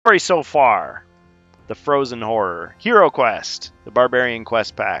Story so far. The Frozen Horror. HeroQuest. The Barbarian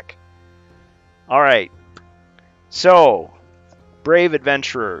Quest Pack. Alright. So, brave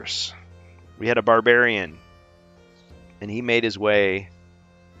adventurers. We had a barbarian. And he made his way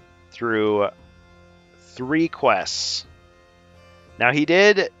through 3 quests. Now he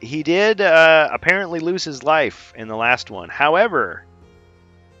did apparently lose his life in the last one. However,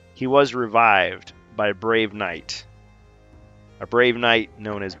 he was revived by a brave knight. A brave knight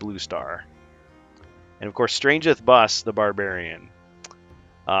known as Blue Star. And of course, StrangeBus, the barbarian,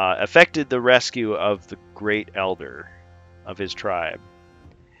 effected the rescue of the great elder of his tribe.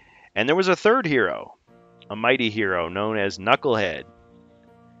 And there was a third hero, a mighty hero known as Knucklehead.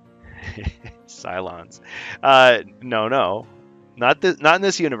 Cylons. No. Not in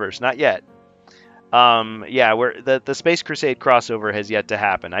this universe, not yet. Yeah, where the Space Crusade crossover has yet to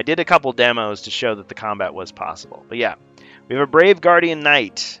happen. I did a couple demos to show that the combat was possible. But yeah, we have a brave guardian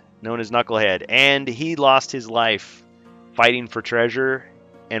knight known as Knucklehead, and he lost his life fighting for treasure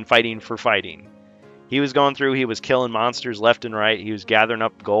and fighting for fighting. He was going through, he was killing monsters left and right. He was gathering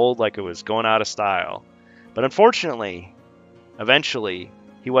up gold like it was going out of style. But unfortunately, eventually,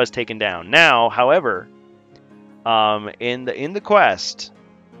 he was taken down. Now, however, in the quest,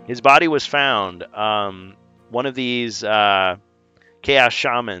 his body was found. One of these chaos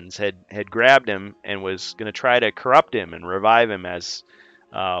shamans had grabbed him and was going to try to corrupt him and revive him as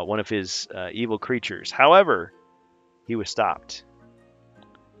one of his evil creatures. However, he was stopped.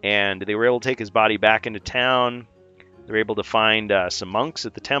 And they were able to take his body back into town. They were able to find some monks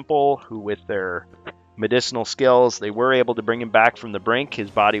at the temple who, with their medicinal skills, they were able to bring him back from the brink. His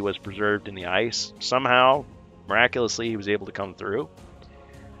body was preserved in the ice. Somehow, miraculously, he was able to come through.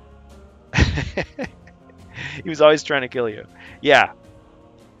 He was always trying to kill you. Yeah.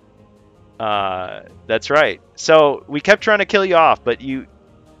 That's right. So we kept trying to kill you off, but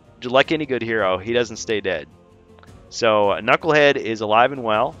like any good hero, he doesn't stay dead. So Knucklehead is alive and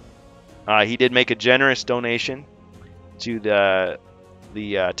well. He did make a generous donation to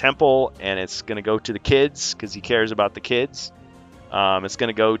the temple, and it's going to go to the kids because he cares about the kids. It's going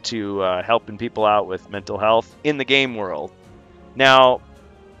to go to helping people out with mental health in the game world. Now,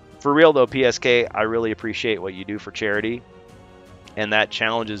 for real though, PSK, I really appreciate what you do for charity. And that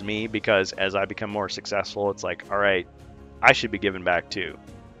challenges me because as I become more successful, it's like, all right, I should be giving back too.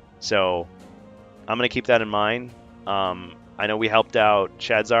 So I'm going to keep that in mind. I know we helped out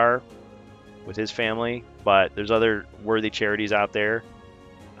Shadzar with his family, but there's other worthy charities out there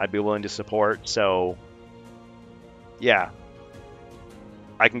I'd be willing to support. So yeah,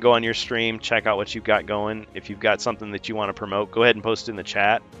 I can go on your stream, check out what you've got going. If you've got something that you want to promote, go ahead and post it in the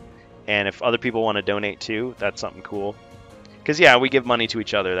chat. And if other people want to donate too, that's something cool. Because yeah, we give money to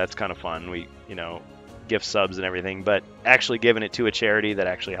each other. That's kind of fun. We, gift subs and everything. But actually giving it to a charity that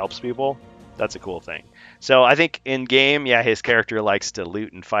actually helps people, that's a cool thing. So I think in game, yeah, his character likes to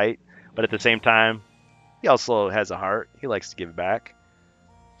loot and fight. But at the same time, he also has a heart. He likes to give back.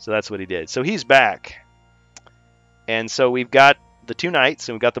 So that's what he did. So he's back. And so we've got the 2 knights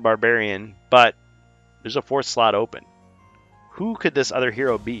and we've got the barbarian. But there's a 4th slot open. Who could this other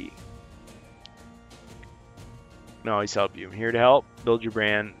hero be? No, he's help you. I'm here to help. Build your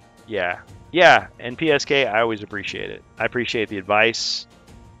brand. Yeah. Yeah, and PSK, I always appreciate it. I appreciate the advice,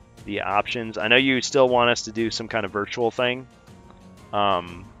 the options. I know you still want us to do some kind of virtual thing. I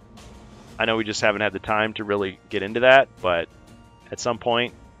know we just haven't had the time to really get into that, but at some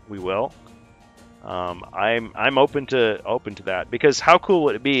point we will. I'm open to that, because how cool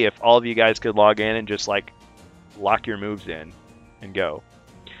would it be if all of you guys could log in and just like lock your moves in and go.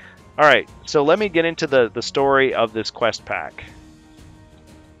 Alright, so let me get into the story of this quest pack.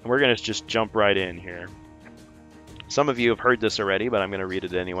 And we're going to just jump right in here. Some of you have heard this already, but I'm going to read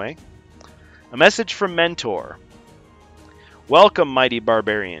it anyway. A message from Mentor. Welcome, mighty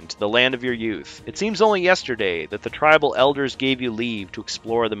barbarian, to the land of your youth. It seems only yesterday that the tribal elders gave you leave to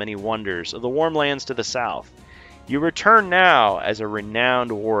explore the many wonders of the warm lands to the south. You return now as a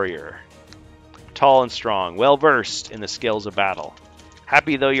renowned warrior, tall and strong, well versed in the skills of battle.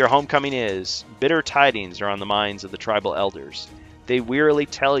 Happy though your homecoming is, bitter tidings are on the minds of the tribal elders. They wearily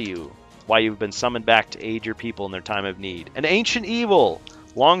tell you why you've been summoned back to aid your people in their time of need. An ancient evil,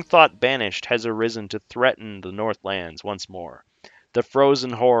 long thought banished, has arisen to threaten the Northlands once more. The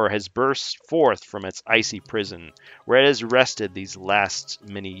frozen horror has burst forth from its icy prison, where it has rested these last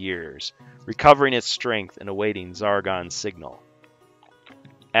many years, recovering its strength and awaiting Zargon's signal.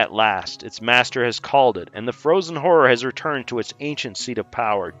 At last, its master has called it, and the frozen horror has returned to its ancient seat of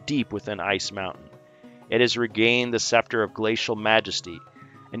power deep within Ice Mountain. It has regained the scepter of glacial majesty,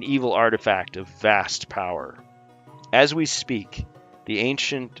 an evil artifact of vast power. As we speak, The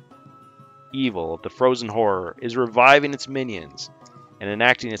ancient evil of the frozen horror is reviving its minions and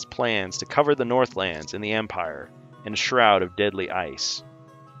enacting its plans to cover the Northlands and the Empire in a shroud of deadly ice.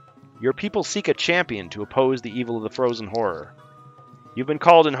 Your people seek a champion to oppose the evil of the frozen horror. You've been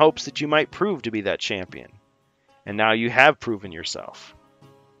called in hopes that you might prove to be that champion, and now you have proven yourself.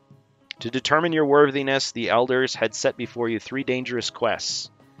 To determine your worthiness, the elders had set before you 3 dangerous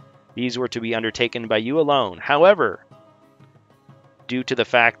quests. These were to be undertaken by you alone. However, due to the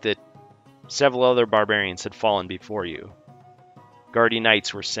fact that several other barbarians had fallen before you, guardian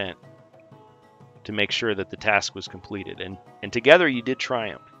knights were sent to make sure that the task was completed, and together you did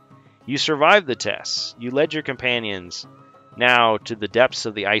triumph. You survived the tests. You led your companions now to the depths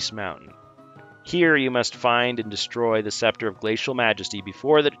of the Ice Mountain. Here you must find and destroy the Scepter of Glacial Majesty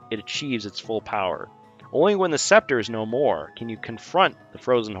before it achieves its full power. Only when the scepter is no more can you confront the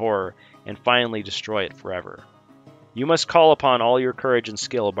frozen horror and finally destroy it forever. You must call upon all your courage and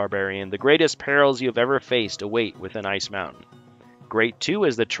skill, barbarian. The greatest perils you have ever faced await within Ice Mountain. Great, too,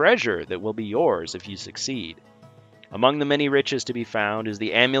 is the treasure that will be yours if you succeed. Among the many riches to be found is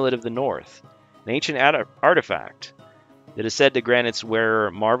the Amulet of the North, an ancient artifact that is said to grant its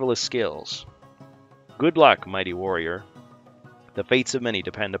wearer marvelous skills. Good luck, mighty warrior. The fates of many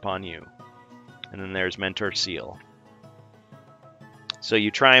depend upon you. And then there's Mentor Seal. So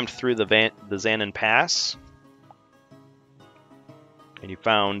you triumphed through the Xanon Pass, and you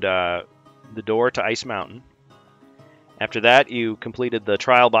found the door to Ice Mountain. After that, you completed the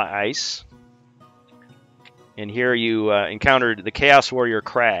Trial by Ice. And here you encountered the Chaos Warrior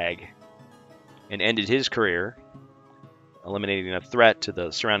Crag and ended his career, eliminating a threat to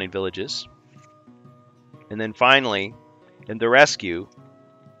the surrounding villages. And then finally, in the rescue,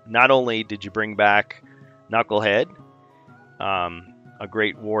 not only did you bring back Knucklehead, a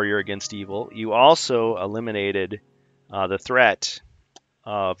great warrior against evil, you also eliminated the threat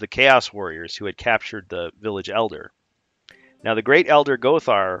of the Chaos Warriors who had captured the village elder. Now, the great elder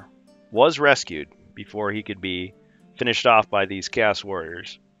Gothar was rescued before he could be finished off by these Chaos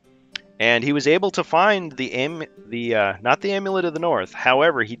Warriors. And he was able to find not the Amulet of the North.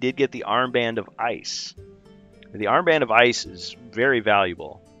 However, he did get the Armband of Ice. The Armband of Ice is very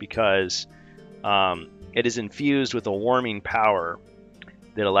valuable because it is infused with a warming power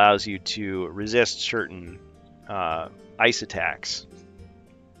that allows you to resist certain ice attacks.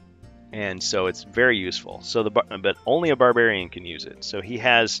 And so it's very useful. So but only a barbarian can use it. So he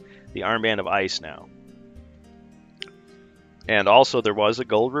has the Armband of Ice now. And also there was a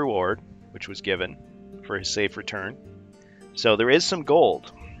gold reward, which was given for his safe return. So there is some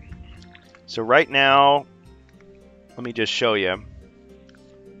gold. So right now, let me just show you.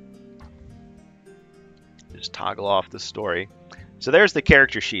 Just toggle off the story. So there's the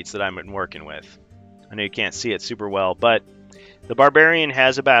character sheets that I've been working with. I know you can't see it super well, but the Barbarian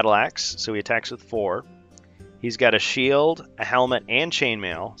has a battle axe, so he attacks with 4. He's got a shield, a helmet, and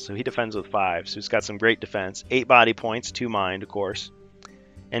chainmail, so he defends with 5. So he's got some great defense. 8 body points, 2 mind, of course.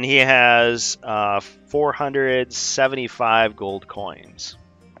 And he has 475 gold coins.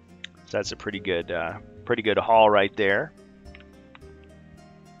 So that's a pretty good haul right there.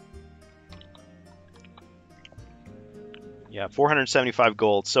 Yeah, 475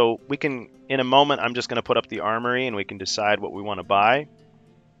 gold. So we can, in a moment, I'm just going to put up the armory and we can decide what we want to buy.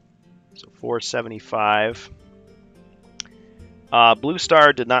 So 475. Blue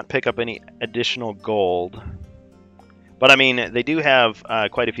Star did not pick up any additional gold. But I mean, they do have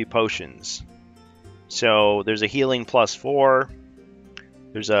quite a few potions. So there's a healing +4.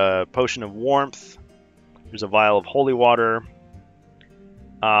 There's a potion of warmth. There's a vial of holy water.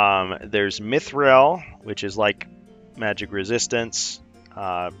 There's Mithril, which is like magic resistance.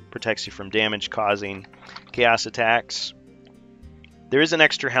 Protects you from damage causing chaos attacks. There is an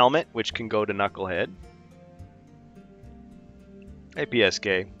extra helmet, which can go to Knucklehead. Hey,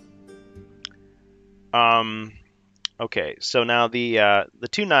 PSK. Okay, so now the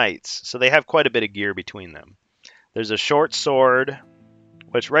 2 knights, so they have quite a bit of gear between them. There's a short sword,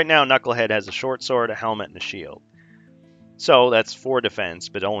 which right now Knucklehead has a short sword, a helmet, and a shield. So that's 4 defense,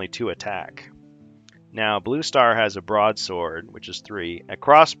 but only 2 attack. Now Blue Star has a broadsword, which is 3, a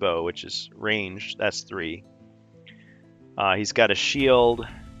crossbow, which is ranged, that's 3. He's got a shield,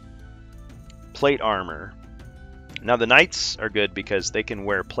 plate armor. Now the knights are good because they can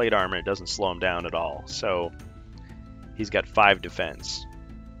wear plate armor, it doesn't slow them down at all. So he's got 5 defense.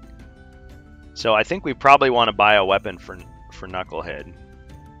 So I think we probably want to buy a weapon for Knucklehead.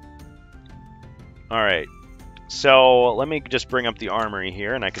 Alright, so let me just bring up the armory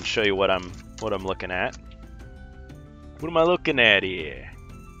here and I can show you what I'm looking at. What am I looking at here?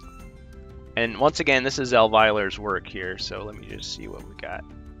 And once again, this is Elviler's work here, so let me just see what we got.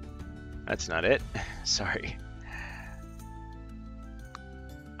 That's not it. Sorry.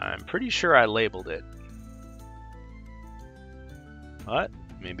 I'm pretty sure I labeled it. But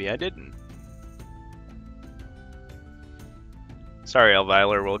maybe I didn't. Sorry,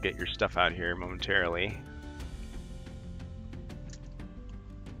 Elviler, we'll get your stuff out here momentarily.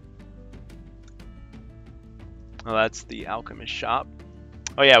 Oh, that's the Alchemist shop.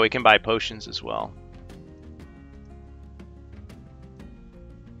 Oh yeah, we can buy potions as well.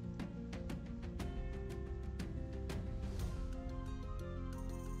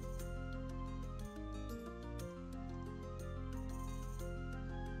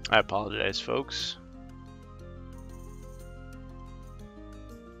 I apologize, folks.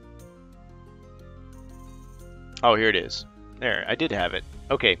 Oh, here it is. There, I did have it.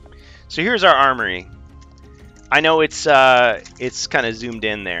 Okay, so here's our armory. I know it's kind of zoomed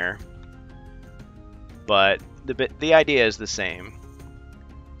in there, but the idea is the same.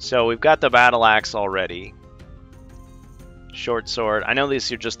 So we've got the battle axe already. Short sword. I know these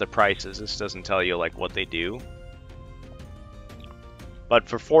are just the prices. This doesn't tell you like what they do. But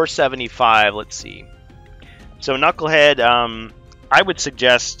for $475, let's see. So Knucklehead, I would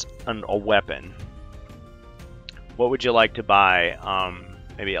suggest a weapon. What would you like to buy?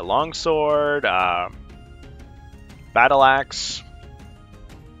 Maybe a longsword, battle axe.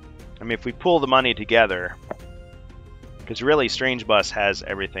 I mean, if we pull the money together, because really StrangeBus has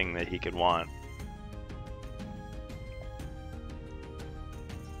everything that he could want.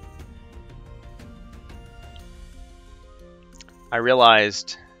 I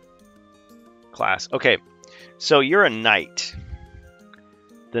realized class. Okay, so you're a knight.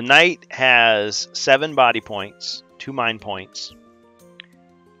 The knight has 7 body points, 2 mind points.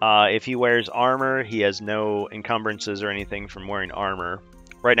 If he wears armor, he has no encumbrances or anything from wearing armor.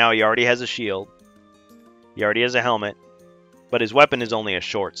 Right now, he already has a shield. He already has a helmet. But his weapon is only a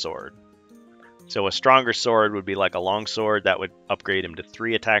short sword. So a stronger sword would be like a long sword. That would upgrade him to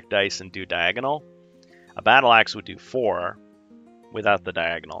 3 attack dice and do diagonal. A battle axe would do 4 without the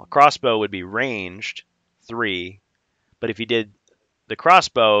diagonal. A crossbow would be ranged 3. But if he did the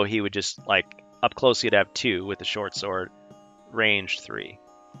crossbow, he would just, like, up close he'd have 2 with the short sword. Ranged 3.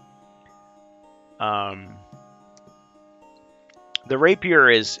 The rapier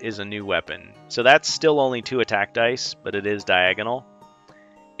is a new weapon. So that's still only 2 attack dice, but it is diagonal.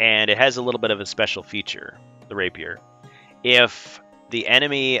 And it has a little bit of a special feature, the rapier. If the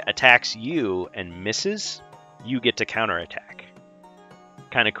enemy attacks you and misses, you get to counterattack.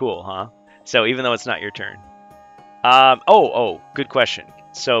 Kind of cool, huh? So even though it's not your turn. Good question.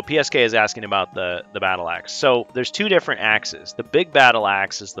 So PSK is asking about the battle axe. So there's 2 different axes. The big battle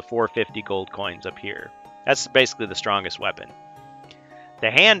axe is the 450 gold coins up here. That's basically the strongest weapon.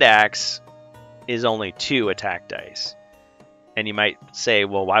 The hand axe is only 2 attack dice. And you might say,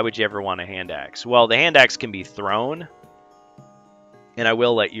 well, why would you ever want a hand axe? Well, the hand axe can be thrown, and I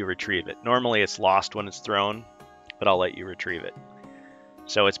will let you retrieve it. Normally it's lost when it's thrown, but I'll let you retrieve it.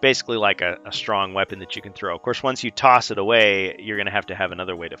 So it's basically like a strong weapon that you can throw. Of course, once you toss it away, you're going to have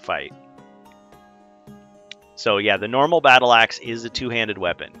another way to fight. So yeah, the normal battle axe is a 2-handed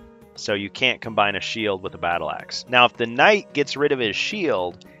weapon. So you can't combine a shield with a battle axe. Now, if the knight gets rid of his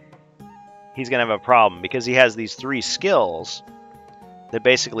shield, he's going to have a problem because he has these 3 skills that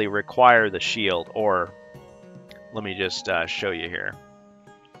basically require the shield. Or let me just show you here.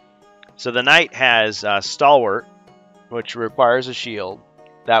 So the knight has Stalwart, which requires a shield.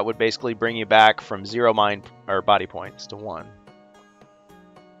 That would basically bring you back from 0 mind or body points to 1.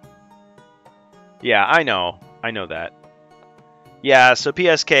 Yeah, I know that. Yeah, so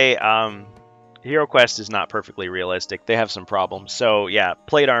PSK, HeroQuest is not perfectly realistic. They have some problems. So yeah,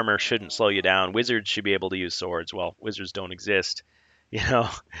 plate armor shouldn't slow you down. Wizards should be able to use swords. Well, wizards don't exist. You know,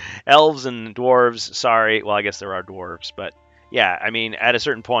 elves and dwarves, sorry. Well, I guess there are dwarves, but yeah, I mean, at a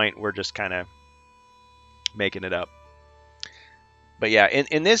certain point, we're just kind of making it up. But yeah,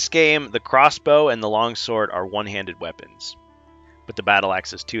 in this game, the crossbow and the longsword are one-handed weapons. But the battle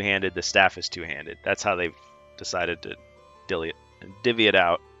axe is 2-handed, the staff is 2-handed. That's how they've decided to divvy it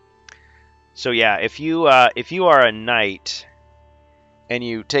out. So yeah, if you are a knight and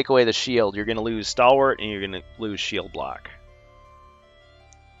you take away the shield, you're going to lose stalwart and you're going to lose shield block.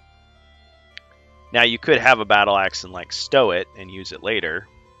 Now you could have a battle axe and like stow it and use it later,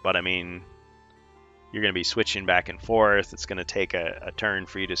 but I mean, you're going to be switching back and forth. It's going to take a turn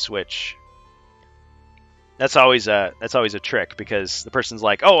for you to switch. That's always a trick because the person's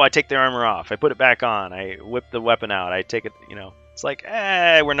like, oh, I take their armor off, I put it back on, I whip the weapon out, I take it, you know. It's like,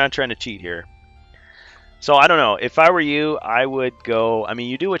 we're not trying to cheat here. So I don't know. If I were you, I would go, I mean,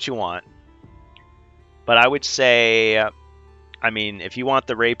 you do what you want. But I would say, I mean, if you want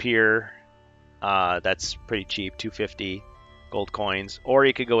the rapier, that's pretty cheap, 250 gold coins. Or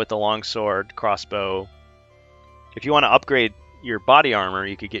you could go with the longsword, crossbow. If you want to upgrade your body armor,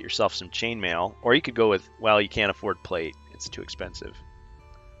 you could get yourself some chainmail. Or you could go with, well, you can't afford plate. It's too expensive.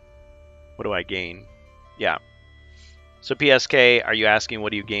 What do I gain? Yeah. So PSK, are you asking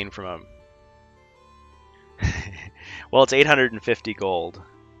what do you gain from them? Well, it's 850 gold,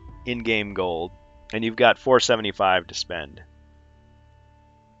 in-game gold, and you've got 475 to spend.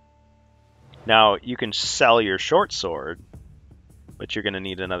 Now, you can sell your short sword, but you're going to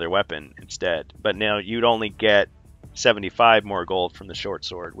need another weapon instead. But now you'd only get 75 more gold from the short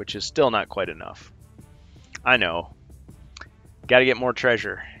sword, which is still not quite enough. I know. Got to get more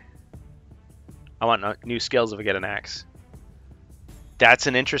treasure. I want new skills if I get an axe. That's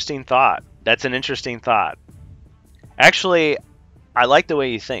an interesting thought. That's an interesting thought. Actually, I like the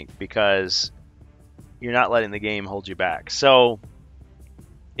way you think because you're not letting the game hold you back. So,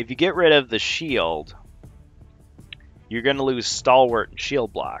 if you get rid of the shield, you're going to lose stalwart and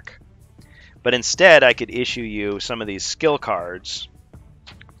shield block. But instead, I could issue you some of these skill cards,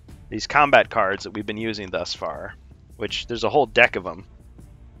 these combat cards that we've been using thus far, which there's a whole deck of them.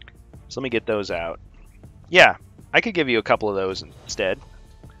 So let me get those out. Yeah, I could give you a couple of those instead.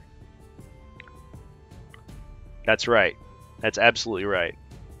 That's right. That's absolutely right.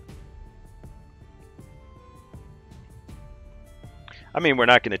 I mean, we're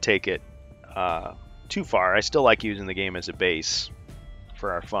not going to take it too far. I still like using the game as a base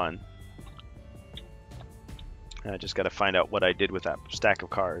for our fun. I just got to find out what I did with that stack of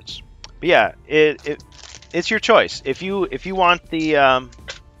cards. But yeah, it's your choice. If you want the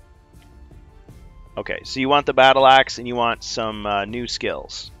okay, so you want the battle axe and you want some new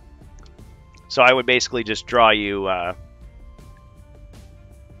skills. So I would basically just draw you.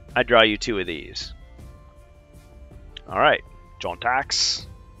 I draw you 2 of these. All right, jaunt axe,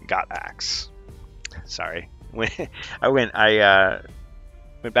 got axe. Sorry, I went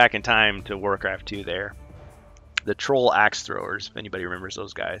back in time to Warcraft 2 there. The troll axe throwers, if anybody remembers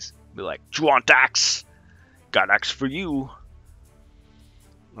those guys, be like, jaunt axe, got axe for you.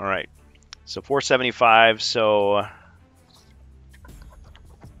 All right, so 475. So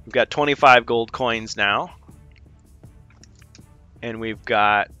we've got 25 gold coins now. And we've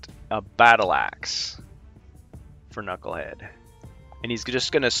got a battle axe for Knucklehead. And he's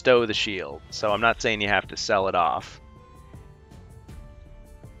just going to stow the shield. So I'm not saying you have to sell it off.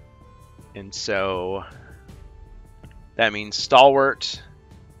 And so that means stalwart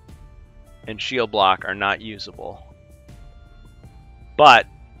and shield block are not usable. But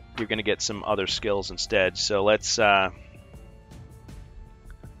you're going to get some other skills instead. So let's sell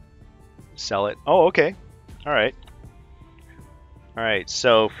it. Oh, okay. All right. All right,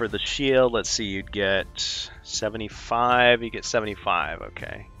 so for the shield, let's see, you'd get 75. You get 75,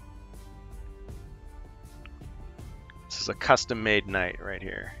 okay. This is a custom-made knight right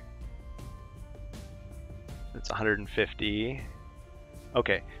here. It's 150.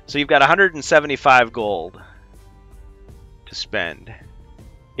 Okay, so you've got 175 gold to spend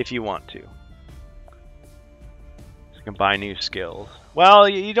if you want to. So you can buy new skills. Well,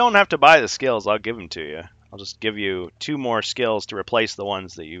 you don't have to buy the skills. I'll give them to you. I'll just give you 2 more skills to replace the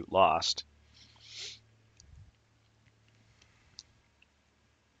ones that you lost.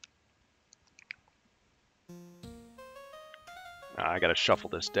 I gotta shuffle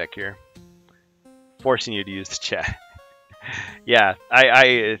this deck here. Forcing you to use the chat. Yeah,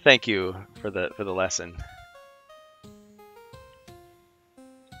 I thank you for the lesson.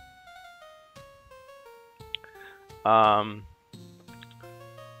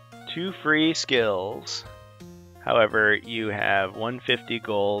 Two free skills. However, you have 150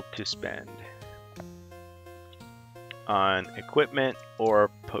 gold to spend on equipment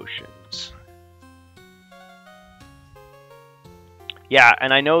or potions. Yeah,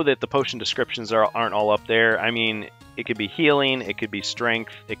 and I know that the potion descriptions aren't all up there. I mean, it could be healing, it could be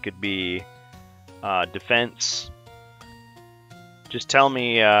strength, it could be defense. Just tell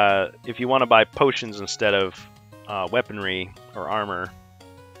me if you want to buy potions instead of weaponry or armor.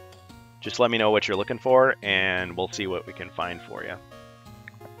 Just let me know what you're looking for, and we'll see what we can find for you.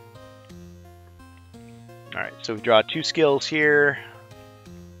 Alright, so we draw 2 skills here.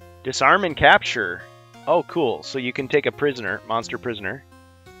 Disarm and capture. Oh, cool. So you can take a prisoner, monster prisoner.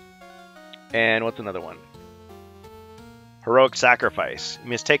 And what's another one? Heroic sacrifice.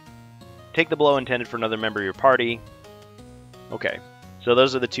 You must take the blow intended for another member of your party. Okay, so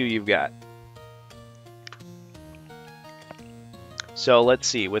those are the 2 you've got. So let's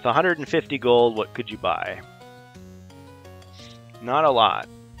see, with 150 gold, what could you buy? Not a lot.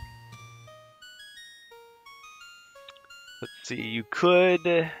 see, you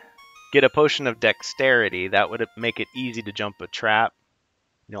could get a potion of dexterity. That would make it easy to jump a trap.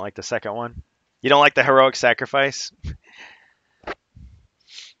 You don't like the second one? You don't like the heroic sacrifice?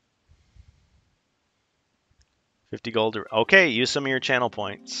 50 gold. Okay, use some of your channel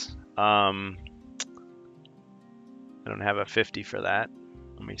points. I don't have a 50 for that.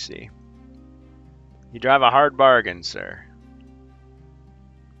 Let me see. You drive a hard bargain, sir.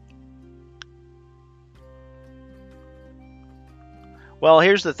 Well,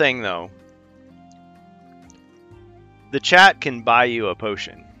 here's the thing, though. The chat can buy you a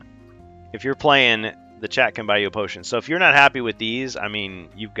potion. If you're playing, the chat can buy you a potion. So if you're not happy with these, I mean,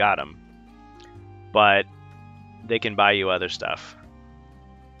 you've got them. But they can buy you other stuff.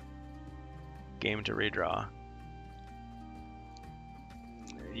 Game to redraw.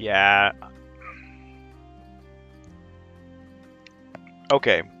 Yeah.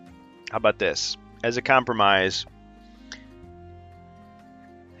 Okay. How about this? As a compromise,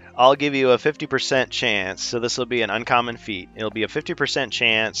 I'll give you a 50% chance. So this will be an uncommon feat. It'll be a 50%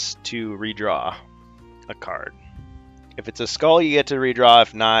 chance to redraw a card. If it's a skull, you get to redraw.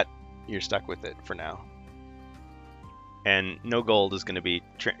 If not, you're stuck with it for now. And no gold is going to be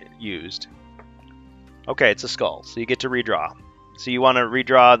used. Okay, it's a skull, so you get to redraw. So you want to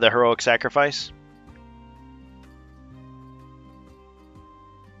redraw the heroic sacrifice?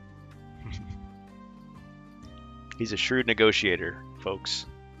 He's a shrewd negotiator, folks.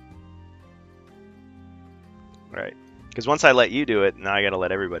 Right. Because once I let you do it, now I got to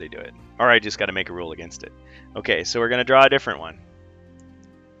let everybody do it. Or I just got to make a rule against it. Okay, so we're going to draw a different one.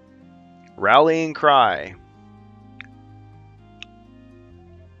 Rallying Cry.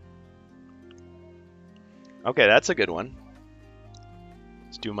 Okay, that's a good one.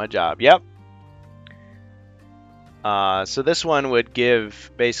 Let's do my job. Yep. So this one would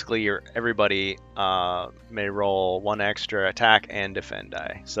give basically everybody may roll 1 extra attack and defend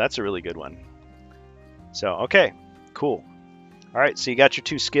die. So that's a really good one. So okay, cool. All right, so you got your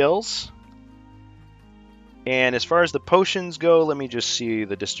 2 skills. And as far as the potions go, let me just see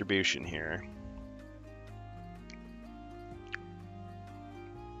the distribution here.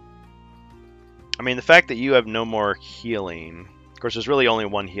 I mean, the fact that you have no more healing. Of course, there's really only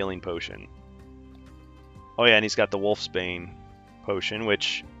 1 healing potion. Oh yeah, and he's got the Wolfsbane potion,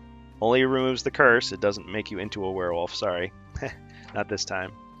 which only removes the curse. It doesn't make you into a werewolf, sorry. Not this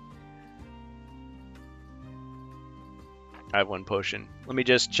time. I have 1 potion. Let me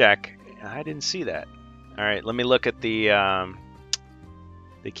just check. I didn't see that. Alright, let me look at the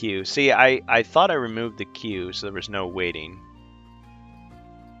queue. See, I thought I removed the queue, so there was no waiting.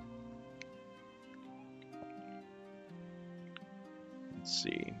 Let's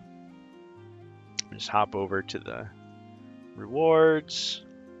see. Just hop over to the rewards.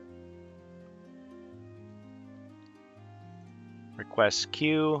 Request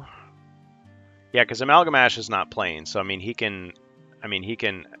queue. Yeah, because Amalgamash is not playing, so I mean he can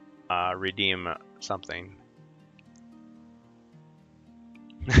redeem something.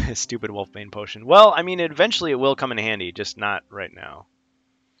 Stupid Wolfbane potion. Well, I mean eventually it will come in handy, just not right now.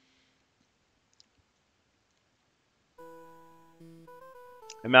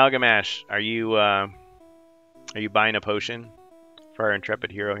 Amalgamash, are you buying a potion for our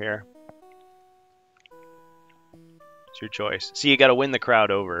intrepid hero here? It's your choice. See, you got to win the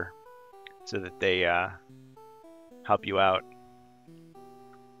crowd over so that they help you out.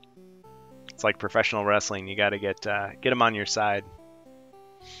 It's like professional wrestling. You got to get them on your side.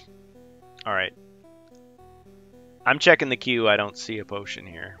 All right. I'm checking the queue. I don't see a potion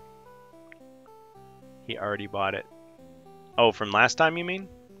here. He already bought it. Oh, from last time you mean?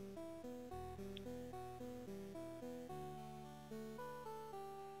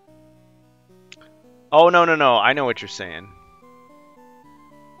 Oh, no. I know what you're saying.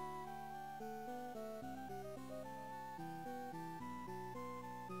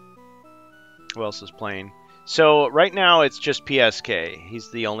 Who else is playing? So right now it's just PSK.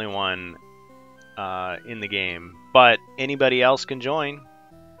 He's the only one in the game. But anybody else can join.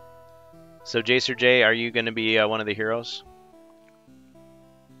 So Jacer J, are you going to be one of the heroes?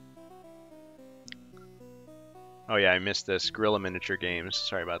 Oh yeah, I missed this. Gorilla Miniature Games.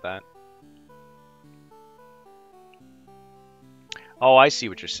 Sorry about that. Oh, I see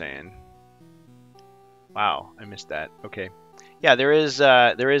what you're saying. Wow, I missed that. Okay. Yeah, there is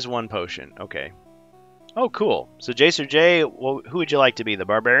 1 potion. Okay. Oh, cool. So Jacer J, well, who would you like to be? The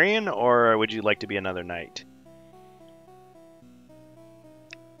Barbarian, or would you like to be another knight?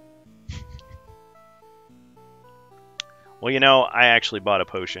 Well, you know, I actually bought a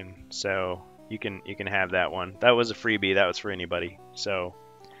potion, so you can have that one. That was a freebie. That was for anybody. So,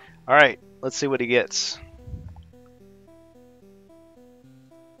 all right, let's see what he gets.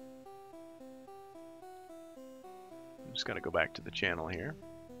 I'm just going to go back to the channel here.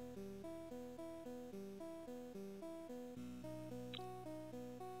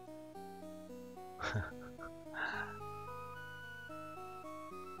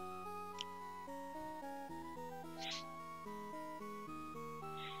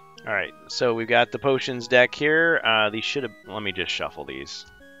 Alright, so we've got the potions deck here. These should have... Let me just shuffle these.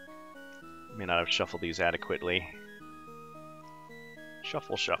 I may not have shuffled these adequately.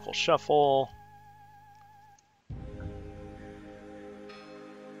 Shuffle, shuffle, shuffle.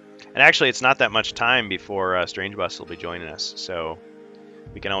 And actually, it's not that much time before StrangeBus will be joining us, so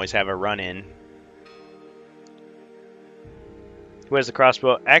we can always have a run-in. Who has the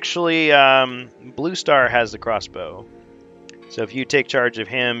crossbow? Actually, Blue Star has the crossbow. So if you take charge of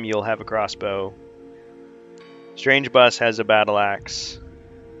him, you'll have a crossbow. StrangeBus has a battle axe.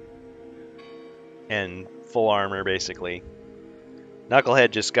 And full armor, basically.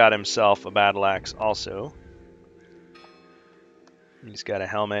 Knucklehead just got himself a battle axe also. He's got a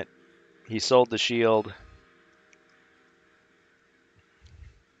helmet. He sold the shield.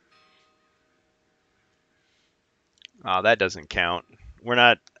 Oh, that doesn't count. We're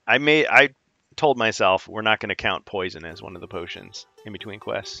not... I told myself we're not going to count poison as one of the potions in between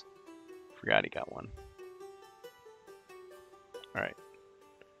quests. Forgot he got one. Alright.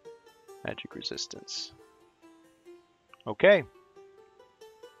 Magic resistance. Okay.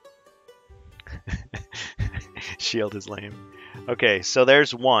 Shield is lame. Okay, so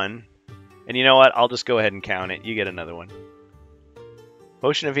there's one. And you know what? I'll just go ahead and count it. You get another one.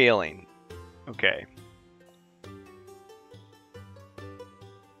 Potion of healing. Okay.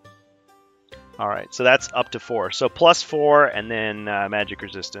 Alright, so that's up to 4. So plus 4 and then magic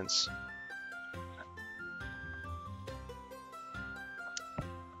resistance.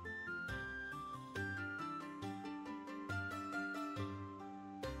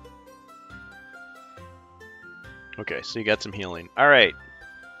 Okay, so you got some healing. Alright.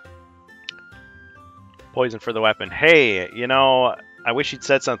 Poison for the weapon. Hey, you know, I wish you'd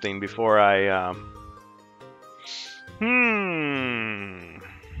said something before I...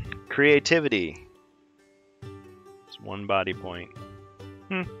 Creativity. It's 1 body point.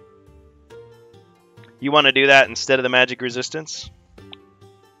 You want to do that instead of the magic resistance?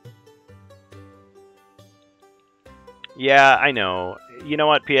 Yeah, I know. You know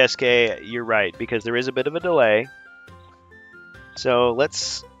what, PSK? You're right, because there is a bit of a delay. So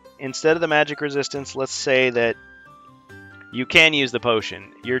let's, instead of the magic resistance, let's say that you can use the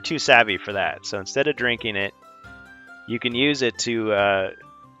potion. You're too savvy for that. So instead of drinking it, you can use it to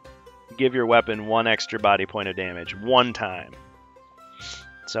give your weapon 1 extra body point of damage, 1 time.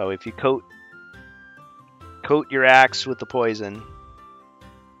 So if you coat your axe with the poison,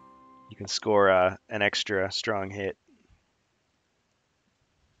 you can score an extra strong hit.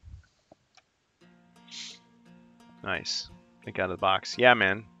 Nice. Think out of the box. Yeah,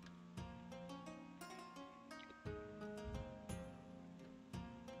 man.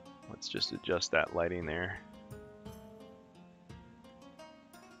 Let's just adjust that lighting there.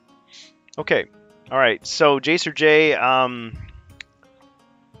 Okay. All right. So, Jacer J,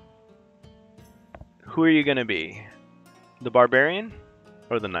 who are you going to be? The Barbarian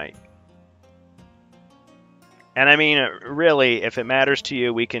or the Knight? And I mean, really, if it matters to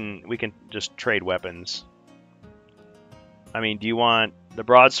you, we can just trade weapons. I mean, do you want the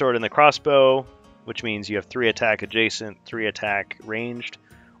broadsword and the crossbow, which means you have 3 attack adjacent, 3 attack ranged,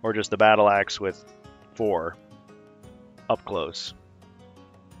 or just the battle axe with 4 up close?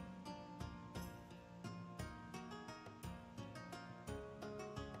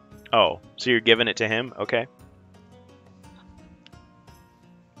 Oh, so you're giving it to him? Okay.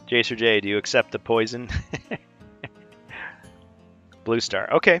 Jacer J, do you accept the poison? Blue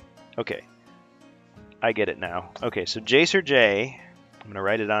Star. Okay. Okay. I get it now. Okay, so Jacer J, I'm going to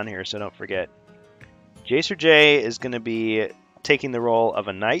write it on here so don't forget. Jacer J is going to be taking the role of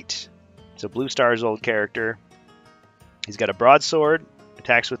a knight. It's a Blue Star's old character. He's got a broadsword,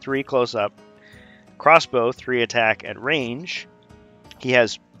 attacks with 3 close up. Crossbow, 3 attack at range. He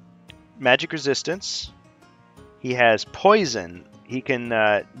has magic resistance. He has poison. He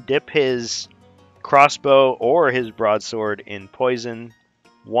can dip his crossbow or his broadsword in poison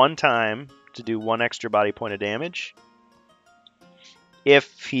 1 time to do 1 extra body point of damage.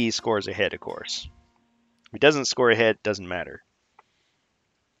 If he scores a hit, of course. If he doesn't score a hit, doesn't matter.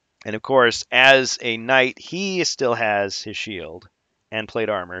 And of course, as a knight, he still has his shield and plate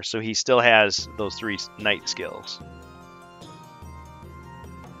armor, so he still has those 3 knight skills.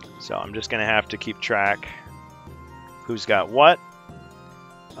 So I'm just going to have to keep track who's got what.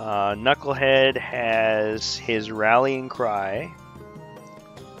 Knucklehead has his rallying cry.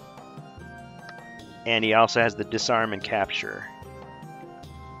 and he also has the disarm and capture.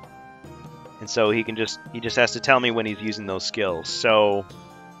 And so he just has to tell me when he's using those skills. So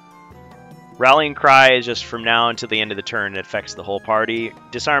Rallying Cry is just from now until the end of the turn. It affects the whole party.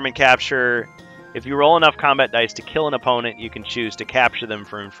 Disarm and capture, if you roll enough combat dice to kill an opponent, you can choose to capture them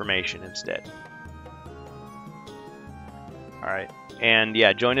for information instead. Alright, and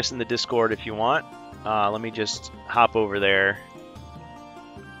yeah, join us in the Discord if you want. Let me just hop over there.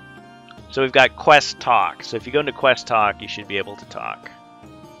 So we've got Quest Talk. So if you go into Quest Talk, you should be able to talk.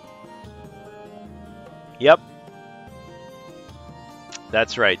 Yep.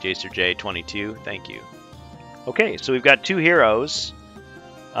 That's right, JacerJ22. Thank you. Okay, so we've got 2 heroes.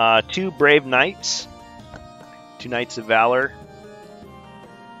 2 brave knights. 2 knights of valor.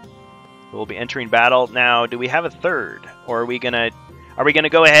 We'll be entering battle. Now, do we have a third? Or are we gonna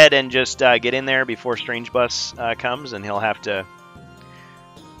go ahead and just get in there before StrangeBus comes, and he'll have to...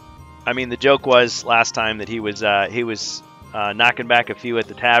 I mean, the joke was last time that he was knocking back a few at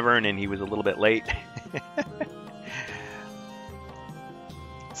the tavern, and he was a little bit late.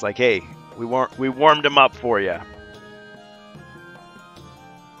 It's like, hey, we warmed him up for you.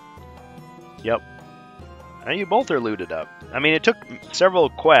 Yep. And you both are looted up. I mean, it took several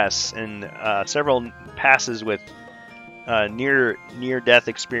quests and several passes with near-death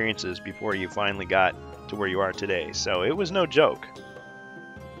experiences before you finally got to where you are today. So it was no joke.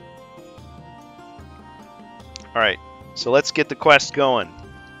 All right, so let's get the quest going.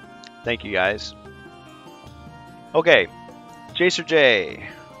 Thank you, guys. Okay, Jacer J.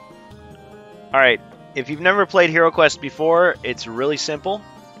 All right, if you've never played HeroQuest before, it's really simple.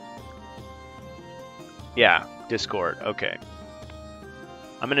 Yeah, Discord. Okay.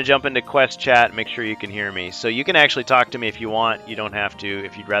 I'm going to jump into Quest chat and make sure you can hear me. So you can actually talk to me if you want. You don't have to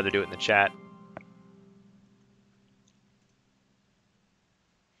if you'd rather do it in the chat.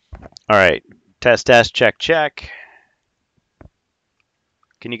 All right. Test, test, check, check.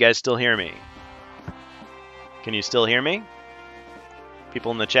 Can you guys still hear me? Can you still hear me?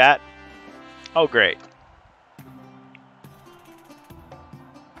 People in the chat? Oh, great.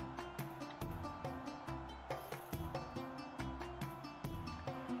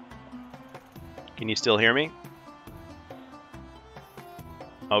 Can you still hear me?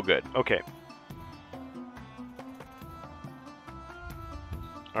 Oh, good. Okay.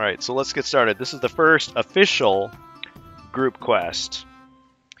 All right, so let's get started. This is the first official group quest,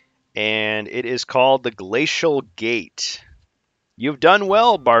 and it is called the Glacial Gate. You've done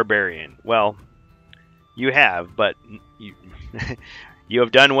well, Barbarian. Well, you have, but you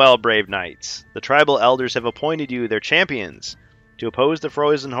have done well, brave knights. The tribal elders have appointed you their champions to oppose the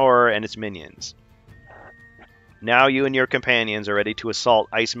frozen horror and its minions. Now you and your companions are ready to assault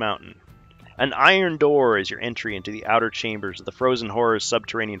Ice Mountain. An iron door is your entry into the outer chambers of the frozen horror's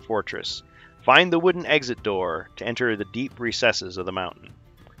subterranean fortress. Find the wooden exit door to enter the deep recesses of the mountain.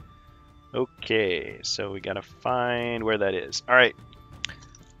 Okay, so we gotta find where that is. All right.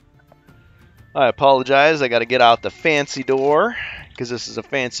 I apologize. I gotta get out the fancy door because this is a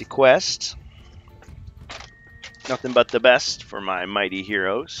fancy quest. Nothing but the best for my mighty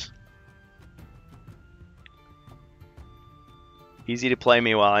heroes. Easy to play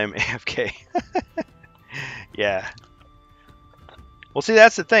me while I'm AFK. Yeah. Well, see,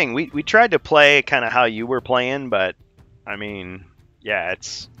 that's the thing. We tried to play kind of how you were playing, but, I mean, yeah,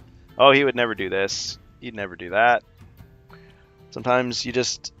 it's... Oh, he would never do this. He'd never do that. Sometimes you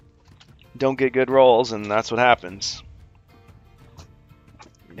just don't get good rolls, and that's what happens.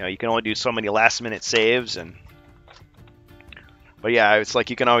 You know, you can only do so many last-minute saves, and... But yeah, it's like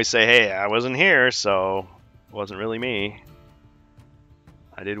you can always say, hey, I wasn't here, so it wasn't really me.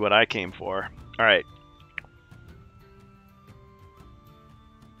 I did what I came for. All right.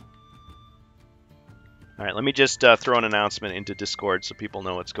 All right, let me just throw an announcement into Discord so people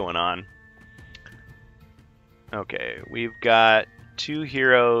know what's going on. Okay, we've got 2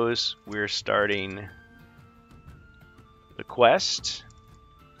 heroes. We're starting the quest.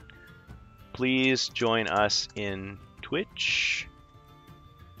 Please join us in Twitch,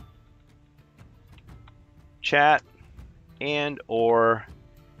 chat, and or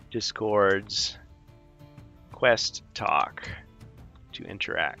Discord's Quest Talk to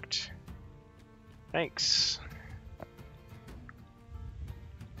interact. Thanks.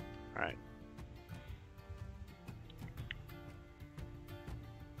 All right.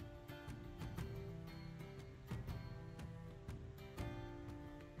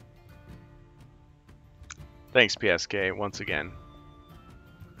 Thanks, PSK, once again.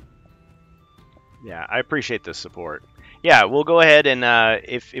 Yeah, I appreciate the support. Yeah, we'll go ahead and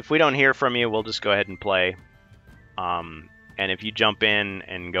if we don't hear from you, we'll just go ahead and play. And And if you jump in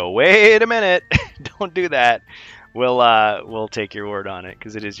and go, wait a minute, don't do that, we'll take your word on it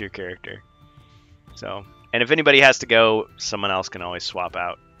because it is your character. So, and if anybody has to go, someone else can always swap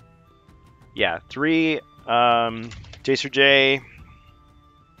out. Yeah, 3 Chaser J,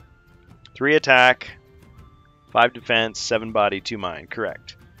 3 attack, 5 defense, 7 body, 2 mind.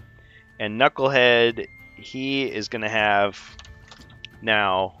 Correct. And Knucklehead, he is going to have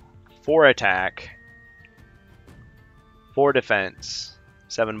now 4 attack, 4 defense,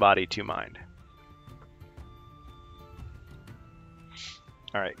 7 body, 2 mind.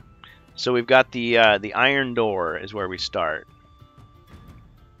 All right. So we've got the iron door is where we start.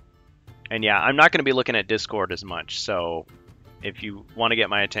 And yeah, I'm not going to be looking at Discord as much, so if you want to get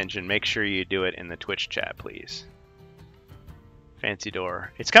my attention, make sure you do it in the Twitch chat, please. Fancy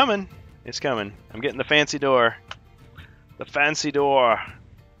door. It's coming. It's coming. I'm getting the fancy door. The fancy door.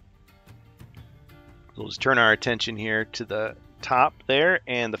 We'll just turn our attention here to the top there,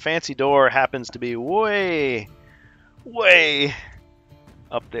 and the fancy door happens to be way, way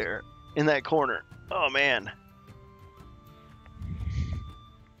up there in that corner. Oh, man.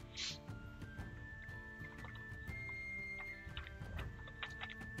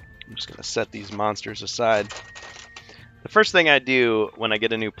 I'm just going to set these monsters aside. The first thing I do when I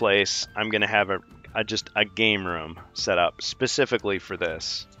get a new place, I'm going to have just a game room set up specifically for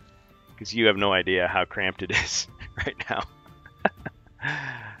this. Because you have no idea how cramped it is right now.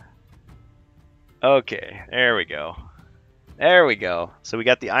 Okay, there we go. There we go. So we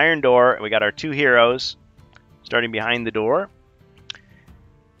got the iron door, and we got our 2 heroes starting behind the door.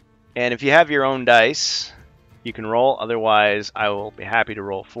 And if you have your own dice, you can roll. Otherwise, I will be happy to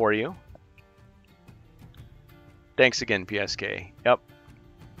roll for you. Thanks again, PSK. Yep.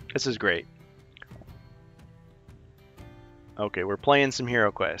 This is great. Okay, we're playing some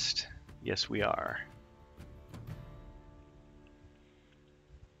HeroQuest. Yes, we are.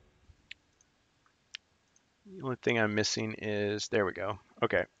 The only thing I'm missing is... There we go.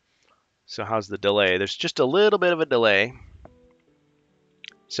 Okay. So how's the delay? There's just a little bit of a delay.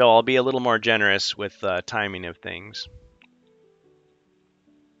 So I'll be a little more generous with timing of things.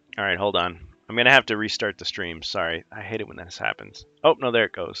 All right, hold on. I'm going to have to restart the stream. Sorry. I hate it when this happens. Oh, no, there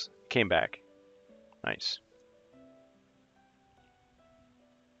it goes. Came back. Nice.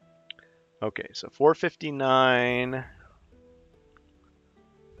 Okay, so 459.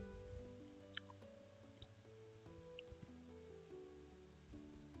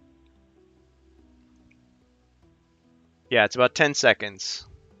 Yeah, it's about 10 seconds.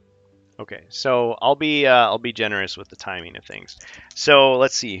 Okay, so I'll be generous with the timing of things. So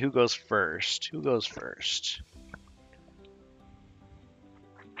let's see, who goes first? Who goes first?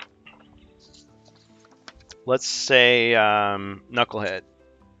 Let's say Knucklehead.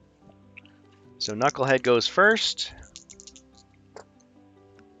 So Knucklehead goes first.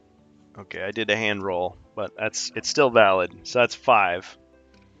 Okay, I did a hand roll, but it's still valid. So that's 5.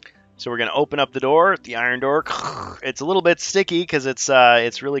 So we're gonna open up the door, the iron door. It's a little bit sticky because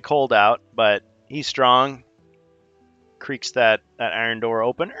it's really cold out, but he's strong. Creaks that iron door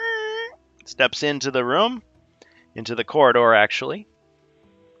open. Steps into the room, into the corridor actually.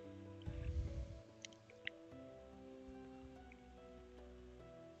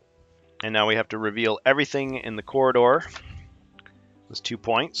 And now we have to reveal everything in the corridor. Those 2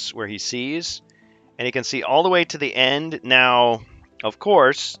 points where he sees, and he can see all the way to the end. Now, of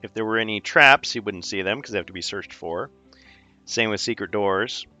course, if there were any traps, he wouldn't see them because they have to be searched for. Same with secret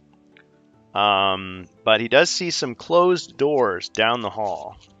doors. But he does see some closed doors down the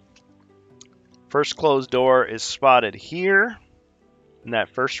hall. First closed door is spotted here in that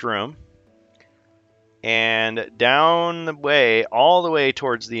first room. And down the way, all the way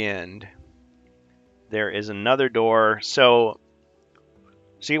towards the end, there is another door. So,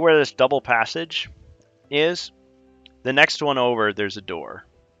 see where this double passage is? The next one over, there's a door.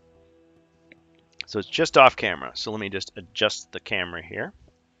 So it's just off camera. So let me just adjust the camera here.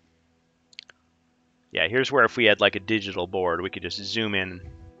 Yeah, here's where if we had like a digital board, we could just zoom in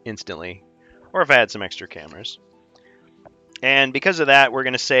instantly. Or if I had some extra cameras. And because of that, we're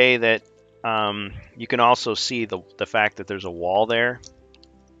going to say that you can also see the fact that there's a wall there.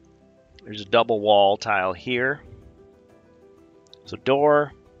 There's a double wall tile here. So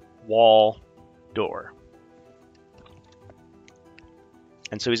door, wall, door.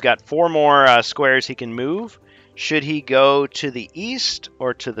 And so he's got 4 more squares he can move. Should he go to the east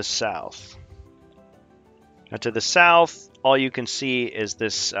or to the south? Now to the south, all you can see is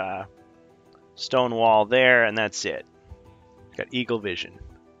this stone wall there, and that's it. Got eagle vision.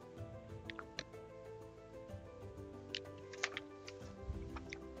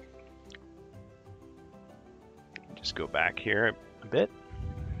 just go back here a bit.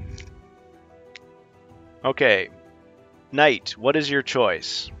 Okay, Knight, what is your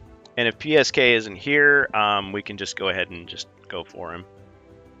choice? And if PSK isn't here, we can just go ahead and just go for him.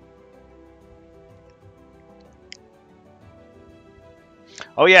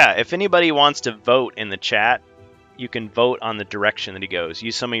 Oh yeah, if anybody wants to vote in the chat, you can vote on the direction that he goes.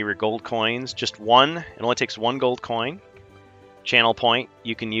 Use some of your gold coins, just one. It only takes one gold coin. Channel point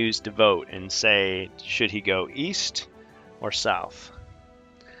you can use to vote and say, should he go east or south?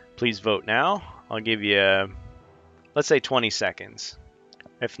 Please vote now. I'll give you, let's say 20 seconds.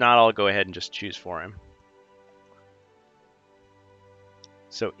 If not, I'll go ahead and just choose for him.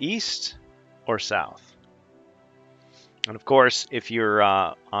 So east or south? And of course, if you're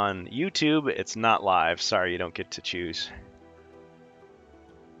on YouTube, it's not live. Sorry, you don't get to choose.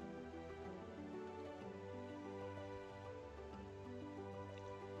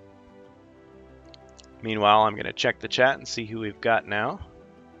 Meanwhile, I'm going to check the chat and see who we've got now.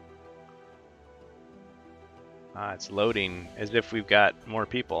 It's loading as if we've got more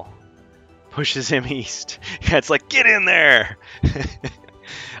people. Pushes him east. Yeah, it's like, get in there!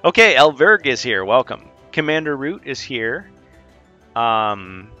 Okay, Elverg is here. Welcome. Commander Root is here.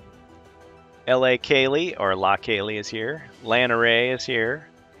 L.A. Kaylee, or La Kaylee is here. Lanaray is here.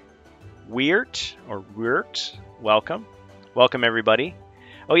 Weert, or Weert, welcome. Welcome, everybody.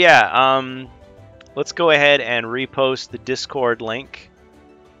 Oh, yeah, let's go ahead and repost the Discord link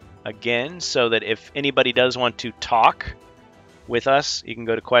again, so that if anybody does want to talk with us, you can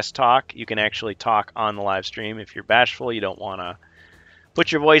go to Quest Talk. You can actually talk on the live stream. If you're bashful, you don't want to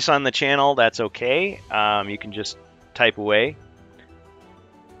put your voice on the channel, that's okay. You can just type away.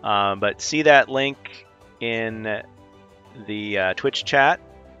 But see that link in the Twitch chat?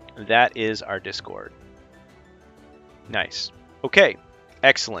 That is our Discord. Nice. Okay,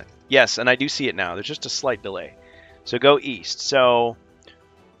 excellent. Yes, and I do see it now. There's just a slight delay. So go east. So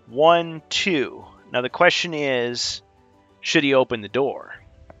 1, 2. Now the question is, should he open the door?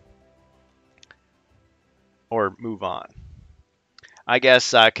 Or move on? I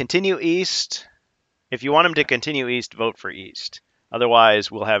guess continue east. If you want him to continue east, vote for east. Otherwise,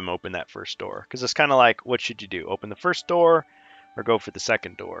 we'll have him open that first door. Because it's kind of like, what should you do? Open the first door or go for the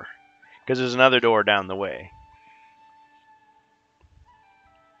second door? Because there's another door down the way.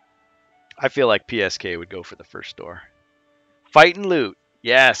 I feel like PSK would go for the first door. Fight and loot.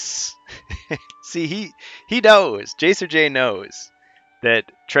 Yes. See, he knows. Jacer J knows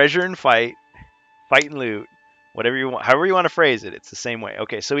that treasure and fight and loot, whatever you want, however you want to phrase it, it's the same way.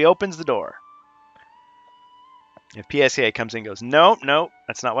 Okay, so he opens the door. If PSK comes in and goes, nope,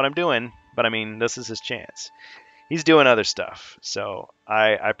 that's not what I'm doing. But I mean, this is his chance. He's doing other stuff. So I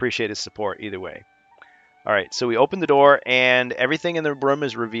appreciate his support either way. All right, so we open the door and everything in the room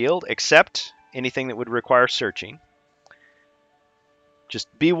is revealed except anything that would require searching. Just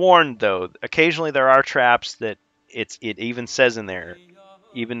be warned though, occasionally there are traps that it even says in there,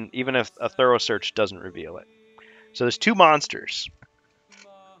 even if a thorough search doesn't reveal it. So there's 2 monsters.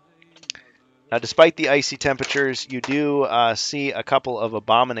 Now, despite the icy temperatures, you do see a couple of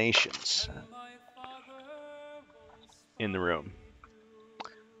abominations in the room.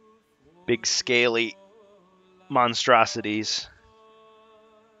 Big, scaly monstrosities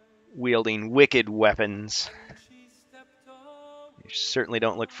wielding wicked weapons. You certainly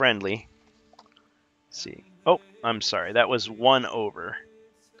don't look friendly. Let's see. Oh, I'm sorry. That was 1 over.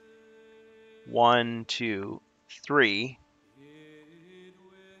 1, 2, 3.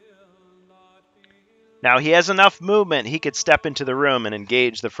 Now, he has enough movement, he could step into the room and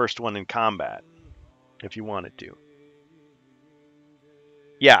engage the first one in combat, if you wanted to.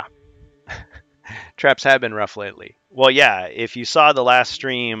 Yeah. Traps have been rough lately. Well, yeah, if you saw the last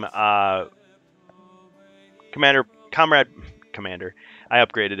stream, Commander, I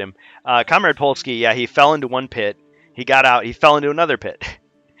upgraded him. Comrade Polsky, yeah, he fell into one pit. He got out, he fell into another pit.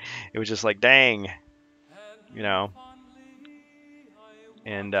 It was just like, dang, you know.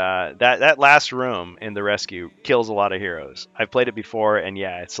 And that last room in the rescue kills a lot of heroes. I've played it before, and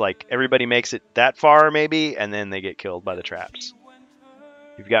yeah, it's like everybody makes it that far maybe, and then they get killed by the traps.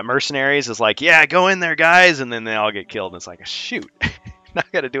 You've got mercenaries, it's like, yeah, go in there, guys, and then they all get killed. And it's like, shoot, now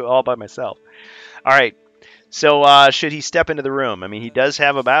I got to do it all by myself. All right, so should he step into the room? I mean, he does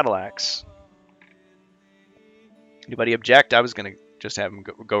have a battle axe. Anybody object? I was going to just have him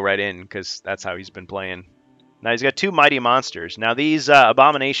go right in, because that's how he's been playing. Now he's got 2 mighty monsters. Now these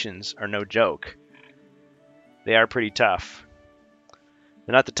abominations are no joke. They are pretty tough.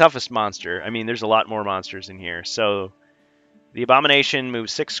 They're not the toughest monster. I mean, there's a lot more monsters in here. So the abomination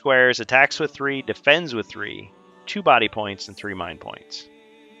moves 6 squares, attacks with 3, defends with 3, 2 body points, and 3 mind points.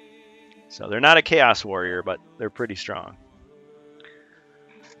 So they're not a Chaos Warrior, but they're pretty strong.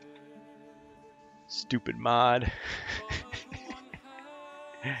 Stupid mod.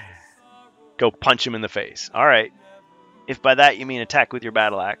 Go punch him in the face. All right. If by that you mean attack with your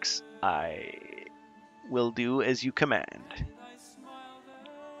battle axe, I will do as you command.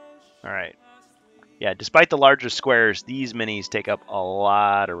 All right. Yeah, despite the larger squares, these minis take up a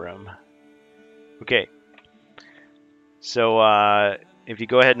lot of room. Okay. So if you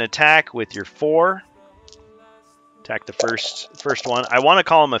go ahead and attack with your 4, attack the first one. I want to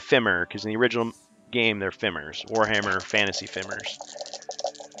call them a Fimmer, because in the original game they're Fimmers. Warhammer Fantasy Fimmers.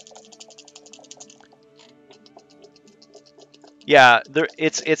 Yeah,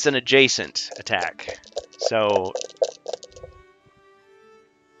 it's an adjacent attack. So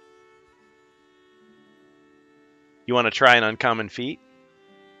you want to try an uncommon feat?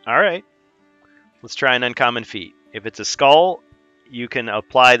 All right. Let's try an uncommon feat. If it's a skull, you can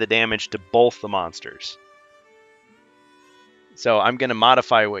apply the damage to both the monsters. So I'm going to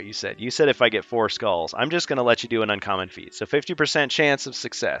modify what you said. You said if I get 4 skulls. I'm just going to let you do an uncommon feat. So 50% chance of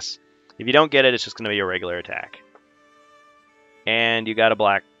success. If you don't get it, it's just going to be a regular attack. And you got a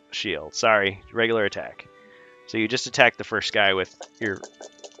black shield. Sorry, regular attack. So you just attack the first guy with your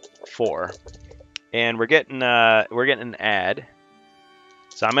 4. And we're getting an ad.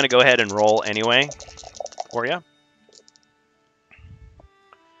 So I'm going to go ahead and roll anyway for you.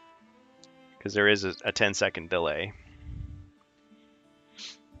 Because there is a 10-second delay.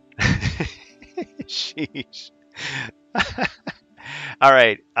 Sheesh. All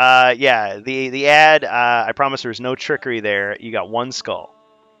right. Yeah, the ad, I promise there's no trickery there. You got 1 skull.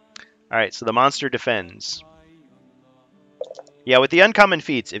 All right, so the monster defends. Yeah, with the uncommon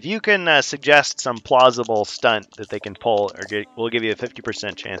feats, if you can suggest some plausible stunt that they can pull, we'll give you a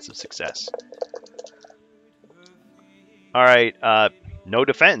 50% chance of success. All right, no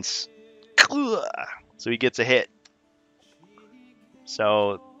defense. So he gets a hit.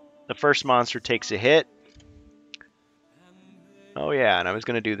 So the first monster takes a hit. Oh yeah, and I was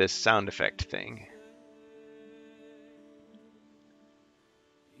going to do this sound effect thing.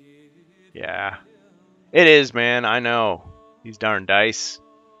 Yeah. It is, man, I know. These darn dice.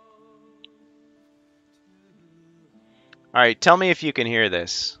 Alright, tell me if you can hear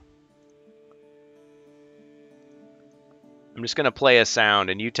this. I'm just going to play a sound,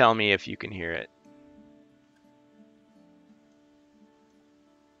 and you tell me if you can hear it.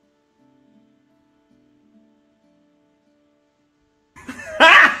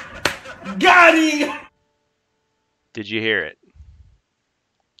 Got him! Did you hear it?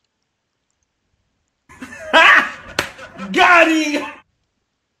 Got him!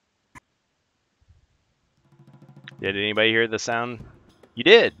 Did anybody hear the sound? You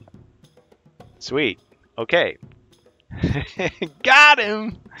did. Sweet. Okay. Got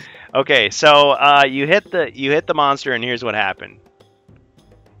him. Okay, so you hit the monster, and here's what happened.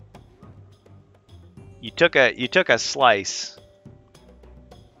 You took a slice.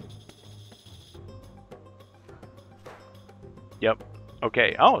 Yep.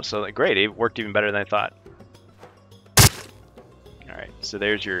 Okay. Oh, so great. It worked even better than I thought. All right. So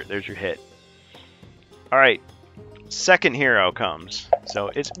there's your hit. All right. Second hero comes. So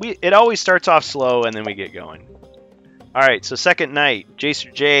it always starts off slow and then we get going. All right. So second night,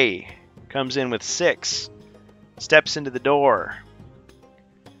 Jacer J comes in with 6. Steps into the door.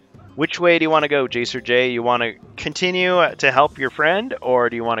 Which way do you want to go, Jacer J? You want to continue to help your friend,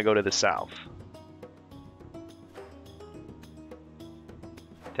 or do you want to go to the south?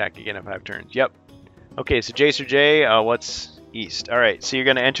 Attack again in 5 turns. Yep. Okay, so Jacer J, what's east? All right, so you're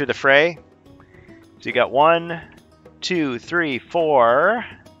going to enter the fray. So you got 1, 2, 3, 4.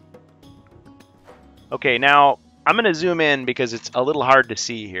 Okay, now I'm going to zoom in because it's a little hard to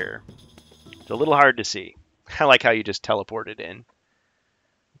see here. It's a little hard to see. I like how you just teleported in.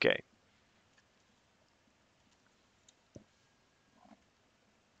 Okay.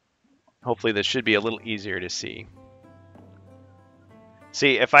 Hopefully this should be a little easier to see.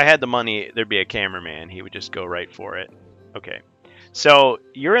 See, if I had the money, there'd be a cameraman. He would just go right for it. Okay. So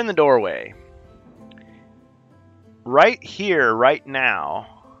you're in the doorway. Right here, right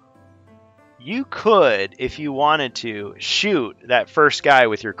now, you could, if you wanted to, shoot that first guy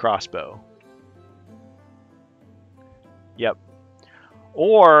with your crossbow. Yep.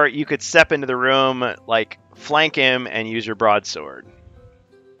 Or you could step into the room, like, flank him and use your broadsword.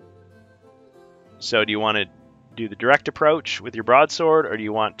 So do you want to do the direct approach with your broadsword, or do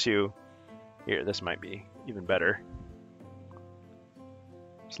you want to... Here, this might be even better.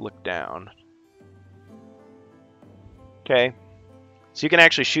 Just look down. Okay. So you can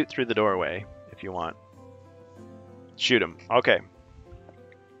actually shoot through the doorway if you want. Shoot him. Okay.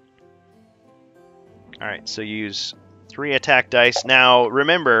 Alright, so use 3 attack dice. Now,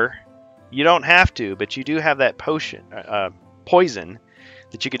 remember, you don't have to, but you do have that potion, poison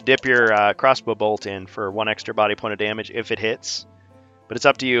that you could dip your crossbow bolt in for 1 extra body point of damage if it hits. But it's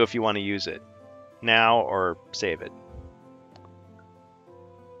up to you if you want to use it now or save it.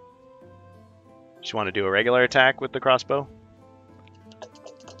 Just want to do a regular attack with the crossbow?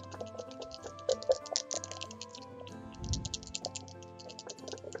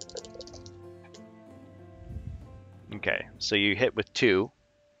 Okay, so you hit with 2.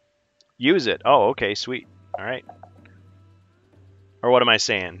 Use it. Oh, okay, sweet. All right. Or what am I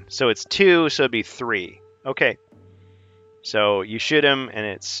saying? So it's 2, so it'd be 3. Okay. So you shoot him, and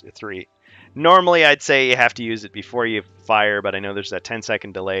it's 3. Normally, I'd say you have to use it before you fire, but I know there's that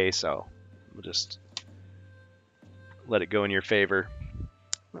 10-second delay, so we'll just let it go in your favor.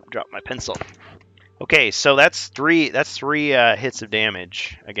 Drop my pencil. Okay, so that's 3 hits of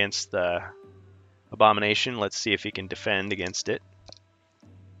damage against the Abomination. Let's see if he can defend against it.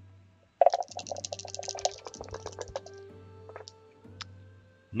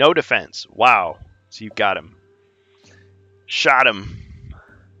 No defense. Wow. So you got him. Shot him.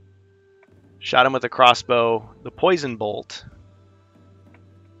 Shot him with a crossbow. The poison bolt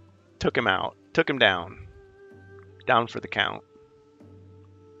took him out. Took him down. Down for the count.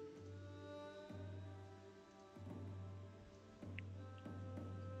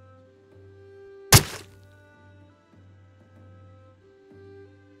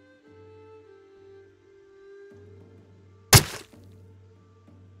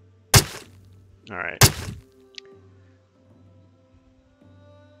 All right.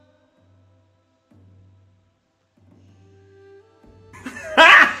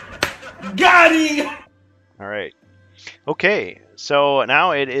 Got him! All right. Okay, so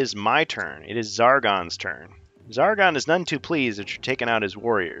now it is my turn. It is Zargon's turn. Zargon is none too pleased that you're taking out his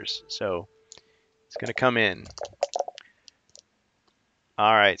warriors, so it's going to come in.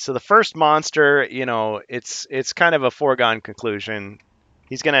 All right, so the first monster, you know, it's kind of a foregone conclusion.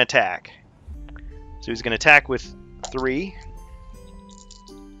 He's going to attack. So he's going to attack with 3.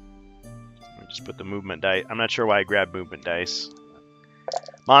 Let me just put the movement dice. I'm not sure why I grabbed movement dice.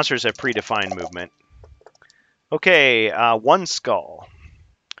 Monsters have predefined movement. Okay, 1 skull.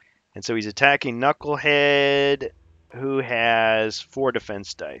 And so he's attacking Knucklehead, who has 4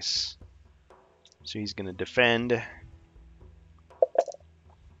 defense dice. So he's going to defend.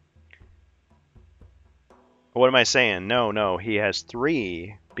 What am I saying? No, he has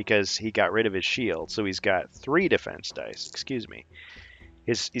 3 because he got rid of his shield. So he's got 3 defense dice. Excuse me.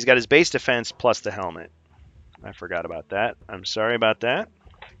 He's got his base defense plus the helmet. I forgot about that. I'm sorry about that.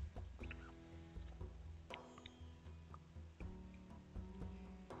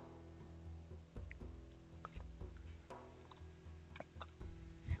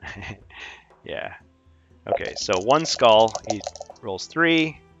 Yeah. Okay, so 1 skull. He rolls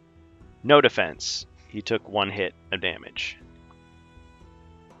 3. No defense. He took 1 hit of damage.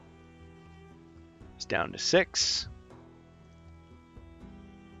 It's down to 6.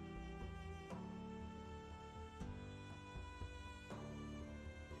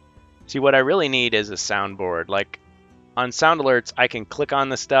 See, what I really need is a soundboard. Like, on sound alerts, I can click on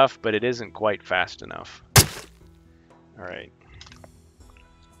the stuff, but it isn't quite fast enough. All right.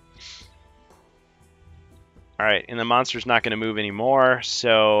 All right, and the monster's not going to move anymore,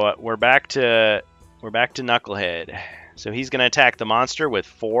 so we're back to Knucklehead. So he's going to attack the monster with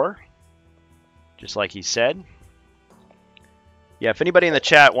 4, just like he said. Yeah, if anybody in the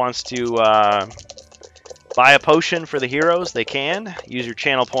chat wants to buy a potion for the heroes, they can. Use your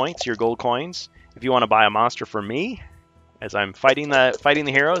channel points, your gold coins. If you want to buy a monster for me, as I'm fighting the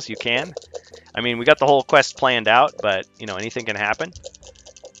heroes, you can. I mean, we got the whole quest planned out, but you know, anything can happen.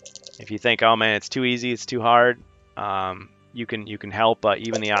 If you think, oh man, it's too easy, it's too hard, you can help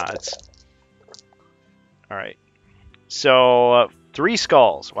even the odds. All right. So 3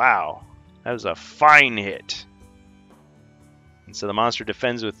 skulls. Wow, that was a fine hit. And so the monster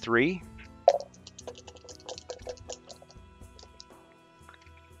defends with 3.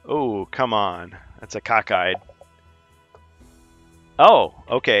 Oh, come on. That's a cockeyed. Oh,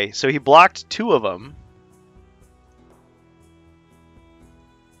 okay. So he blocked 2 of them.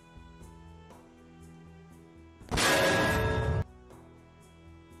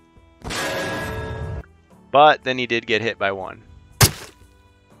 But then he did get hit by 1.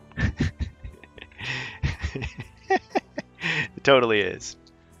 It totally is.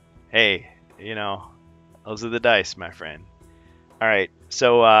 Hey, you know, those are the dice, my friend. All right,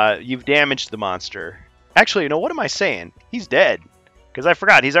 so you've damaged the monster. Actually, you know, what am I saying? He's dead. Because I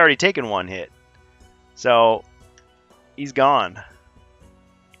forgot, he's already taken 1 hit. So, he's gone.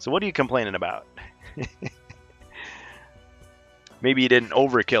 So what are you complaining about? Maybe you didn't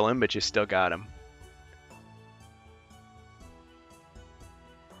overkill him, but you still got him.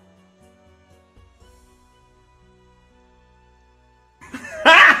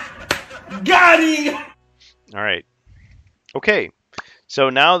 Got him! Alright. Okay. So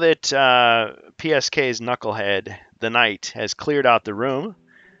now that PSK's Knucklehead, the Knight, has cleared out the room,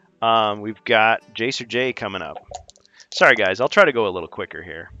 we've got Jacer J coming up. Sorry, guys. I'll try to go a little quicker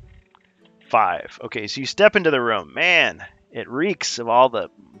here. 5. Okay, so you step into the room. Man, it reeks of all the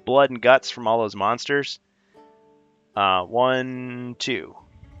blood and guts from all those monsters. 1, 2.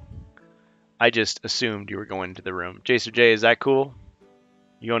 I just assumed you were going into the room. Jacer J, is that cool?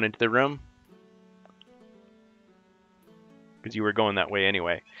 You going into the room? Because you were going that way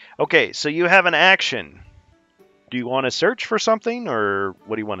anyway. Okay, so you have an action. Do you want to search for something, or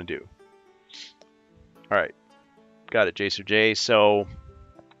what do you want to do? Alright. Got it, Jacer J. So,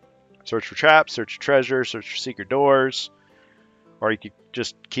 search for traps, search for treasure, search for secret doors. Or you could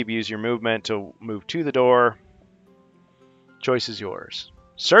just keep using your movement to move to the door. Choice is yours.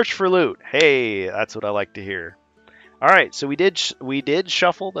 Search for loot. Hey, that's what I like to hear. Alright, so we did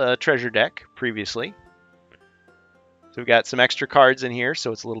shuffle the treasure deck previously. So we've got some extra cards in here,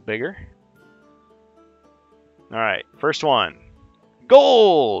 so it's a little bigger. Alright, first one.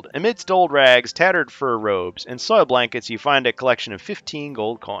 Gold! Amidst old rags, tattered fur robes, and soil blankets, you find a collection of 15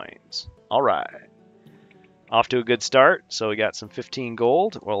 gold coins. Alright. Off to a good start. So we got some 15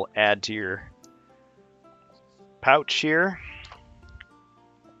 gold. We'll add to your pouch here.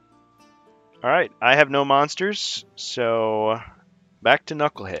 Alright, I have no monsters, so back to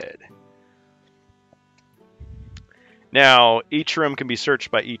Knucklehead. Now, each room can be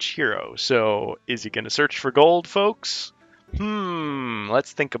searched by each hero, so is he going to search for gold, folks?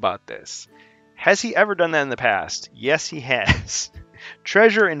 Let's think about this. Has he ever done that in the past? Yes, he has.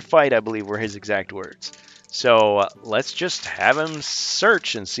 Treasure and fight, I believe, were his exact words. So, let's just have him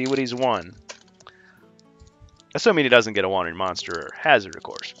search and see what he's won. Assuming he doesn't get a wandering monster or hazard, of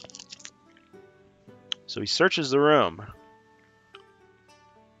course. So he searches the room.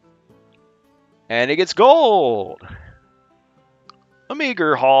 And he gets gold! A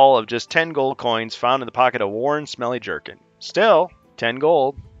meager haul of just 10 gold coins found in the pocket of Warren Smelly Jerkin. Still, 10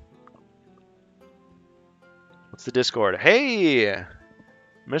 gold. What's the Discord? Hey,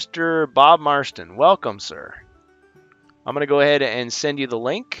 Mr. Bob Marston. Welcome, sir. I'm going to go ahead and send you the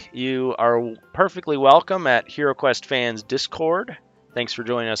link. You are perfectly welcome at HeroQuestFans Discord. Thanks for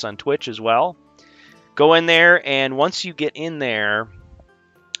joining us on Twitch as well. Go in there, and once you get in there,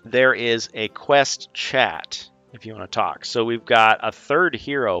 there is a quest chat if you want to talk. So we've got a third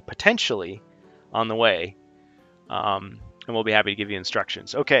hero potentially on the way, and we'll be happy to give you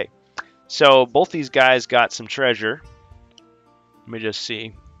instructions. Okay, so both these guys got some treasure. Let me just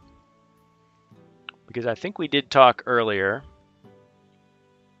see, because I think we did talk earlier.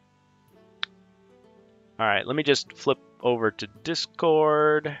 All right, let me just flip over to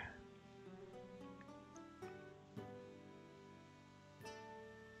Discord.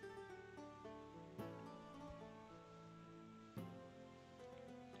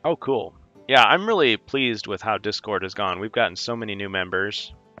 Oh, cool. Yeah, I'm really pleased with how Discord has gone. We've gotten so many new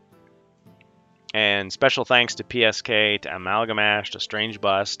members. And special thanks to PSK, to Amalgamash, to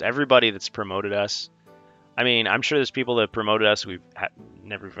StrangeBus, to everybody that's promoted us. I mean, I'm sure there's people that promoted us we've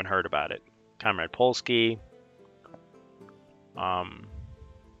never even heard about it. Comrade Polsky. Bone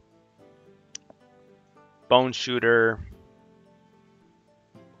Shooter.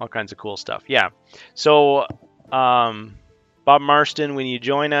 All kinds of cool stuff. Yeah. So, Bob Marston, when you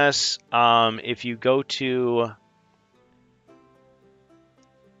join us, if you go to...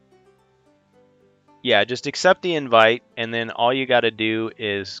 Yeah, just accept the invite, and then all you got to do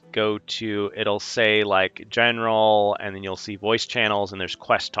is go to, it'll say like general, and then you'll see voice channels, and there's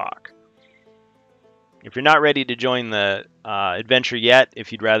quest talk. If you're not ready to join the adventure yet,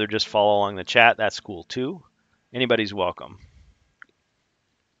 if you'd rather just follow along the chat, that's cool too. Anybody's welcome.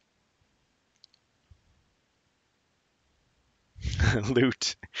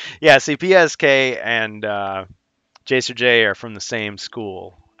 Loot. Yeah, see, PSK and Jacer J are from the same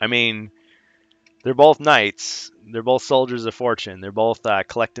school. I mean, they're both knights. They're both soldiers of fortune. They're both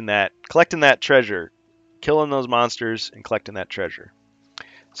collecting that treasure, killing those monsters and collecting that treasure.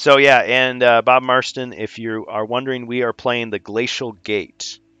 So yeah, and Bob Marston, if you are wondering, we are playing the Glacial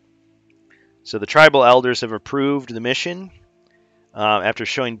Gate. So the tribal elders have approved the mission after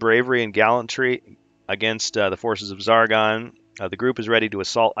showing bravery and gallantry against the forces of Zargon. The group is ready to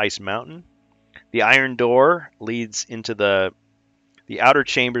assault Ice Mountain. The Iron Door leads into the outer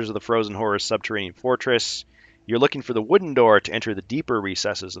chambers of the Frozen Horror's subterranean fortress. You're looking for the wooden door to enter the deeper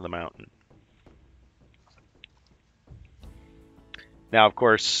recesses of the mountain. Now, of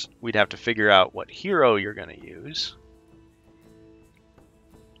course, we'd have to figure out what hero you're going to use.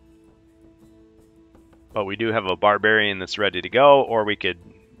 But we do have a Barbarian that's ready to go, or we could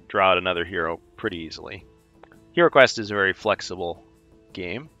draw out another hero pretty easily. HeroQuest is a very flexible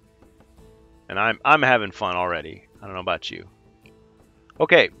game, and I'm having fun already. I don't know about you.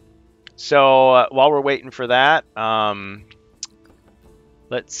 Okay, so while we're waiting for that,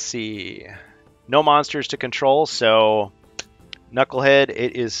 let's see. No monsters to control, so Knucklehead,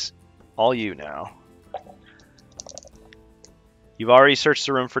 it is all you now. You've already searched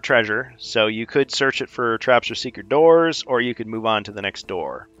the room for treasure, so you could search it for traps or secret doors, or you could move on to the next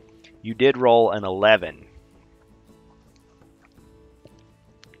door. You did roll an 11.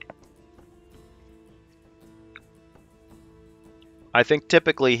 I think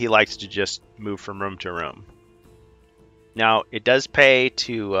typically he likes to just move from room to room. Now, it does pay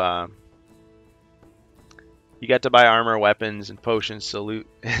to... you got to buy armor, weapons, and potions, so loot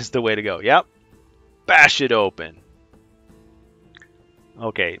is the way to go. Yep. Bash it open.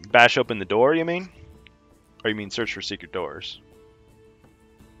 Okay, bash open the door, you mean? Or you mean search for secret doors?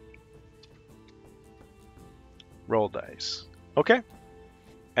 Roll dice. Okay.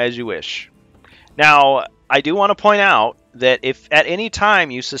 As you wish. Now, I do want to point out that if at any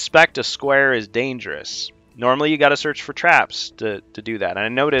time you suspect a square is dangerous, normally you got to search for traps to do that. And I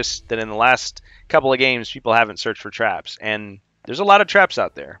noticed that in the last couple of games, people haven't searched for traps. And there's a lot of traps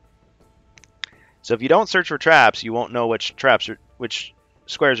out there. So if you don't search for traps, you won't know which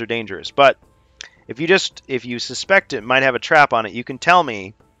squares are dangerous. But if you suspect it might have a trap on it, you can tell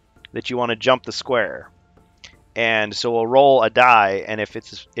me that you want to jump the square. And so we'll roll a die, and if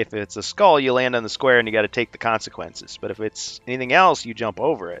it's a skull, you land on the square and you got to take the consequences. But if it's anything else, you jump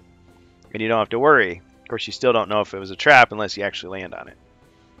over it and you don't have to worry. Of course, you still don't know if it was a trap unless you actually land on it.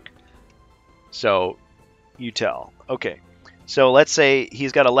 So you tell. Okay. So let's say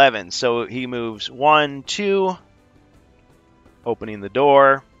he's got 11. So he moves 1, 2, opening the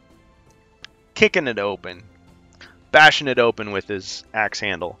door, kicking it open, bashing it open with his axe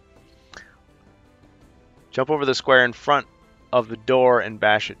handle. Jump over the square in front of the door and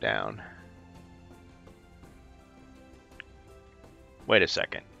bash it down. Wait a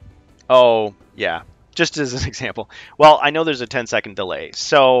second. Oh, yeah. Just as an example. Well, I know there's a 10-second delay.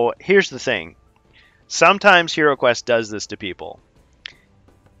 So here's the thing. Sometimes HeroQuest does this to people.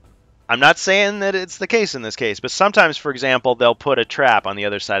 I'm not saying that it's the case in this case, but sometimes, for example, they'll put a trap on the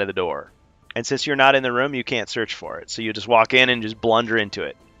other side of the door. And since you're not in the room, you can't search for it. So you just walk in and just blunder into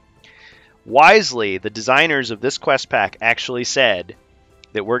it. Wisely, the designers of this quest pack actually said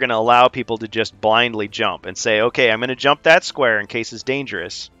that we're going to allow people to just blindly jump and say, okay, I'm going to jump that square in case it's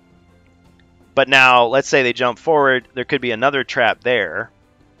dangerous. But now, let's say they jump forward, there could be another trap there.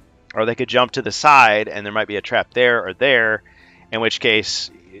 Or they could jump to the side and there might be a trap there or there, in which case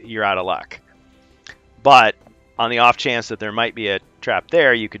you're out of luck. But on the off chance that there might be a trap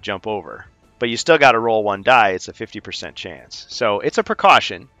there, you could jump over. But you still got to roll one die. It's a 50% chance. So it's a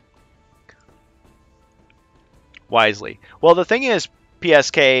precaution. Wisely. Well, the thing is,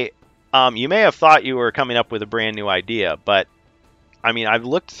 PSK, you may have thought you were coming up with a brand new idea, but I mean, I've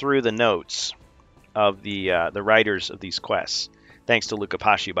looked through the notes of the writers of these quests, thanks to Luca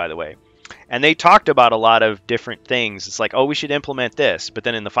Pasci, by the way, and they talked about a lot of different things. It's like, oh, we should implement this, but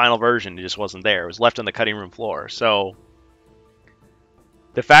then in the final version, it just wasn't there. It was left on the cutting room floor. So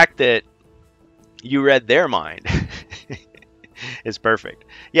the fact that you read their mind is perfect.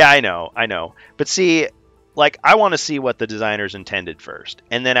 Yeah, I know. But see, like, I want to see what the designers intended first,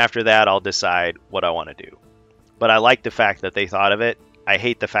 and then after that, I'll decide what I want to do. But I like the fact that they thought of it. I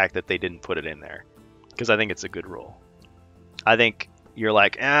hate the fact that they didn't put it in there, because I think it's a good rule. I think you're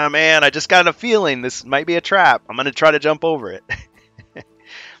like, ah, man, I just got a feeling this might be a trap. I'm going to try to jump over it.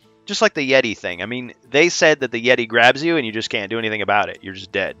 Just like the Yeti thing. I mean, they said that the Yeti grabs you and you just can't do anything about it. You're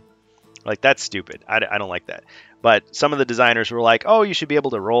just dead. Like, that's stupid. I don't like that. But some of the designers were like, oh, you should be able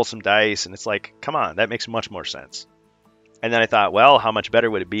to roll some dice. And it's like, come on, that makes much more sense. And then I thought, well, how much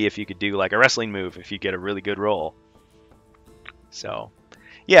better would it be if you could do like a wrestling move if you get a really good roll? So,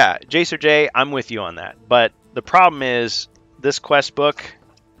 yeah, Jace or Jay, I'm with you on that. But the problem is, this quest book,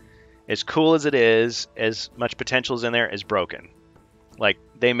 as cool as it is, as much potential is in there, is broken. Like,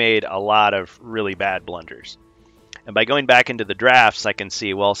 they made a lot of really bad blunders. And by going back into the drafts, I can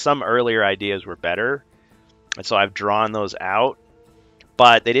see, well, some earlier ideas were better. And so I've drawn those out.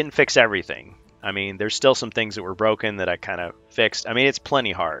 But they didn't fix everything. I mean, there's still some things that were broken that I kind of fixed. I mean, it's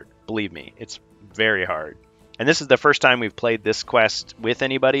plenty hard. Believe me, it's very hard. And this is the first time we've played this quest with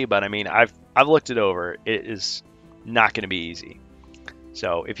anybody. But I mean, I've looked it over. It is not going to be easy.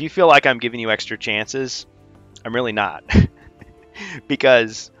 So if you feel like I'm giving you extra chances, I'm really not.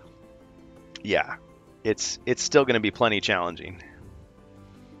 because, yeah, it's still going to be plenty challenging.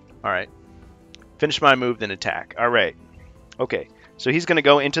 All right. Finish my move, then attack. All right. Okay. So he's going to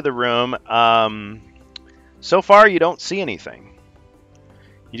go into the room. So far, you don't see anything.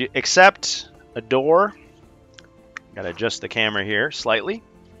 Except a door. Got to adjust the camera here slightly.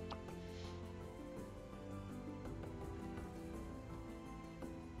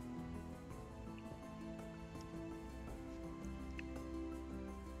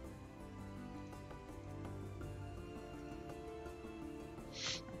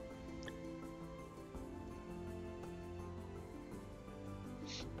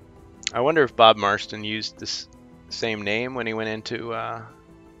 I wonder if Bob Marston used this same name when he went into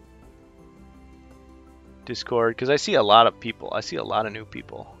Discord, because I see a lot of people. I see a lot of new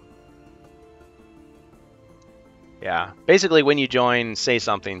people. Yeah, basically when you join, say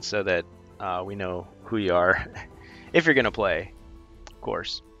something so that we know who you are, if you're gonna play, of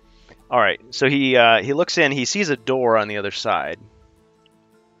course. All right, so he looks in. He sees a door on the other side.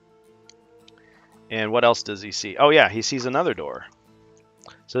 And what else does he see? Oh yeah, he sees another door.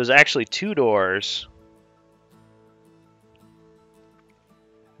 So there's actually two doors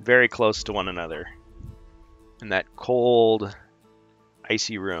very close to one another in that cold,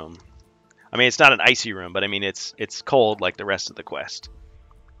 icy room. I mean, it's not an icy room, but I mean, it's cold like the rest of the quest.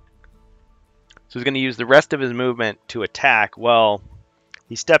 So he's going to use the rest of his movement to attack. Well,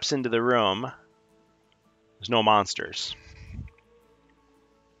 he steps into the room. There's no monsters.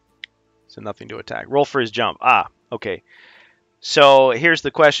 So nothing to attack. Roll for his jump. Ah, okay. So here's the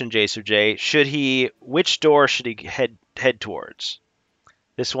question, J. Which door should he head towards?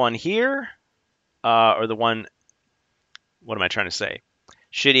 This one here, or the one? What am I trying to say?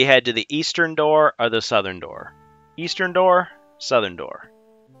 Should he head to the eastern door or the southern door? Eastern door, southern door.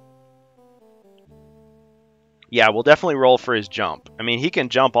 Yeah, we'll definitely roll for his jump. I mean, he can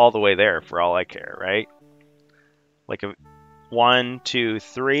jump all the way there for all I care, right? Like a 1, 2,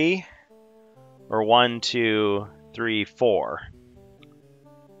 3, or 1, 2, 3, 4.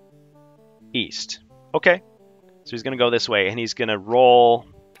 East. Okay. So he's going to go this way, and he's going to roll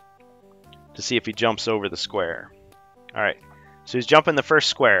to see if he jumps over the square. All right. So he's jumping the first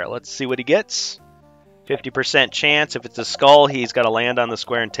square. Let's see what he gets. 50% chance. If it's a skull, he's got to land on the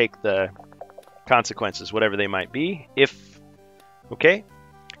square and take the consequences, whatever they might be. Okay.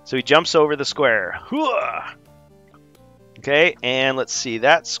 So he jumps over the square. Hooah! Okay, and let's see.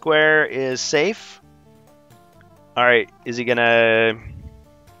 That square is safe. All right. Is he going to...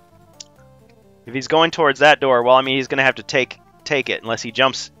 If he's going towards that door, well, I mean, he's going to have to take it unless he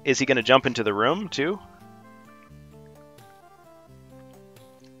jumps. Is he going to jump into the room, too?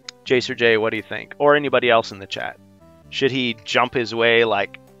 J, what do you think? Or anybody else in the chat? Should he jump his way,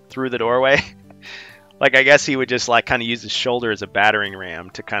 like, through the doorway? Like, I guess he would just, like, kind of use his shoulder as a battering ram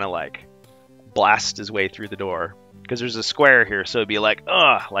to kind of, like, blast his way through the door. Because there's a square here, so it'd be like,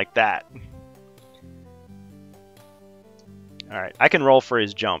 ugh, like that. All right, I can roll for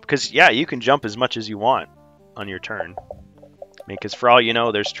his jump. Because, yeah, you can jump as much as you want on your turn. I mean, because for all you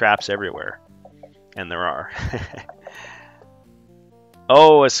know, there's traps everywhere. And there are.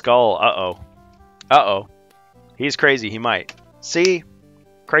 Oh, a skull. Uh-oh. Uh-oh. He's crazy. He might. See?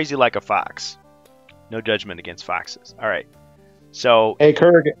 Crazy like a fox. No judgment against foxes. All right. So... Hey,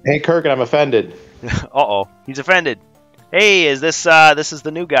 Kurgan, I'm offended. Uh-oh. He's offended. Hey, is this is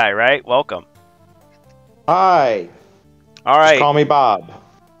the new guy, right? Welcome. Hi. All right. Just call me Bob.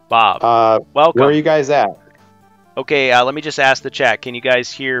 Bob. Welcome. Where are you guys at? Okay, let me just ask the chat. Can you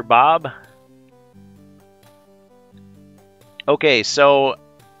guys hear Bob? Okay, so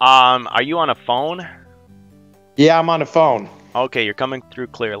are you on a phone? Yeah, I'm on a phone. Okay, you're coming through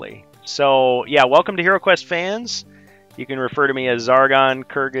clearly. So, yeah, welcome to HeroQuest Fans. You can refer to me as Zargon,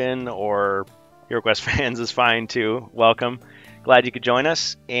 Kurgan, or HeroQuest Fans is fine too. Welcome. Glad you could join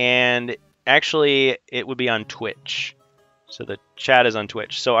us. And actually, it would be on Twitch. So the chat is on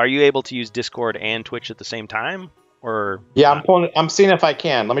Twitch. So are you able to use Discord and Twitch at the same time? Or yeah, I'm seeing if I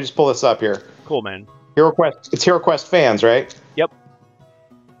can. Let me just pull this up here. Cool, man. HeroQuest. It's HeroQuest Fans, right? Yep.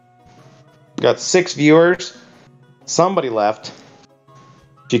 Got 6 viewers. Somebody left.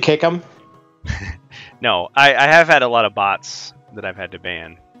 Did you kick them? No, I have had a lot of bots that I've had to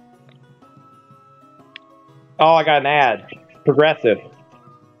ban. Oh, I got an ad. Progressive.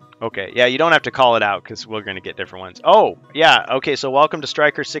 Okay, yeah, you don't have to call it out because we're going to get different ones. Oh, yeah, okay, so welcome to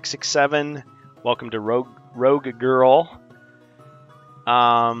Striker667. Welcome to Rogue Girl.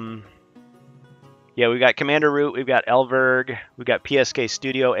 Yeah, we've got Commander Root, we've got Elverg, we've got PSK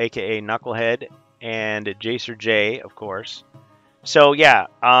Studio, aka Knucklehead, and J, of course. So yeah,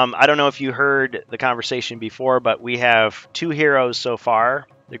 I don't know if you heard the conversation before, but we have 2 heroes so far.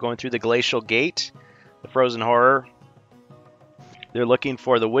 They're going through the Glacial Gate, the Frozen Horror. They're looking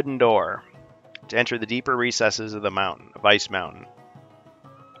for the wooden door to enter the deeper recesses of the mountain, of Ice Mountain.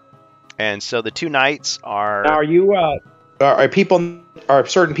 And so the 2 knights are... Now, are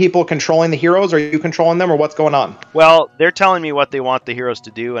certain people controlling the heroes? Are you controlling them, or what's going on? Well, they're telling me what they want the heroes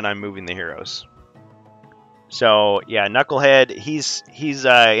to do, and I'm moving the heroes. So yeah, Knucklehead, he's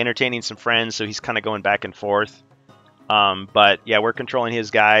entertaining some friends, so he's kind of going back and forth. But yeah, we're controlling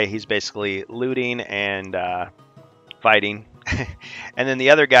his guy. He's basically looting and fighting. And then the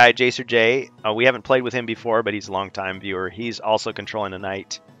other guy, Jacer J, we haven't played with him before, but he's a long-time viewer. He's also controlling a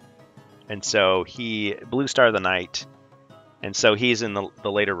knight, and so he Blue Star the Knight, and so he's in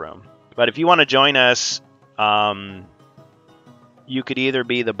the later room. But if you want to join us, you could either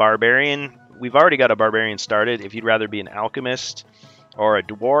be the Barbarian. We've already got a Barbarian started. If you'd rather be an Alchemist or a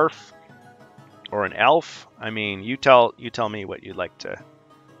Dwarf or an Elf, I mean, you tell me what you'd like to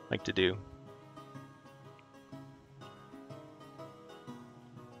do.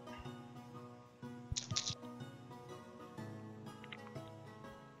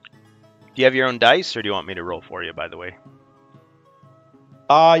 Do you have your own dice, or do you want me to roll for you, by the way?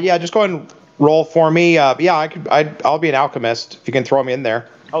 Yeah, just go ahead and roll for me. Yeah, I'll be an Alchemist if you can throw me in there.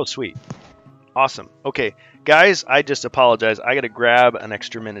 Oh, sweet. Awesome. Okay, guys, I just apologize. I got to grab an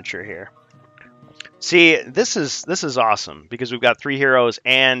extra miniature here. See, this is awesome because we've got 3 heroes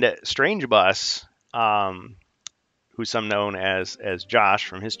and StrangeBus, who's some known as Josh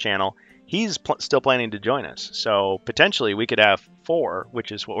from his channel. He's still planning to join us, so potentially we could have 4,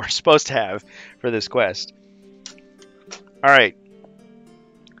 which is what we're supposed to have for this quest. All right.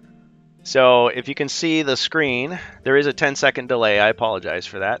 So if you can see the screen, there is a 10-second delay. I apologize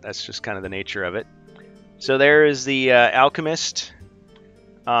for that. That's just kind of the nature of it. So there is the Alchemist.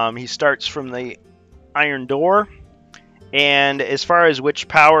 He starts from the Iron Door. And as far as which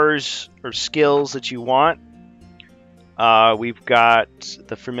powers or skills that you want, we've got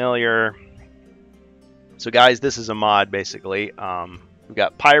the familiar. So guys, this is a mod basically. We've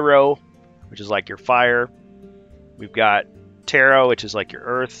got Pyro, which is like your fire. We've got Tarot, which is like your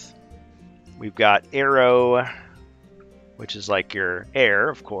earth. We've got Arrow, which is like your air,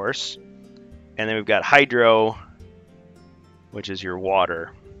 of course. And then we've got Hydro, which is your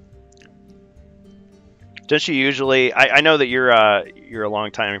water. Don't you usually... I know that you're a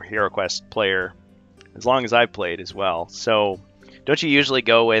long-time HeroQuest player, as long as I've played as well. So don't you usually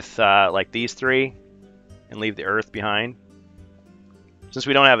go with like these 3 and leave the earth behind? Since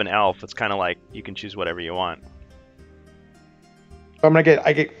we don't have an elf, it's kind of like you can choose whatever you want. I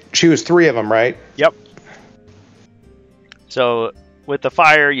get choose 3 of them, right? Yep. So with the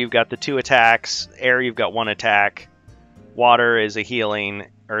fire, you've got the 2 attacks. Air, you've got 1 attack. Water is a healing.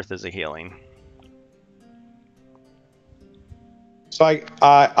 Earth is a healing. So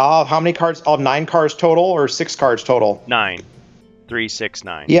I'll have how many cards? I'll have 9 cards total, or 6 cards total? 9. 3, 6,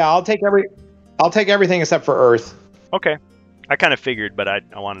 9. Yeah, I'll take everything except for Earth. Okay. I kind of figured, but I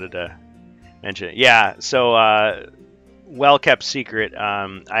wanted to mention it. Yeah. So well kept secret.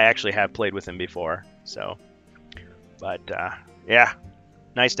 I actually have played with him before. So, but yeah,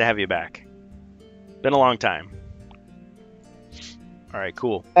 nice to have you back. Been a long time. All right.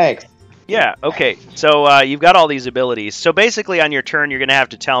 Cool. Thanks. Yeah, okay. So you've got all these abilities. So basically on your turn, you're going to have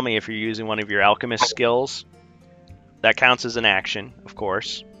to tell me if you're using one of your Alchemist skills. That counts as an action, of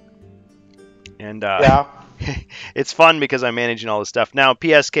course. And yeah. It's fun because I'm managing all this stuff. Now,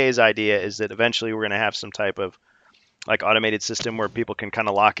 PSK's idea is that eventually we're going to have some type of like automated system where people can kind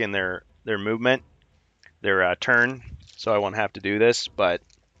of lock in their movement, their turn. So I won't have to do this, but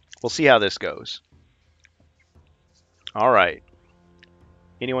we'll see how this goes. All right.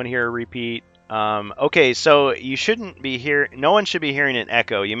 Anyone here repeat? Okay, so you shouldn't be here. No one should be hearing an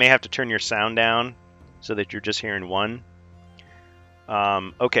echo. You may have to turn your sound down so that you're just hearing one.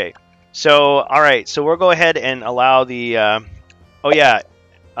 Okay, so all right, so we'll go ahead and allow the. Oh yeah,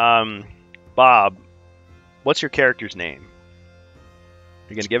 Bob. What's your character's name?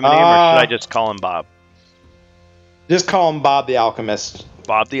 You gonna give him a name, or should I just call him Bob? Just call him Bob the Alchemist.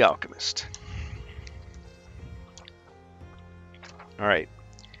 Bob the Alchemist. All right.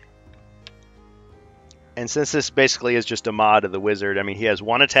 And since this basically is just a mod of the wizard, I mean, he has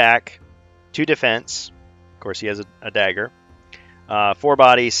 1 attack, 2 defense. Of course, he has a dagger. 4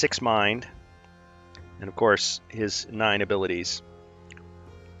 body, 6 mind. And of course, his 9 abilities.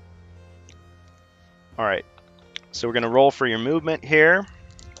 All right. So we're going to roll for your movement here.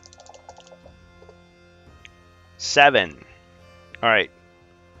 7. All right.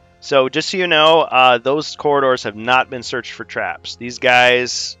 So just so you know, those corridors have not been searched for traps. These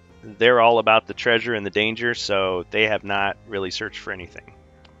guys, they're all about the treasure and the danger, so they have not really searched for anything.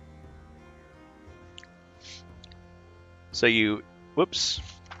 So you, whoops,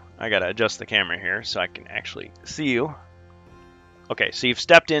 I gotta adjust the camera here so I can actually see you. Okay, so you've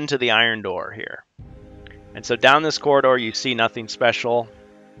stepped into the iron door here. And so down this corridor you see nothing special.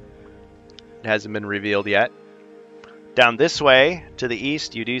 It hasn't been revealed yet. Down this way to the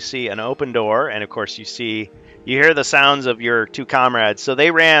east you do see an open door, and of course you hear the sounds of your two comrades. So they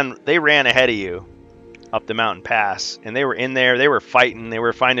ran ahead of you up the mountain pass, and they were in there, they were fighting, they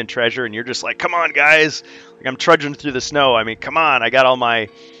were finding treasure, and you're just like, come on guys, like I'm trudging through the snow. I mean, come on, I got all my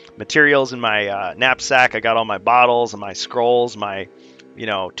materials in my knapsack, I got all my bottles and my scrolls, my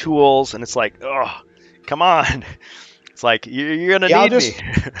tools, and it's like, oh, come on. It's like you're gonna need me.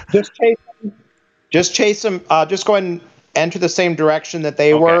 Just chase them. Just go ahead and enter the same direction that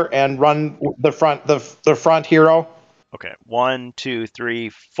they were, and run the front hero. Okay, 1, 2, 3,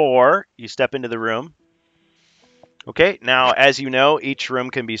 4. You step into the room. Okay, now as you know, each room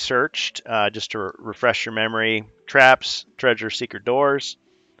can be searched. Just to refresh your memory: traps, treasure, secret doors.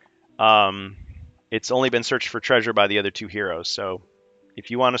 It's only been searched for treasure by the other two heroes. So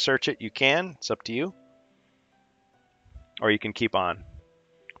if you want to search it, you can. It's up to you. Or you can keep on.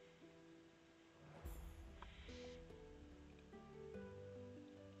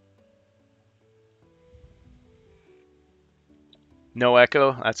 No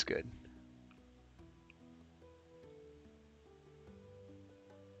echo? That's good.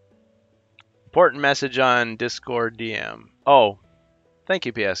 Important message on Discord DM. Oh, thank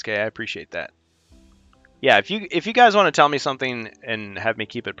you, PSK. I appreciate that. Yeah, if you guys want to tell me something and have me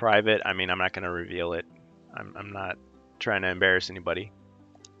keep it private, I mean, I'm not going to reveal it. I'm not trying to embarrass anybody.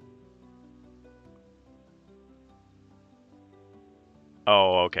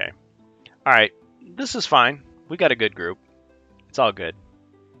 Oh, okay. All right. This is fine. We got a good group. It's all good.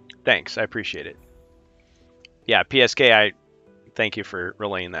 Thanks. I appreciate it. Yeah, PSK, I thank you for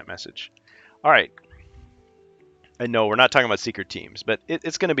relaying that message. All right. And no, we're not talking about secret teams, but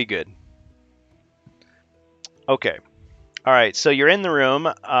it's going to be good. Okay. All right. So you're in the room.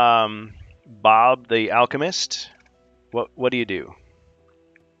 Bob, the Alchemist. What do you do?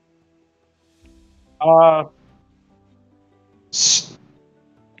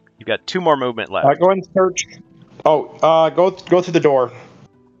 You've got 2 more movement left. Go and search. Oh, go through the door.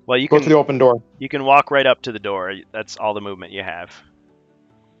 Well, you go can through the open door. You can walk right up to the door. That's all the movement you have.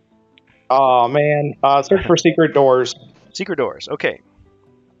 Oh man, search for secret doors. Secret doors. Okay.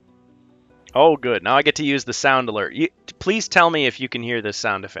 Oh, good. Now I get to use the sound alert. Please tell me if you can hear this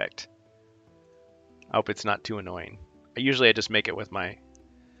sound effect. I hope it's not too annoying. Usually I just make it with my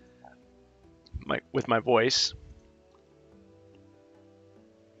voice.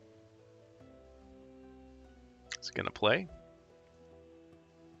 It's gonna play.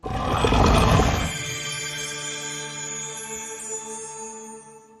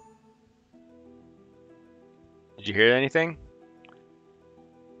 Did you hear anything?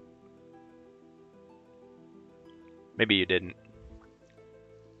 Maybe you didn't.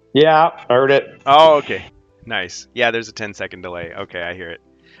 Yeah, I heard it. Oh, okay. Nice. Yeah, there's a 10-second delay. Okay, I hear it.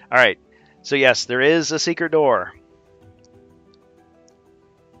 All right. So yes, there is a secret door.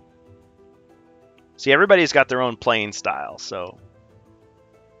 See, everybody's got their own playing style. So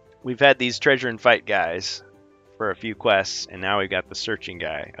we've had these treasure and fight guys for a few quests, and now we've got the searching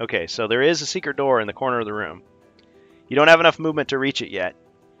guy. Okay, so there is a secret door in the corner of the room. You don't have enough movement to reach it yet,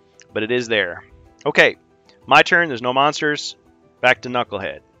 but it is there. Okay, my turn. There's no monsters. Back to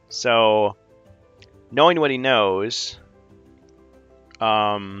Knucklehead. So, knowing what he knows...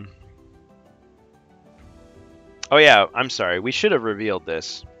 Oh yeah, I'm sorry. We should have revealed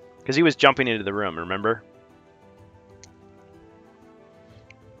this. Because he was jumping into the room, remember?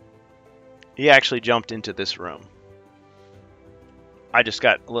 He actually jumped into this room. I just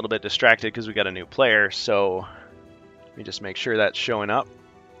got a little bit distracted because we got a new player, so... Let me just make sure that's showing up.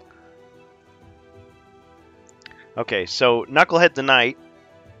 Okay, so Knucklehead the Knight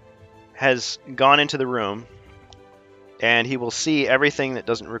has gone into the room, and he will see everything that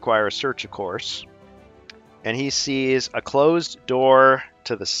doesn't require a search, of course. And he sees a closed door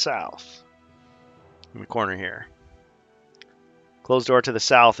to the south, in the corner here. Closed door to the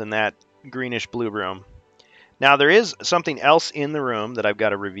south in that greenish-blue room. Now, there is something else in the room that I've got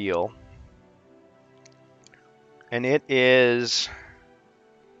to reveal. And it is...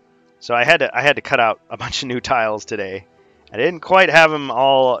 So I had to cut out a bunch of new tiles today. I didn't quite have them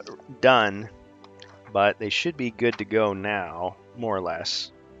all done, but they should be good to go now, more or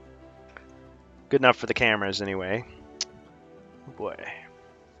less. Good enough for the cameras, anyway. Oh boy.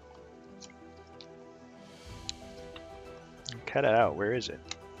 cut it out. Where is it?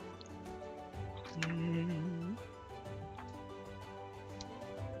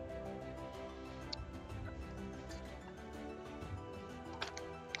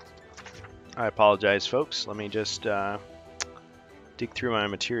 I apologize, folks. Let me just dig through my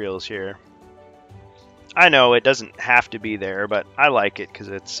materials here. I know it doesn't have to be there, but I like it because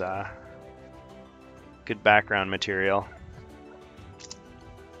it's good background material.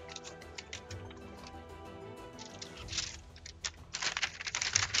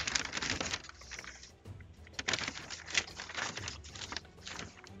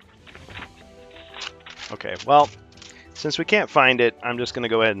 Okay, well, since we can't find it, I'm just going to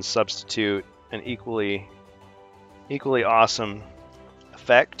go ahead and substitute an equally awesome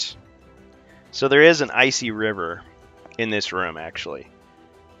effect. So there is an icy river in this room, actually.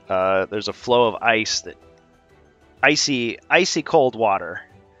 There's a flow of ice, icy cold water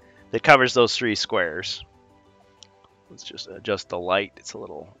that covers those 3 squares. Let's just adjust the light. It's a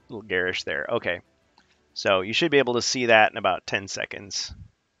little garish there. Okay, so you should be able to see that in about 10 seconds.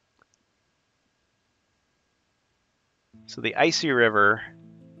 So the icy river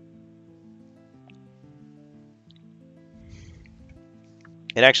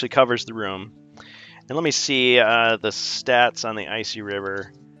it actually covers the room. And let me see the stats on the icy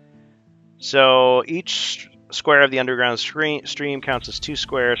river. So each square of the underground stream counts as 2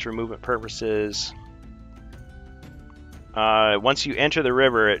 squares for movement purposes. Once you enter the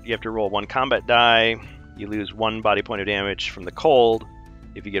river, you have to roll 1 combat die. You lose 1 body point of damage from the cold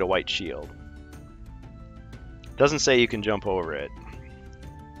if you get a white shield. Doesn't say you can jump over it.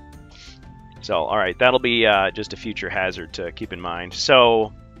 So, alright, that'll be just a future hazard to keep in mind.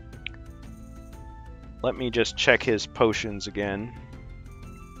 So, let me just check his potions again.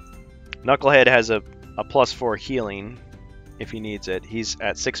 Knucklehead has a +4 healing if he needs it. He's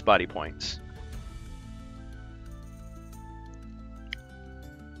at 6 body points.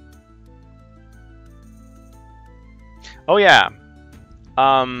 Oh yeah.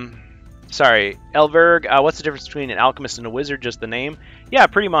 Sorry, Elverg, what's the difference between an alchemist and a wizard? Just the name? Yeah,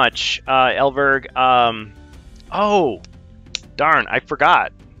 pretty much. Elverg, oh, darn, I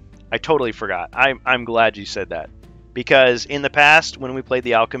forgot. I totally forgot. I'm glad you said that. Because in the past, when we played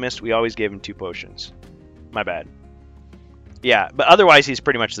the alchemist, we always gave him 2 potions. My bad. Yeah, but otherwise he's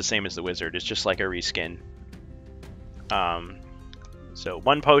pretty much the same as the wizard. It's just like a reskin. So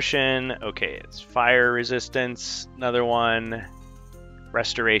 1 potion. Okay, it's fire resistance. Another one.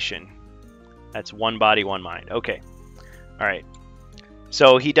 Restoration. That's 1 body, 1 mind. Okay. Alright.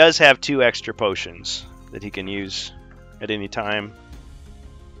 So he does have 2 extra potions that he can use at any time.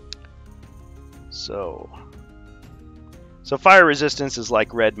 So fire resistance is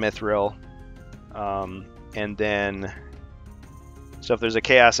like red mithril. And then... So if there's a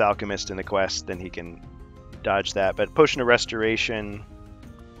Chaos Alchemist in the quest, then he can dodge that. But Potion of Restoration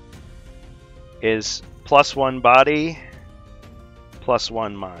is +1 body,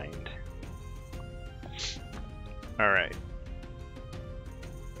 +1 mind. Alright.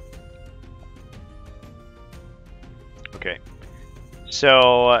 Okay.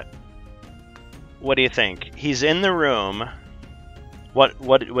 So, what do you think? He's in the room. What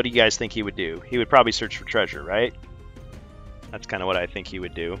do you guys think he would do? He would probably search for treasure, right? That's kind of what I think he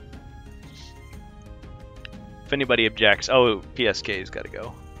would do. If anybody objects, oh, PSK's got to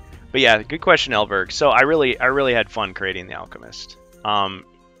go. But yeah, good question, Elberg. So I really had fun creating the Alchemist. On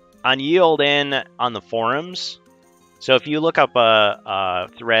Yield In on the forums. So if you look up a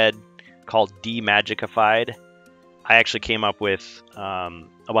thread called Demagicified, I actually came up with a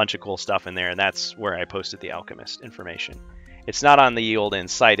bunch of cool stuff in there, and that's where I posted the Alchemist information. It's not on the Yield In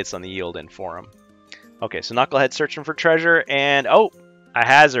site; it's on the Yield In forum. Okay, so Knucklehead searching for treasure, and oh, a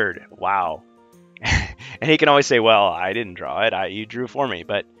hazard. Wow. And he can always say, well, I didn't draw it. You drew for me,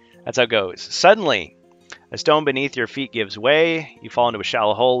 but that's how it goes. Suddenly, a stone beneath your feet gives way. You fall into a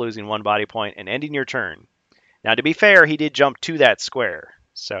shallow hole, losing 1 body point and ending your turn. Now, to be fair, he did jump to that square.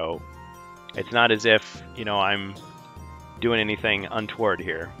 So it's not as if, you know, I'm doing anything untoward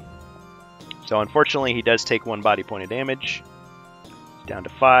here. So unfortunately, he does take 1 body point of damage. Down to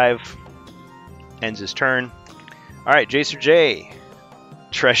 5. Ends his turn. All right, Jacer J.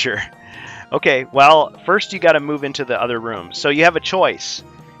 Treasure. Okay, well, first you got to move into the other room. So you have a choice.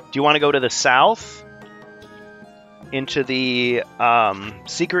 Do you want to go to the south? Into the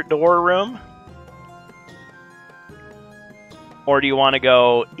secret door room? Or do you want to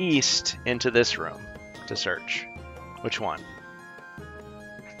go east into this room to search? Which one?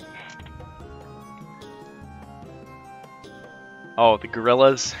 Oh, the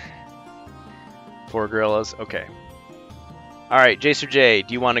gorillas? 4 gorillas? Okay. Alright, Jacer J,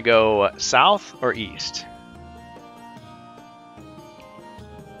 do you want to go south or east?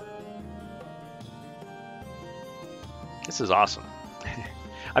 This is awesome.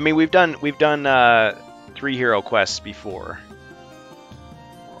 I mean, we've done 3 hero quests before,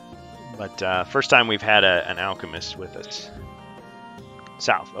 but first time we've had an alchemist with us.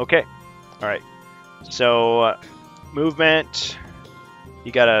 South. Okay. All right. So movement.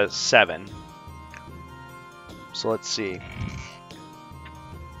 You got a 7. So let's see.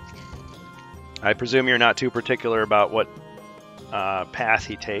 I presume you're not too particular about what path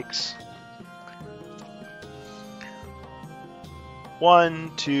he takes.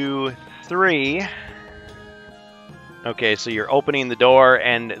 1, 2, 3. Okay, so you're opening the door,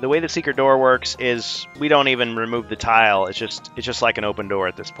 and the way the secret door works is we don't even remove the tile. It's just like an open door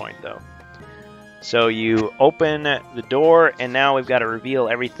at this point, though. So you open the door, and now we've got to reveal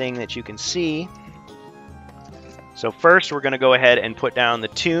everything that you can see. So first, we're going to go ahead and put down the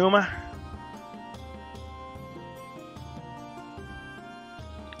tomb.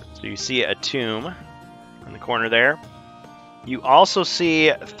 So you see a tomb in the corner there. You also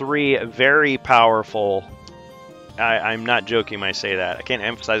see 3 very powerful... I'm not joking when I say that. I can't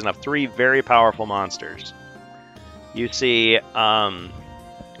emphasize enough. 3 very powerful monsters. You see a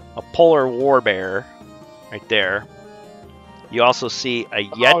polar war bear right there. You also see a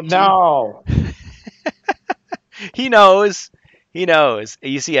Yeti. Oh no! He knows. He knows.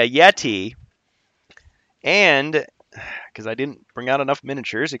 You see a Yeti. And, because I didn't bring out enough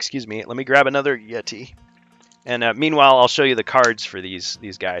miniatures, excuse me, let me grab another Yeti. And meanwhile, I'll show you the cards for these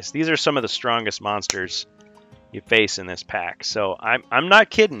guys. These are some of the strongest monsters you face in this pack. So I'm not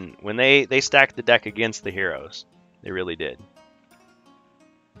kidding when they stacked the deck against the heroes. They really did.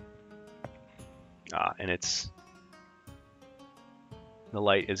 And it's... The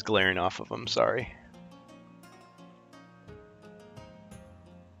light is glaring off of them, sorry.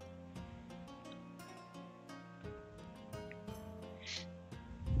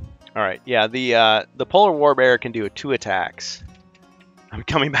 Alright, yeah, the Polar Warbear can do 2 attacks. I'm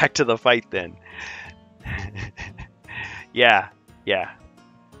coming back to the fight then. yeah,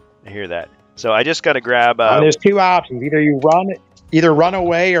 I hear that. So I just got to grab... there's 2 options. Either run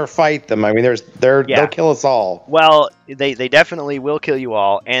away or fight them. I mean, they'll kill us all. Well, they definitely will kill you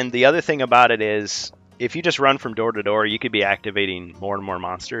all. And the other thing about it is, if you just run from door to door, you could be activating more and more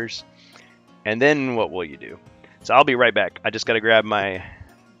monsters. And then what will you do? So I'll be right back. I just got to grab my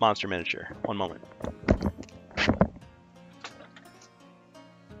monster miniature. One moment.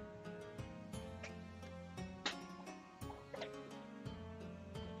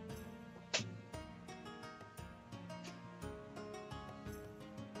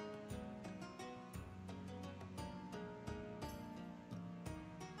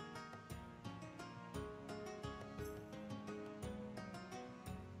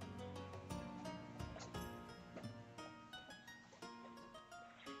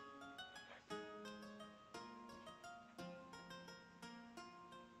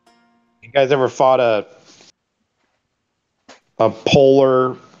 You guys ever fought a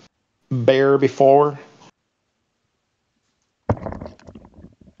polar bear before? All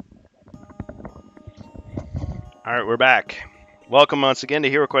right, we're back. Welcome once again to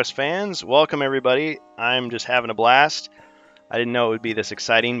HeroQuest fans. Welcome everybody. I'm just having a blast. I didn't know it would be this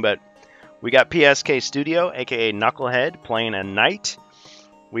exciting, but we got PSK Studio, aka Knucklehead, playing a knight.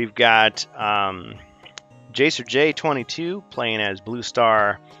 We've got J22 playing as Blue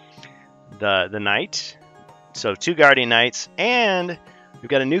Star, the knight. So 2 guardian knights, and we've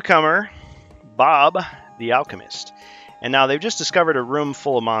got a newcomer, Bob the Alchemist. And now they've just discovered a room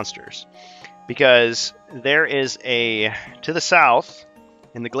full of monsters, because there is to the south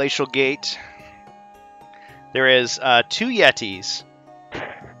in the Glacial Gate, there is 2 Yetis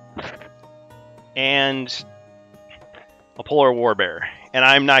and a polar warbear. And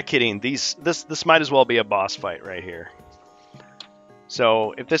I'm not kidding. This might as well be a boss fight right here.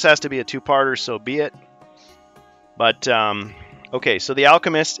 So if this has to be a 2-parter, so be it. But okay, so the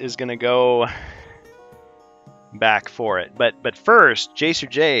Alchemist is going to go back for it. But first, Jacer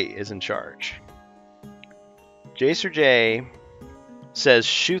J is in charge. Jacer J says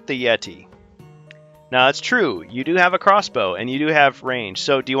shoot the Yeti. Now it's true. You do have a crossbow and you do have range.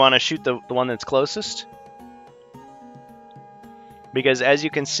 So do you want to shoot the one that's closest? Because as you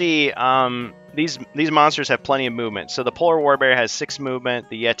can see, these monsters have plenty of movement. So the Polar Warbear has 6 movement,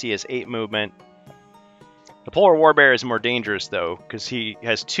 the Yeti has 8 movement. The Polar Warbear is more dangerous though, because he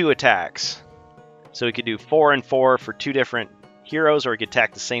has 2 attacks. So he could do 4 and 4 for 2 different heroes, or he could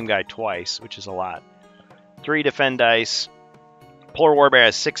attack the same guy twice, which is a lot. 3 defend dice. Polar Warbear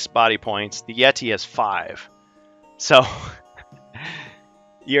has 6 body points. The Yeti has 5. So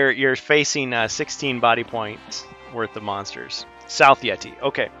you're facing 16 body points worth of monsters. South Yeti,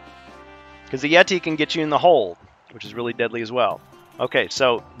 okay. Because the Yeti can get you in the hole. which is really deadly as well. Okay,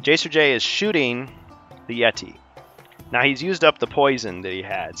 so Jacer J is shooting the Yeti. Now he's used up the poison that he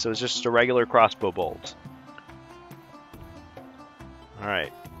had, so it's just a regular crossbow bolt.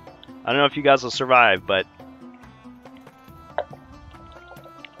 Alright. I don't know if you guys will survive, but...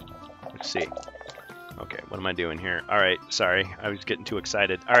 let's see. Okay, what am I doing here? Alright, sorry. I was getting too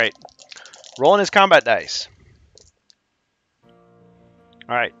excited. Alright. Rolling his combat dice.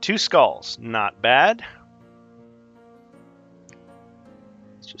 Alright, 2 skulls. Not bad.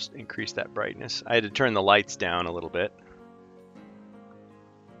 Let's just increase that brightness. I had to turn the lights down a little bit.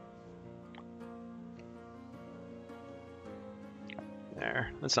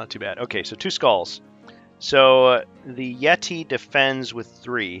 There. That's not too bad. Okay, so 2 skulls. So the Yeti defends with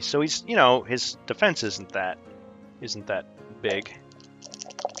 3. So he's, you know, his defense isn't that big.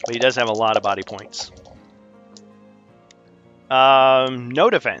 But he does have a lot of body points. No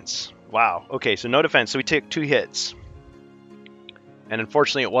defense. Wow. Okay, so no defense. So we take 2 hits. And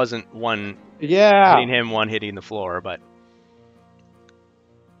unfortunately it wasn't one hitting him, one hitting the floor, but...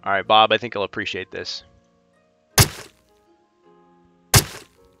 Alright, Bob, I think he'll appreciate this.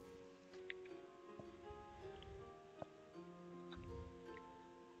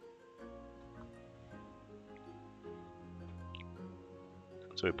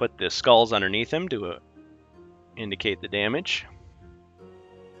 So we put the skulls underneath him to indicate the damage.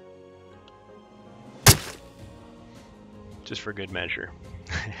 Just for good measure.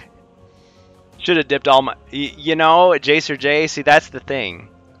 Should have dipped all my... You know, Jacer J, see, that's the thing.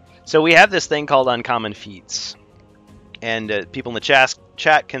 So we have this thing called uncommon feats. And people in the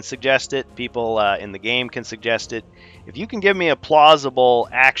chat can suggest it. People in the game can suggest it. If you can give me a plausible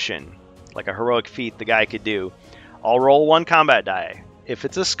action, like a heroic feat the guy could do, I'll roll 1 combat die. If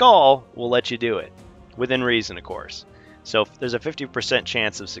it's a skull, we'll let you do it. Within reason, of course. So there's a 50%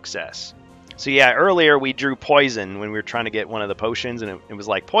 chance of success. So yeah, earlier we drew poison when we were trying to get one of the potions, and it was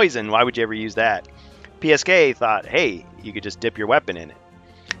like, poison, why would you ever use that? PSK thought, hey, you could just dip your weapon in it.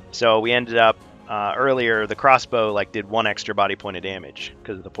 So we ended up, earlier, the crossbow like did 1 extra body point of damage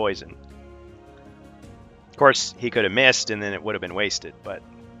because of the poison. Of course, he could have missed, and then it would have been wasted, but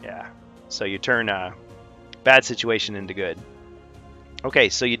yeah. So you turn a bad situation into good. Okay,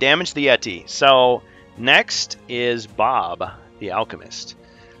 so you damage the Yeti. So next is Bob, the Alchemist.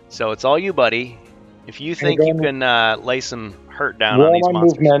 So it's all you, buddy. If you think you can lay some hurt down on these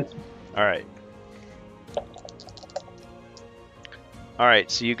monsters. Movement. All right. All right,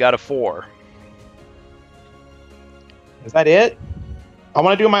 so you got a 4. Is that it? I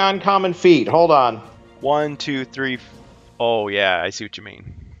want to do my uncommon feat. Hold on. 1, 2, 3. Oh, yeah, I see what you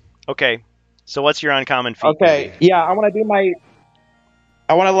mean. Okay, so what's your uncommon feat? Okay, yeah, I want to do my...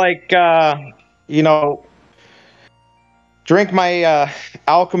 I want to, like, you know, drink my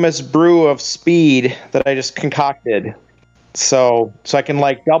Alchemist brew of speed that I just concocted. So I can,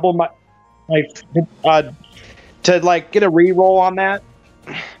 like, double my to, like, get a reroll on that.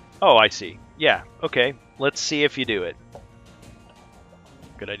 Oh, I see. Yeah, okay. Let's see if you do it.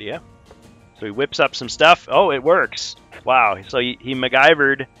 Good idea. So he whips up some stuff. Oh, it works. Wow. So he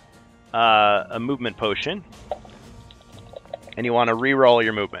MacGyvered a movement potion. And you want to re-roll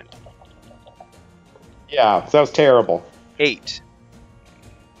your movement. Yeah, that was terrible. 8.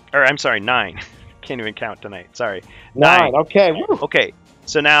 Or, I'm sorry, 9. Can't even count tonight. Sorry. 9. Okay. Woo. Okay.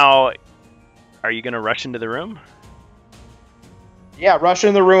 So now, are you going to rush into the room? Yeah, rush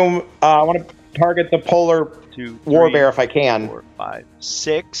in the room. I want to target the polar 2, 3, warbear if I can. 4, 5,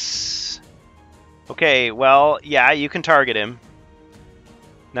 6. Okay, well, yeah, you can target him.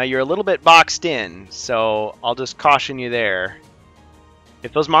 Now you're a little bit boxed in, so I'll just caution you there.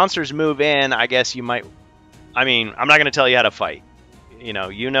 If those monsters move in, I guess you might... I mean, I'm not going to tell you how to fight. You know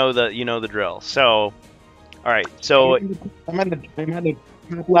the drill. So, all right. So I'm in the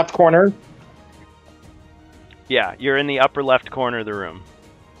top left corner. Yeah, you're in the upper left corner of the room.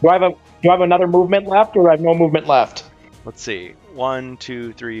 Do I have another movement left, or do I have no movement left? Let's see. 1,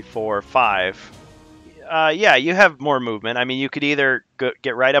 2, 3, 4, 5. Yeah, you have more movement. I mean, you could either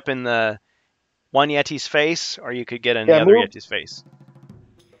get right up in the one Yeti's face, or you could get in the other Yeti's face.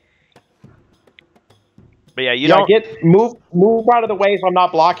 But yeah, you don't move out of the way so I'm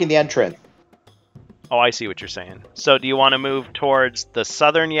not blocking the entrance. Oh, I see what you're saying. So, do you want to move towards the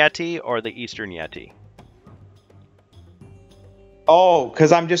southern Yeti or the eastern Yeti? Oh,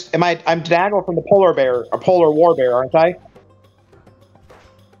 because I'm diagonal from the polar bear, or polar warbear, aren't I?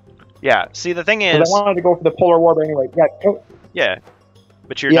 Yeah. See, the thing is, I wanted to go for the polar warbear anyway. Yeah. Yeah,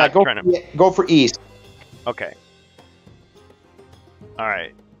 but you're not trying to go for east. Okay. All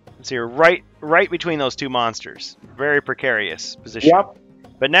right. So you're right between those two monsters. Very precarious position. Yep.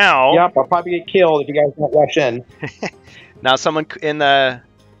 But now... Yep, I'll probably get killed if you guys don't rush in. Now someone in the...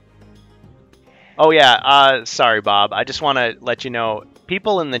 Oh yeah, sorry Bob. I just want to let you know,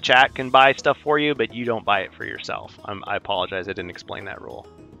 people in the chat can buy stuff for you, but you don't buy it for yourself. I apologize, I didn't explain that rule.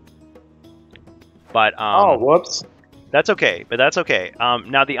 But oh, whoops. That's okay, but that's okay.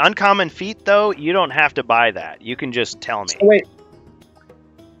 Now the uncommon feat though, you don't have to buy that. You can just tell me. Wait.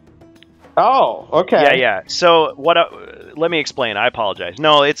 Oh, okay. Yeah, yeah. So what? Let me explain. I apologize.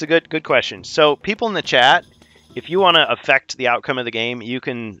 No, it's a good question. So people in the chat, if you want to affect the outcome of the game, you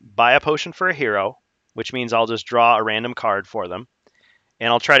can buy a potion for a hero, which means I'll just draw a random card for them, and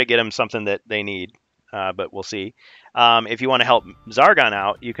I'll try to get them something that they need, but we'll see. If you want to help Zargon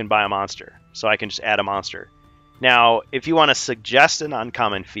out, you can buy a monster. So I can just add a monster. Now, if you want to suggest an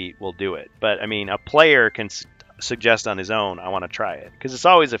uncommon feat, we'll do it. But I mean, a player can suggest on his own, I want to try it, because it's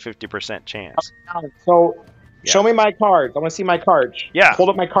always a 50% chance. So show me my cards. I want to see my cards. Yeah. Hold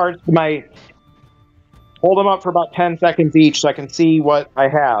up my cards to my... Hold them up for about 10 seconds each so I can see what I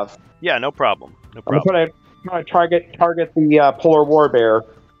have. Yeah, no problem. No problem. I'm going to target the Polar War Bear.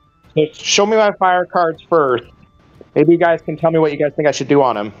 So show me my fire cards first. Maybe you guys can tell me what you guys think I should do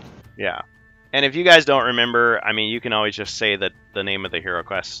on him. Yeah. And if you guys don't remember, I mean, you can always just say that the name of the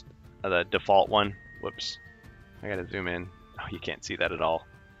HeroQuest, the default one. Whoops. I gotta zoom in. Oh, you can't see that at all.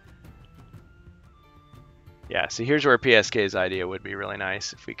 Yeah, so here's where PSK's idea would be really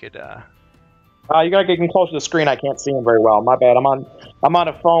nice if we could... you gotta get close to the screen. I can't see him very well. My bad. I'm on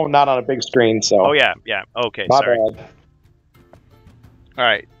a phone, not on a big screen. So. Oh yeah, yeah. Okay, my sorry. bad. All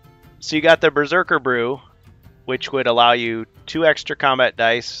right. So you got the Berserker Brew, which would allow you 2 extra combat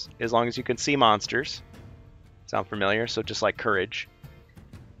dice as long as you can see monsters. Sound familiar? So just like Courage.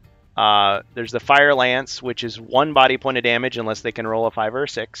 There's the Fire Lance, which is 1 body point of damage unless they can roll a 5 or a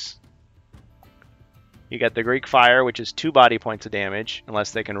 6. You got the Greek Fire, which is 2 body points of damage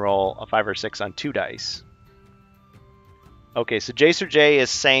unless they can roll a 5 or 6 on 2 dice. Okay, so Jacer J is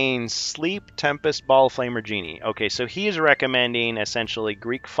saying Sleep, Tempest, Ball of Flame, or Genie. Okay, so he is recommending essentially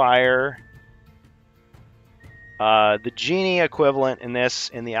Greek Fire. The Genie equivalent in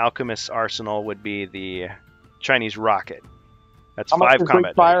the Alchemist's arsenal would be the Chinese Rocket. That's 5 combat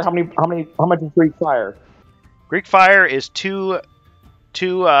Greek Fire? dice. How much is Greek Fire? Greek Fire is 2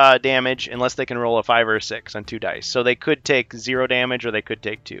 damage unless they can roll a 5 or a 6 on 2 dice. So they could take 0 damage or they could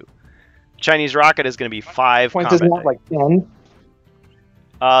take 2. Chinese Rocket is going to be 5 points. Combat Isn't that like 10?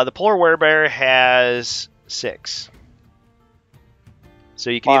 The Polar Werebear has 6. So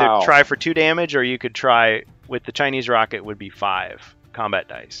you can either try for 2 damage or you could try with the Chinese Rocket would be 5 combat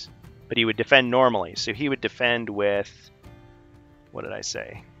dice. But he would defend normally. So he would defend with... What did I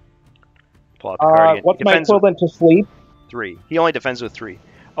say? Pull out the card again. What's my equivalent to Sleep? 3. He only defends with 3.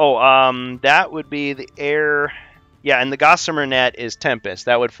 Oh, that would be the air... Yeah, and the Gossamer Net is Tempest.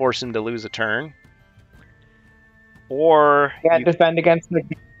 That would force him to lose a turn. Or... Can't defend against the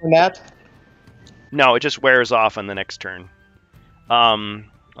net? No, it just wears off on the next turn.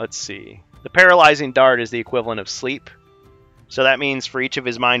 Let's see. The Paralyzing Dart is the equivalent of Sleep. So that means for each of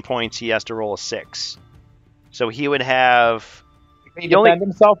his mind points, he has to roll a 6. So he would have... Can he defend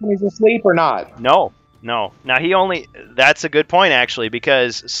himself when he's asleep or not? No. No. Now he only... That's a good point, actually,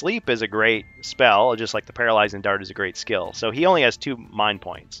 because Sleep is a great spell, just like the Paralyzing Dart is a great skill. So he only has 2 mind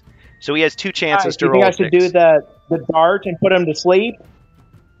points. So he has 2 chances to roll a 6. Do you think I should do the dart and put him to sleep?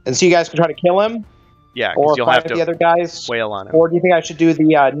 And so you guys can try to kill him? Yeah, or you'll fight have to the other guys? wail on him. Or do you think I should do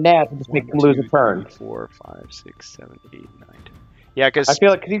the net and just make him lose a turn? 4, 5, 6, 7, 8, 9, 10. Yeah, because... I feel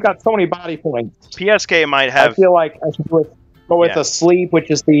like he's got so many body points. PSK might have... I feel like I should go with a sleep, which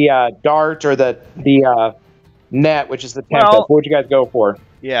is the dart, or the net, which is the tempest. Well, what would you guys go for?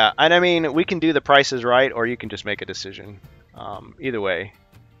 Yeah, and I mean, we can do the prices right, or you can just make a decision. Either way.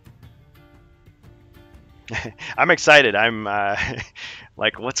 I'm excited. I'm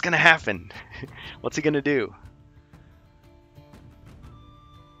like, what's going to happen? What's he going to do?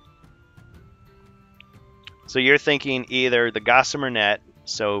 So you're thinking either the Gossamer Net,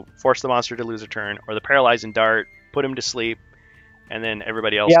 so force the monster to lose a turn, or the Paralyzing Dart, put him to sleep, and then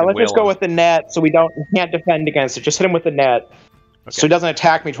everybody else can let's just go with the net, so we can't defend against it. Just hit him with the net, so he doesn't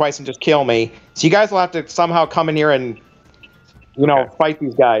attack me twice and just kill me. So you guys will have to somehow come in here and, fight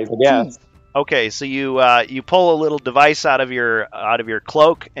these guys, I guess. Okay, so you pull a little device out of your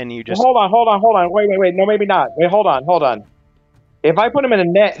cloak, and you just... Hold on. Wait. No, maybe not. Wait, hold on. If I put him in a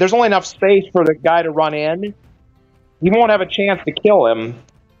net, there's only enough space for the guy to run in. He won't have a chance to kill him.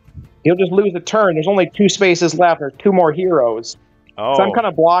 He'll just lose a turn. There's only 2 spaces left. There's 2 more heroes. Oh. So I'm kind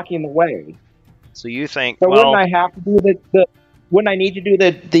of blocking the way. So you think... So wouldn't I have to do the... Wouldn't I need to do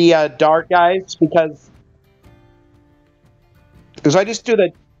the dart, guys? Because Because if I just do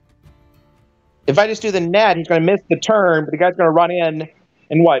the net, he's going to miss the turn, but the guy's going to run in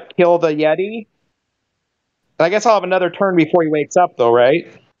and what? Kill the Yeti? And I guess I'll have another turn before he wakes up, though, right?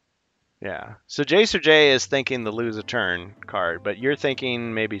 Yeah. So Jace or J is thinking the lose a turn card, but you're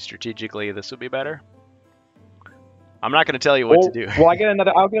thinking maybe strategically this would be better. I'm not going to tell you what to do. Well, I'll get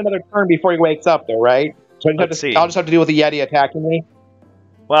another turn before he wakes up, though, right? So I'll just have to deal with the Yeti attacking me.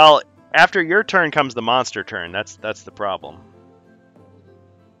 Well, after your turn comes the monster turn. That's the problem.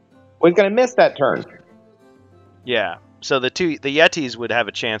 Well, he's going to miss that turn. Yeah. So the Yetis would have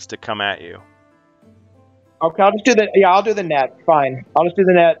a chance to come at you. Okay, I'll do the net. Fine. I'll just do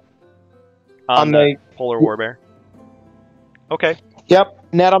the net on the Polar Warbear. Okay. Yep,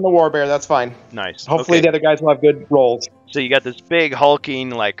 net on the Warbear. That's fine. Nice. Hopefully the other guys will have good rolls. So you got this big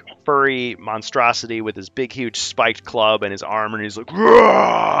hulking, like furry monstrosity with his big, huge spiked club and his armor, and he's like,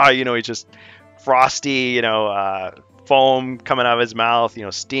 Rah! You know, he's just frosty, you know, foam coming out of his mouth, you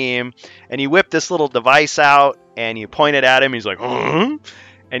know, steam. And you whip this little device out and you point it at him. He's like, and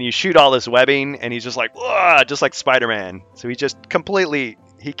you shoot all this webbing, and he's just like, just like Spider-Man. So he just completely,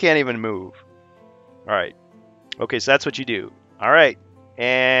 he can't even move. All right. Okay, so that's what you do. All right.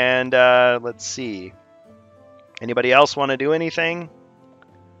 And let's see. Anybody else want to do anything?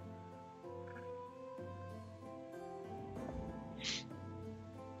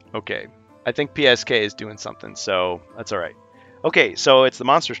 Okay. I think PSK is doing something, so that's all right. Okay, so it's the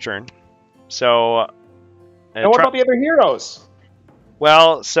monster's turn. So... and what about the other heroes?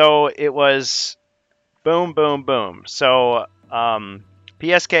 Well, so it was boom, boom, boom. So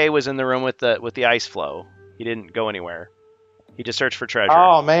PSK was in the room with the ice flow. He didn't go anywhere. He just searched for treasure.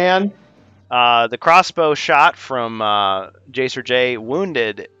 Oh, man. The crossbow shot from Jace or J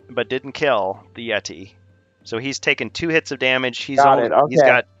wounded, but didn't kill the Yeti. So he's taken 2 hits of damage. He's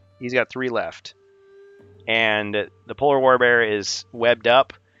got 3 left. And the Polar Warbear is webbed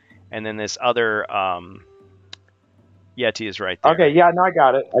up. And then this other Yeti is right there. Okay, yeah, no, I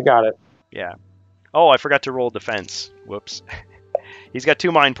got it. Yeah. Oh, I forgot to roll defense. Whoops. He's got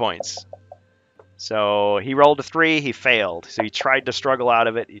 2 mind points. So he rolled a 3, he failed. So he tried to struggle out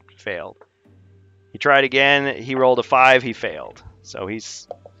of it, he failed. He tried again, he rolled a 5, he failed. So he's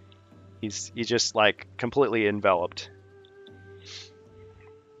just like completely enveloped.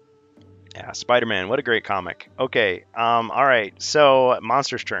 Yeah, Spider-Man, what a great comic. Okay, all right, so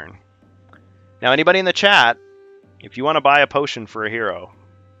monster's turn. Now anybody in the chat, if you want to buy a potion for a hero,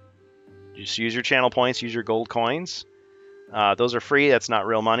 just use your channel points, use your gold coins. Those are free, that's not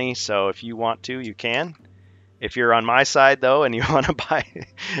real money, so if you want to, you can. If you're on my side, though, and you want to buy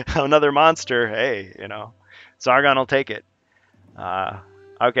another monster, hey, you know, Zargon will take it.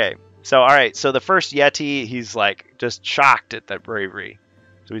 Okay, so, all right, so the first Yeti, he's, like, just shocked at that bravery.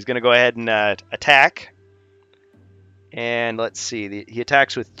 So he's going to go ahead and attack. And let's see, he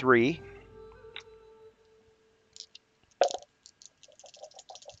attacks with 3.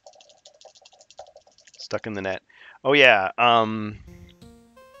 Stuck in the net. Oh, yeah,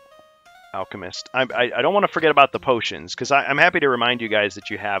 Alchemist. I don't want to forget about the potions, because I'm happy to remind you guys that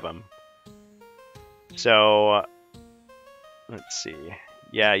you have them. So, let's see.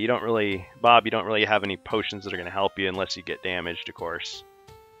 Yeah, you don't really... Bob, you don't really have any potions that are going to help you unless you get damaged, of course.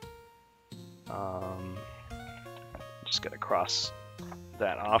 Just got to cross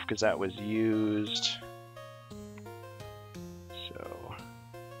that off, because that was used. So...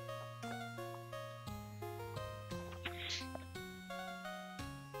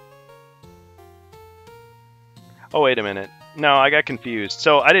 Oh, wait a minute. No, I got confused.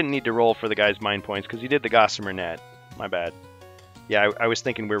 So I didn't need to roll for the guy's mind points because he did the Gossamer net. My bad. Yeah, I was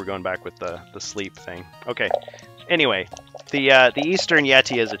thinking we were going back with the sleep thing. Okay. Anyway, the Eastern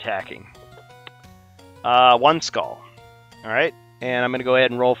Yeti is attacking. 1 skull. All right. And I'm going to go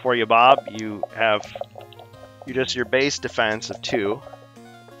ahead and roll for you, Bob. You have just your base defense of 2.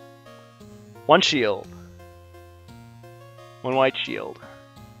 1 shield. 1 white shield.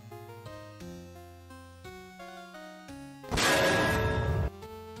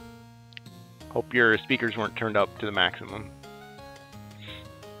 Hope your speakers weren't turned up to the maximum.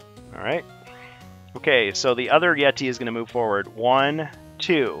 Alright. Okay, so the other Yeti is going to move forward. 1,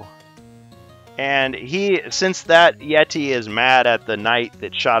 2. And since that Yeti is mad at the knight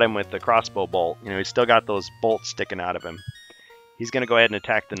that shot him with the crossbow bolt, you know, he's still got those bolts sticking out of him. He's going to go ahead and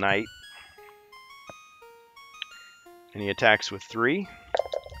attack the knight. And he attacks with 3.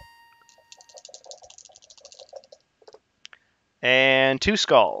 And 2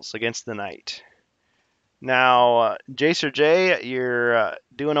 skulls against the knight. Now, Jace or J, you're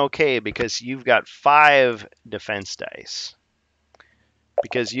doing okay because you've got 5 defense dice.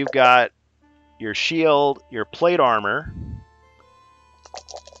 Because you've got your shield, your plate armor,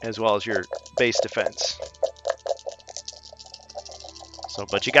 as well as your base defense. So,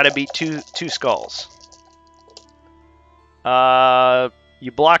 but you got to beat two skulls.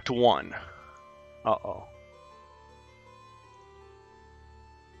 You blocked one. Uh-oh.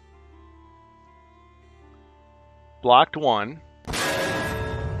 Blocked one.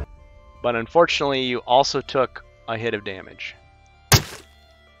 But unfortunately, you also took a hit of damage.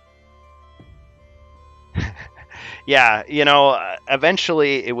 Yeah, you know,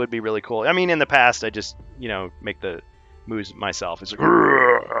 eventually it would be really cool. I mean, in the past, I just, you know, make the moves myself. It's like,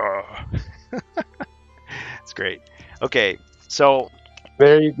 it's great. Okay, so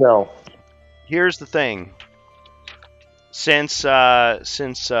There you go. here's the thing. Since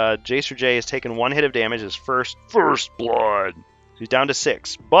Jacer J has taken one hit of damage, his first blood, so he's down to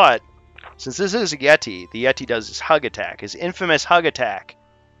 6. But since this is a Yeti, the Yeti does his hug attack, his infamous hug attack,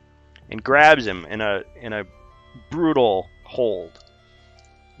 and grabs him in a brutal hold.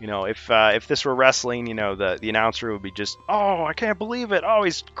 You know, if this were wrestling, you know, the announcer would be just, oh, I can't believe it. Oh,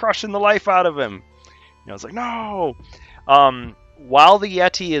 he's crushing the life out of him. You know, it's like, no. While the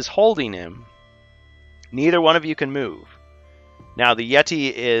Yeti is holding him, neither one of you can move. Now, the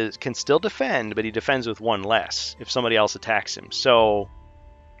Yeti can still defend, but he defends with one less if somebody else attacks him. So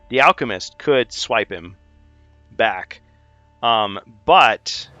the Alchemist could swipe him back.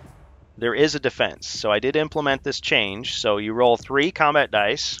 But there is a defense. So I did implement this change. So you roll 3 combat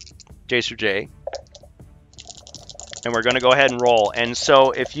dice, Jacer J. And we're going to go ahead and roll. And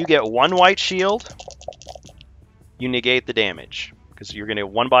so if you get 1 white shield, you negate the damage. Because you're going to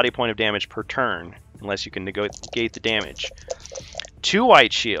get 1 body point of damage per turn, unless you can negate the damage. 2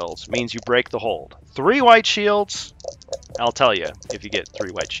 white shields means you break the hold. 3 white shields, I'll tell you if you get 3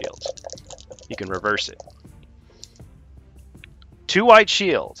 white shields. You can reverse it. 2 white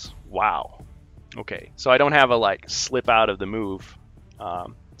shields. Wow. Okay, so I don't have a like slip out of the move.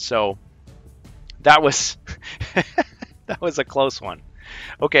 So that was that was a close one.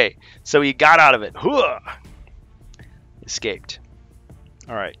 Okay, so he got out of it. Escaped.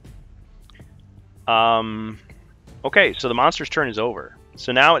 All right. Okay, so the monster's turn is over.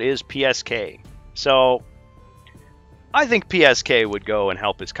 So now it is PSK. So I think PSK would go and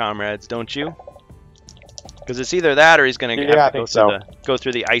help his comrades, don't you? Because it's either that or he's going to have to go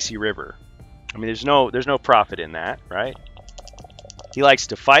through the icy river. I mean, there's no profit in that, right? He likes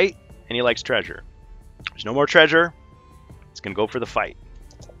to fight and he likes treasure. There's no more treasure. He's going to go for the fight.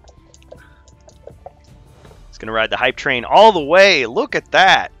 He's going to ride the hype train all the way. Look at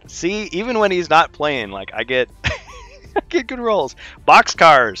that. See, even when he's not playing, like I get I get good rolls.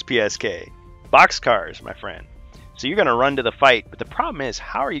 Boxcars, PSK. Boxcars, my friend. So you're going to run to the fight, but the problem is,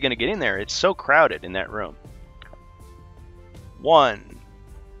 how are you going to get in there? It's so crowded in that room. 1,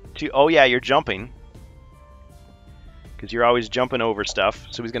 2, oh yeah, you're jumping. Because you're always jumping over stuff.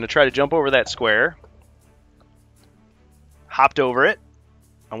 So he's going to try to jump over that square. Hopped over it.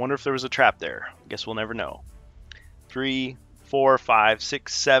 I wonder if there was a trap there. I guess we'll never know. 3, 4, 5,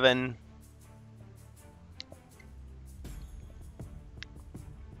 6, 7...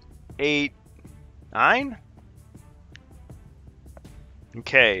 8, 9?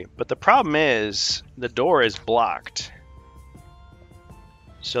 Okay, but the problem is the door is blocked.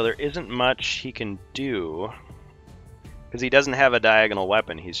 So there isn't much he can do because he doesn't have a diagonal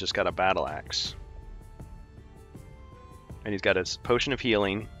weapon. He's just got a battle axe. And he's got his potion of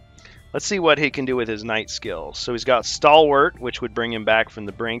healing. Let's see what he can do with his knight skills. So he's got Stalwart, which would bring him back from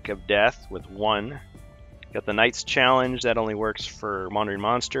the brink of death with 1. Got the Knight's Challenge, that only works for wandering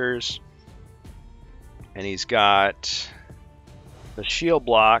monsters. And he's got the shield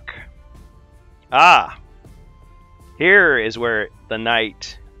block. Ah! Here is where the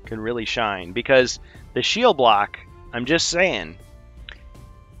Knight can really shine. Because the shield block, I'm just saying,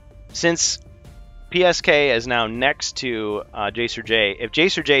 since PSK is now next to Jacer J, if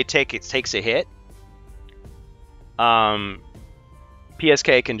Jacer J takes a hit, PSK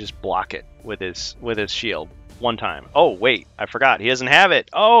can just block it with his shield 1 time. Oh wait, I forgot. He doesn't have it.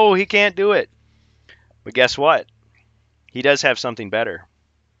 Oh, he can't do it. But guess what? He does have something better.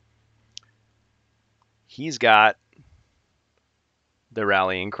 He's got the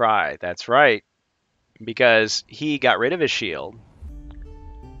rallying cry. That's right. Because he got rid of his shield.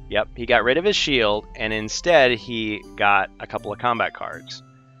 Yep, he got rid of his shield, and instead he got a couple of combat cards.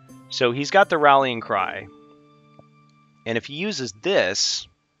 So he's got the rallying cry. And if he uses this,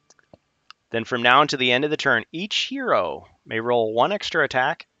 then from now until the end of the turn, each hero may roll 1 extra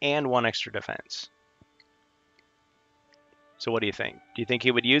attack and 1 extra defense. So what do you think? Do you think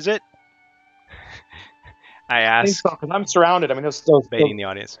he would use it? I asked. I think so, because I'm surrounded. I mean, it's still baiting the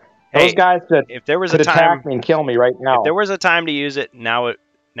audience. Those guys that if there was could a time, attack me and kill me right now. if there was a time to use it, now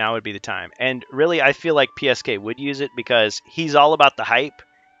would be the time. And really, I feel like PSK would use it because he's all about the hype.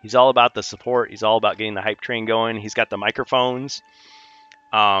 He's all about the support. He's all about getting the hype train going. He's got the microphones.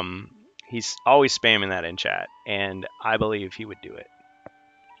 He's always spamming that in chat, and I believe he would do it.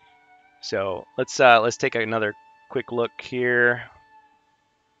 So let's take another quick look here.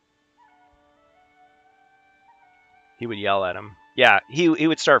 He would yell at him. Yeah, he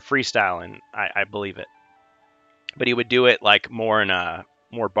would start freestyling. I believe it, but he would do it like more in a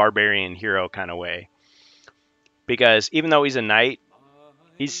more barbarian hero kind of way. Because even though he's a knight,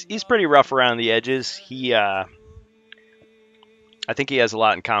 he's pretty rough around the edges. I think he has a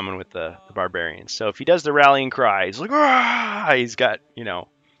lot in common with the barbarians. So if he does the rallying cry, he's like, "Rah!" He's got,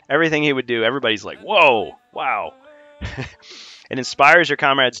 everything he would do. Everybody's like, whoa, wow. It inspires your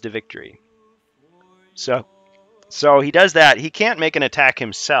comrades to victory. So he does that. He can't make an attack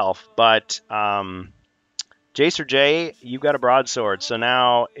himself, but Jace or Jay, you've got a broadsword. So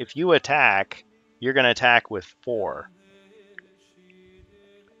now if you attack, you're going to attack with 4.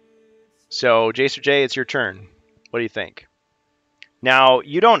 So Jace or Jay, it's your turn. What do you think? Now,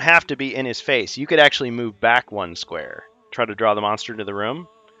 you don't have to be in his face. You could actually move back 1 square, try to draw the monster into the room,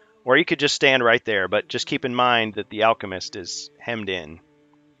 or you could just stand right there, but just keep in mind that the Alchemist is hemmed in.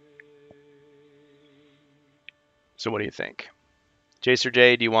 So what do you think? Jace or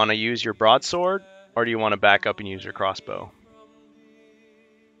Jay, do you want to use your broadsword, or do you want to back up and use your crossbow?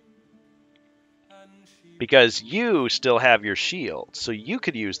 Because you still have your shield, so you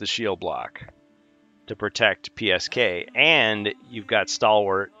could use the shield block to protect PSK, and you've got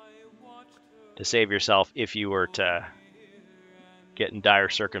Stalwart to save yourself if you were to get in dire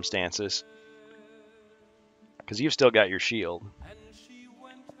circumstances, because you've still got your shield.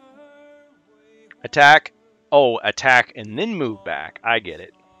 Attack. Oh, attack and then move back. I get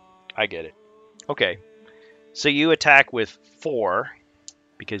it. Okay, so you attack with 4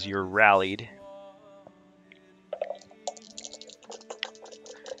 because you're rallied.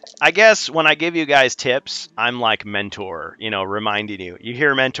 I guess when I give you guys tips, I'm like mentor, reminding you. You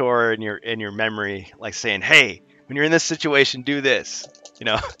hear mentor in your memory, like saying, "Hey, when you're in this situation, do this,"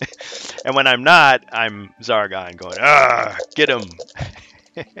 And when I'm not, I'm Zargon going, "Ah, get him."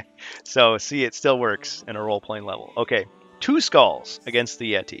 So see, it still works in a role-playing level. Okay, 2 skulls against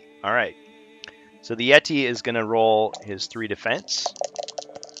the Yeti. All right. So the Yeti is going to roll his 3 defense.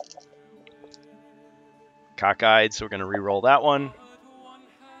 Cockeyed, so we're going to re-roll that one.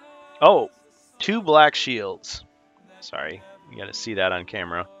 Oh, 2 black shields. Sorry, you got to see that on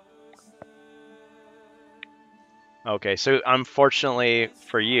camera. Okay, so unfortunately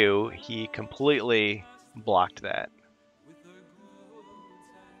for you, he completely blocked that.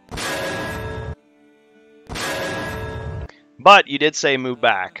 But you did say move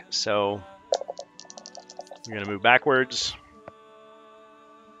back, so we're going to move backwards.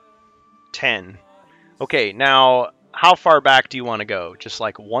 10. Okay, now how far back do you want to go? Just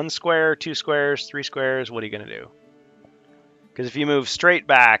like 1 square, 2 squares, 3 squares? What are you going to do? Because if you move straight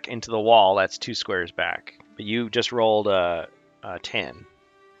back into the wall, that's 2 squares back. But you just rolled a 10.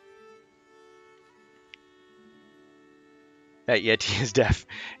 That Yeti is deaf.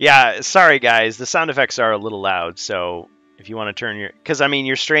 Yeah, sorry guys, the sound effects are a little loud, so if you want to turn your... Because, I mean,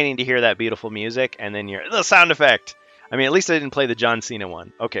 you're straining to hear that beautiful music, and then the sound effect. I mean, at least I didn't play the John Cena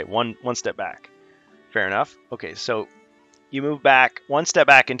one. Okay, one step back. Fair enough. Okay, so you move back 1 step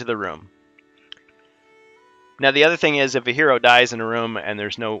back into the room. Now, the other thing is, if a hero dies in a room and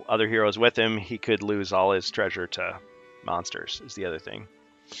there's no other heroes with him, he could lose all his treasure to monsters, is the other thing.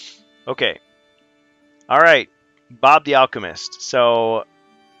 Okay. All right. Bob the Alchemist. So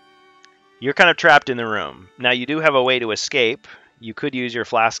you're kind of trapped in the room. Now, you do have a way to escape. You could use your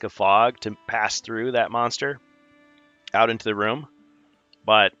Flask of Fog to pass through that monster out into the room.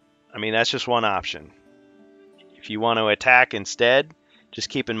 But, I mean, that's just one option. If you want to attack instead, just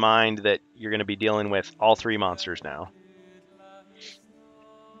keep in mind that you're going to be dealing with all 3 monsters now.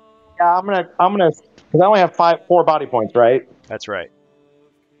 Yeah, I'm gonna, because I only have 4 body points, right? That's right.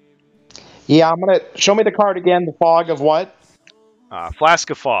 Yeah, I'm gonna show me the card again. The fog of what? Flask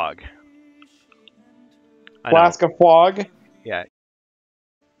of Fog. Flask of Fog. Yeah.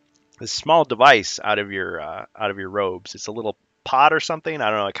 This small device out of your robes. It's a little pot or something. I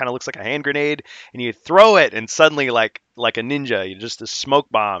don't know. It kind of looks like a hand grenade, and you throw it, and suddenly, like a ninja, you just a smoke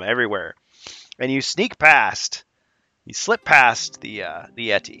bomb everywhere, and you sneak past. You slip past the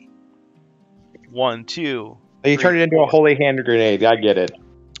Yeti. 1, 2. You turn it into a holy hand grenade. I get it.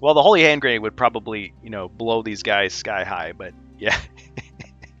 Well, the holy hand grenade would probably, blow these guys sky high, but yeah.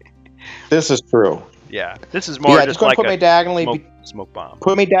 This is true. Yeah, this is more Yeah, just go like put me a diagonally. smoke bomb.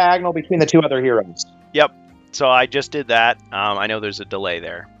 Put me diagonal between the two other heroes. Yep. So I just did that. I know there's a delay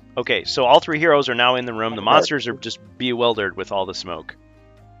there. Okay, so all three heroes are now in the room. The monsters are just bewildered with all the smoke.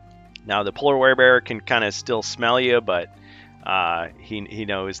 Now the polar werebear can kind of still smell you, but he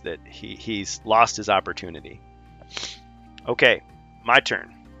knows that he's lost his opportunity. Okay, my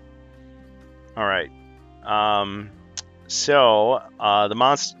turn. All right. So the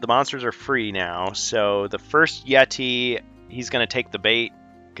monsters are free now. So the first Yeti, he's gonna take the bait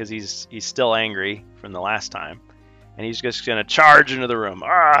because he's still angry from the last time, and he's just gonna charge into the room.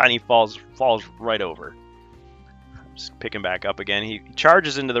 And he falls right over. Just pick him back up again. He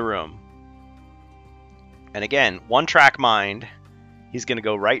charges into the room, and again, one track mind. He's gonna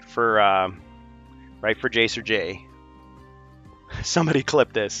go right for Jacer J. Somebody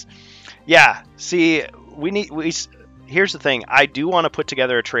clip this. Yeah. See, here's the thing. I do want to put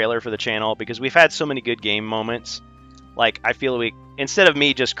together a trailer for the channel because we've had so many good game moments. Like, I feel instead of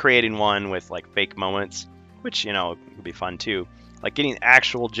me just creating one with like fake moments, which, would be fun too, like getting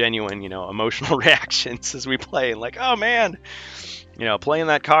actual genuine, emotional reactions as we play, and like, oh man, playing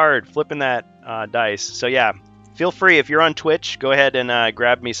that card, flipping that dice. So yeah, feel free, if you're on Twitch, go ahead and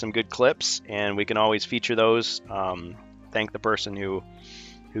grab me some good clips, and we can always feature those. Thank the person who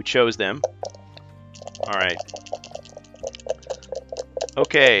chose them. All right.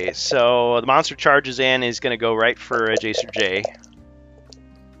 Okay, so the monster charges in. He's going to go right for Jacer J.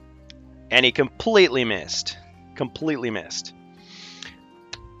 And he completely missed. Completely missed.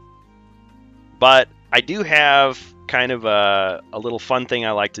 But I do have kind of a little fun thing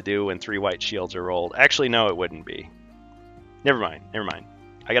I like to do when 3 white shields are rolled. Actually, no, it wouldn't be. Never mind.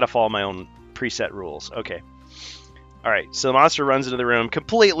 I got to follow my own preset rules. Okay. All right, so the monster runs into the room,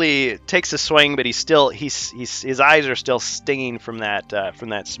 completely takes a swing, but his eyes are still stinging from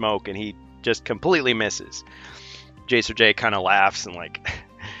that smoke, and he just completely misses. Jacer J kind of laughs and like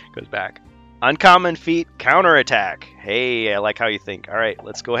goes back. Uncommon feat, counterattack. Hey, I like how you think. All right,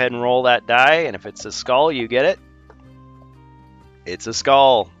 let's go ahead and roll that die, and if it's a skull, you get it. It's a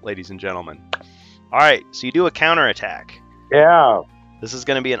skull, ladies and gentlemen. All right, so you do a counterattack. Yeah. This is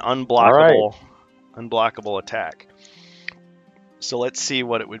going to be an unblockable attack. So let's see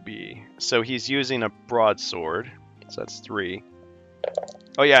what it would be. So he's using a broadsword. So that's 3.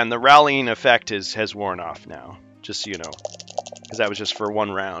 Oh yeah, and the rallying effect has worn off now, just so you know, because that was just for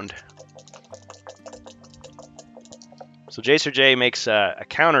 1 round. So Jacer J makes a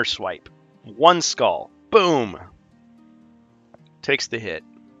counter swipe. 1 skull. Boom! Takes the hit.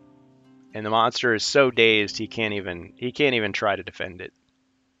 And the monster is so dazed he can't even try to defend it.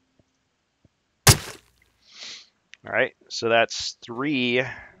 All right, so that's 3.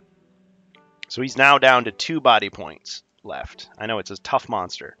 So he's now down to 2 body points left. I know it's a tough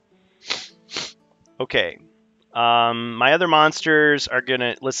monster. Okay, my other monsters are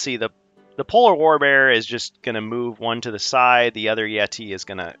gonna. Let's see. The polar warbear is just gonna move 1 to the side. The other Yeti is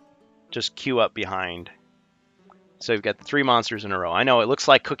gonna just queue up behind. So you've got the 3 monsters in a row. I know it looks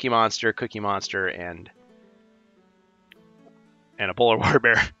like Cookie Monster, and a polar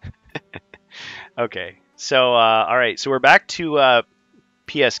warbear. Okay. So, all right, so we're back to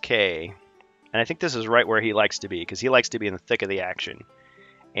PSK, and I think this is right where he likes to be, because he likes to be in the thick of the action.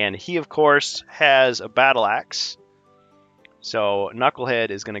 And he, of course, has a battle axe. So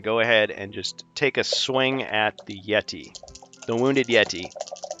Knucklehead is going to go ahead and just take a swing at the Yeti, the wounded Yeti.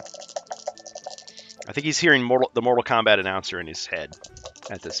 I think he's hearing the Mortal Kombat announcer in his head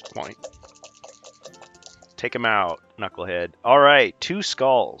at this point. Take him out, Knucklehead. All right, 2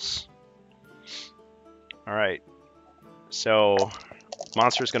 skulls. All right, so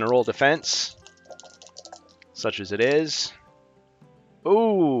monster's going to roll defense, such as it is.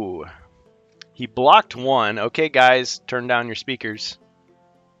 Ooh, he blocked 1. Okay, guys, turn down your speakers.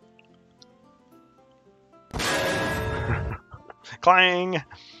 Clang!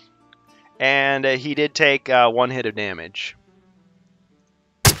 And he did take 1 hit of damage.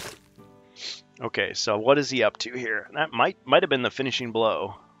 Okay, so what is he up to here? That might have been the finishing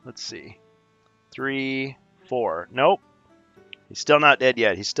blow. Let's see. 3, 4. Nope. He's still not dead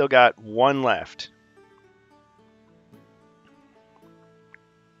yet. He's still got 1 left.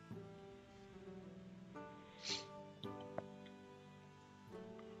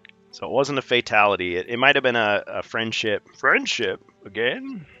 So it wasn't a fatality. It might have been a friendship. Friendship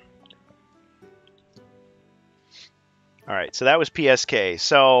again? All right, so that was PSK.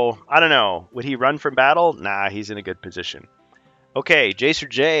 So, I don't know. Would he run from battle? Nah, he's in a good position. Okay, Jacer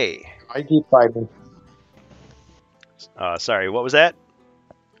J. I keep fighting. Sorry, what was that?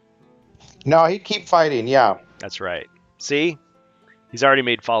 No, he'd keep fighting, yeah. That's right. See? He's already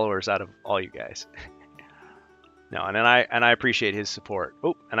made followers out of all you guys. No, and I appreciate his support.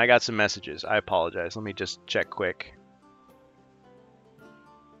 Oh, and I got some messages. I apologize. Let me just check quick.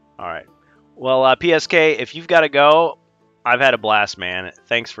 All right. Well, PSK, if you've got to go, I've had a blast, man.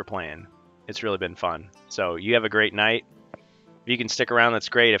 Thanks for playing. It's really been fun. So you have a great night. If you can stick around, that's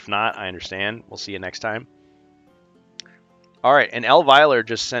great. If not, I understand. We'll see you next time. All right, and Elviler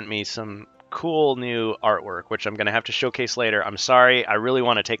just sent me some cool new artwork, which I'm going to have to showcase later. I'm sorry. I really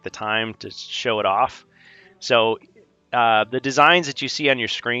want to take the time to show it off. So the designs that you see on your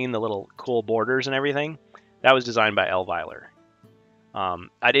screen, the little cool borders and everything, that was designed by Elviler.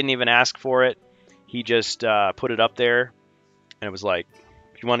 I didn't even ask for it. He just put it up there, and it was like,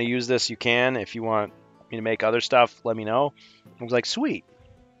 if you want to use this, you can. If you want me to make other stuff, let me know. I was like, sweet.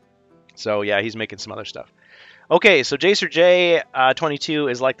 So yeah, he's making some other stuff. Okay, so Jacer J 22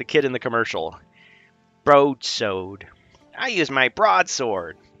 is like the kid in the commercial. Broadsword. I use my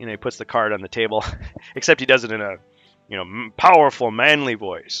broadsword. You know, he puts the card on the table, except he does it in a, you know, powerful, manly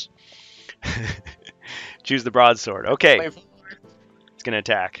voice. Choose the broadsword. Okay. It's going to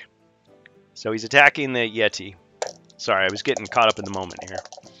attack. So he's attacking the Yeti. Sorry, I was getting caught up in the moment here.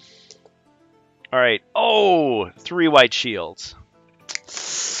 All right. Oh, 3 white shields.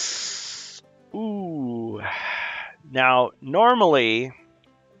 Ooh. Now, normally,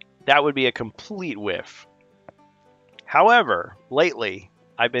 that would be a complete whiff. However, lately,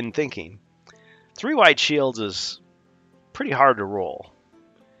 I've been thinking, 3 white shields is pretty hard to roll.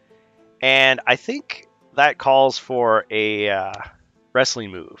 And I think that calls for a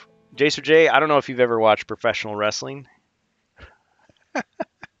wrestling move. Jacer J, I don't know if you've ever watched professional wrestling.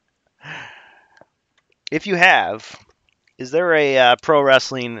 If you have, is there a pro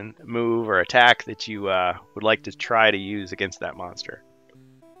wrestling move or attack that you would like to try to use against that monster?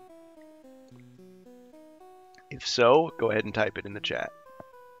 If so, go ahead and type it in the chat.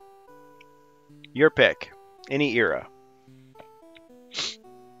 Your pick. Any era.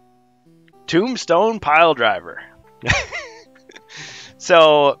 Tombstone Pile Driver.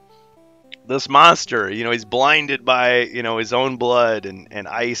 So, this monster, you know, he's blinded by, you know, his own blood and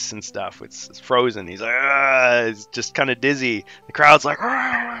ice and stuff. It's frozen. He's like, ah, he's just kind of dizzy. The crowd's like,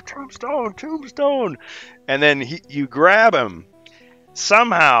 ah, tombstone, tombstone. And then you grab him.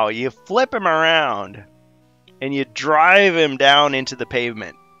 Somehow, you flip him around, and you drive him down into the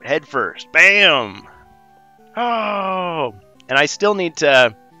pavement. Head first. Bam! Oh! And I still need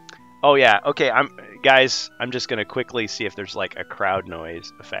to... Oh, yeah. Okay, guys, I'm just going to quickly see if there's, like, a crowd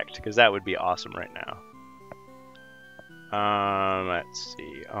noise effect, because that would be awesome right now. Let's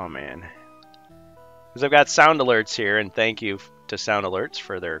see. Oh, man. Because I've got sound alerts here, and thank you to Sound Alerts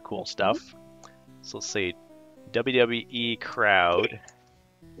for their cool stuff. So let's see. WWE crowd.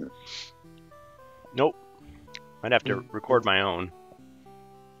 Nope. Might have to record my own.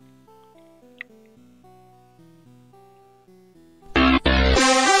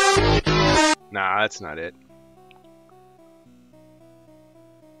 Nah, that's not it.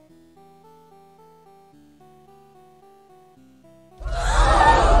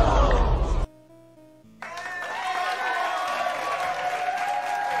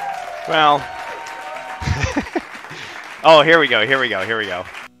 Well. Oh, here we go, here we go, here we go.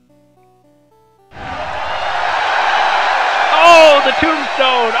 Oh, the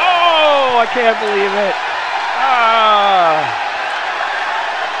tombstone! Oh, I can't believe it. Ah.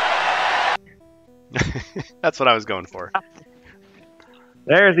 That's what I was going for.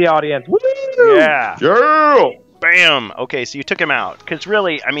 There's the audience. Woo! Yeah. Yeah! Bam! Okay, so you took him out. Because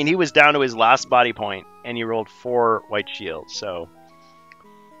really, I mean, he was down to his last body point, and you rolled 4 white shields, so...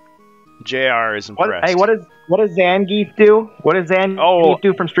 JR is impressed. Hey, what does Zangief do? What does Zangief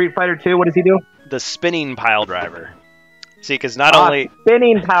do from Street Fighter 2? What does he do? The spinning pile driver. See, because not only...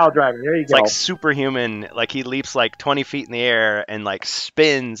 Spinning pile driver. There you go. It's like superhuman. Like, he leaps like 20 feet in the air and, like,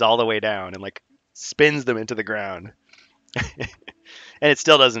 spins all the way down and, like, spins them into the ground. And it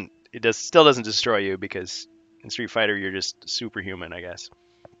still doesn't... still doesn't destroy you because in Street Fighter you're just superhuman, I guess.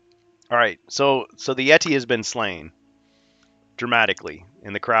 All right, so the Yeti has been slain dramatically,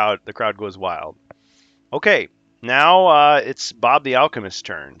 and the crowd goes wild. Okay, now it's Bob the Alchemist's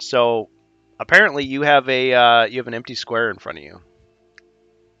turn. So apparently you have an empty square in front of you.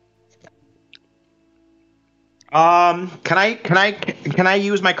 Can I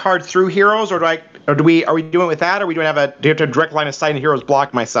use my card through heroes, or are we doing it with that, or do you have a direct line of sight and heroes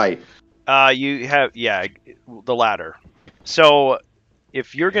block my sight? You have, yeah, the latter. So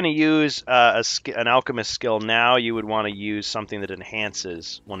if you're going to use an alchemist skill now, you would want to use something that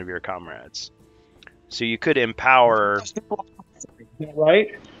enhances one of your comrades. So you could empower.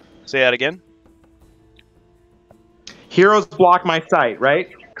 Right? Say that again. Heroes block my sight, right?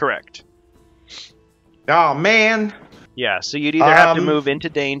 Correct. Oh man. Yeah, so you'd either have to move into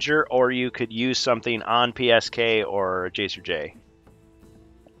danger, or you could use something on PSK or Jacer J.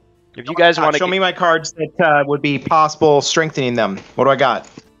 If you guys want to show me my cards that would be possible strengthening them. What do I got?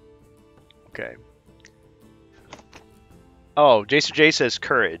 Okay. Oh, Jacer J says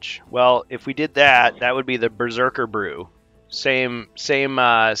courage. Well, if we did that, that would be the Berserker Brew. Same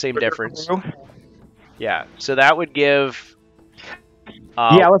difference. Brew? Yeah. So that would give.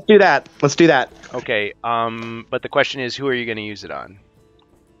 Yeah, let's do that. Let's do that. Okay. But the question is, who are you going to use it on?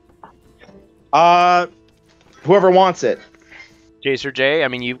 Whoever wants it. Jacer J. I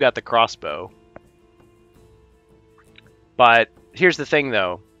mean, you've got the crossbow. But here's the thing,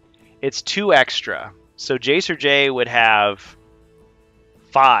 though. It's 2 extra. So Jacer J would have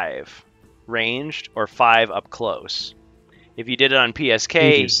 5 ranged or 5 up close. If you did it on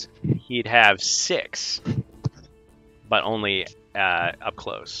PSK, he'd have 6, but only up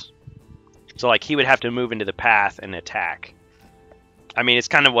close. So like he would have to move into the path and attack. I mean, it's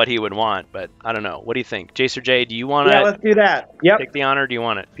kind of what he would want, but I don't know. What do you think? Jacer J, do you want to let's do that. Yep. take the honor, or do you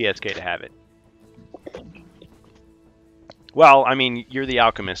want it PSK to have it? Well, I mean, you're the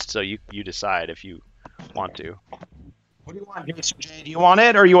Alchemist, so you decide if you want to. What do you want, Jacer J? Do you want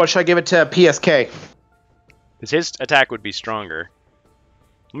it, or should I give it to PSK? Because his attack would be stronger.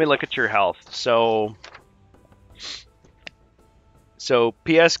 Let me look at your health. So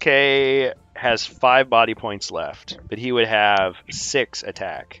PSK has 5 body points left, but he would have 6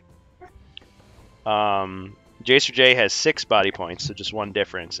 attack. Jacer J has 6 body points, so just 1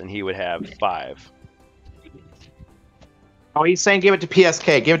 difference, and he would have 5. Oh, he's saying give it to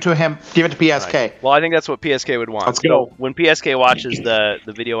PSK. Give it to him. Give it to PSK. Right. Well, I think that's what PSK would want. Let's go. So when PSK watches the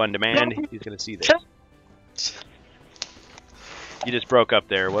video on demand, he's going to see this. You just broke up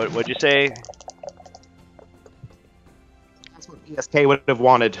there. What'd you say? That's what PSK would have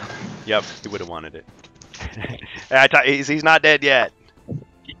wanted. Yep, he would have wanted it. He's not dead yet.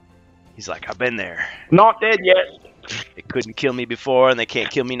 He's like, I've been there. Not dead yet. They couldn't kill me before, and they can't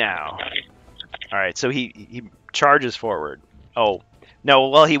kill me now. All right, so he charges forward. Oh, no,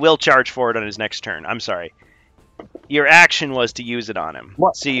 well, he will charge forward on his next turn. I'm sorry. Your action was to use it on him.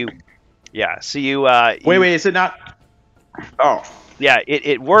 What? So you... Yeah, so you... Wait, is it not... Oh. Yeah,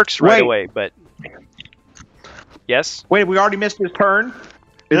 it works right away, but... Yes? Wait, we already missed his turn?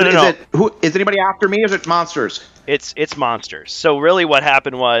 No. Is anybody after me, or is it monsters? It's monsters. So really what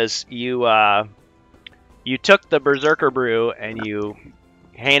happened was you took the Berserker Brew and you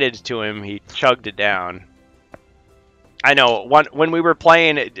handed it to him. He chugged it down. I know. When we were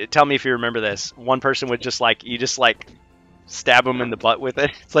playing, tell me if you remember this. One person would just stab him in the butt with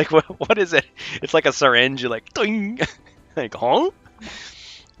it. It's like, what is it? It's like a syringe. You're like, ding. Like, huh?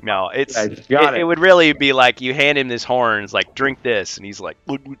 No, it would really be like you hand him this horn. It's like, drink this, and he's like,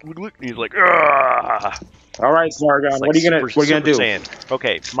 and he's like, ah. All right, Zargon. What are you gonna do? Saiyan.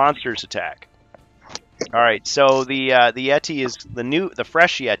 Okay, monsters attack. All right, so the Yeti is the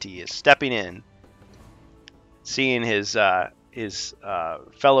fresh Yeti is stepping in, seeing his fellow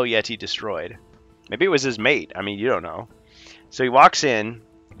Yeti destroyed. Maybe it was his mate. I mean, you don't know. So he walks in,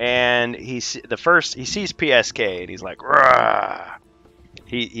 and he sees PSK, and he's like, rah.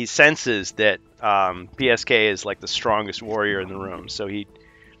 He senses that PSK is like the strongest warrior in the room, so he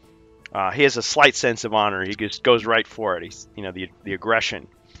has a slight sense of honor. He just goes right for it. He's the aggression.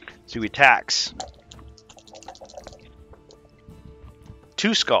 So he attacks.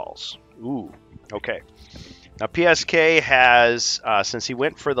 2 skulls. Ooh, okay. Now PSK has since he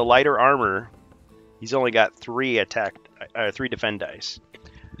went for the lighter armor, he's only got 3 defend dice.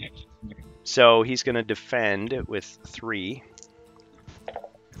 So he's going to defend with 3.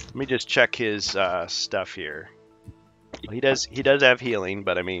 Let me just check his stuff here. Well, he does have healing,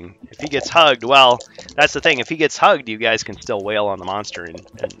 but I mean, if he gets hugged, well, that's the thing. If he gets hugged, you guys can still wail on the monster and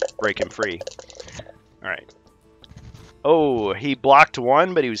break him free. All right. Oh, he blocked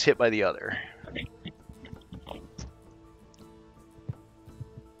 1, but he was hit by the other.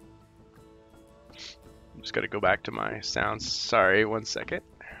 I'm just going to go back to my sounds. Sorry, 1 second.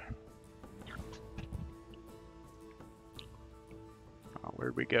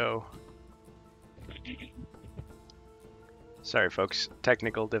 Where'd we go? Sorry, folks.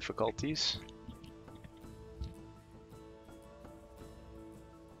 Technical difficulties.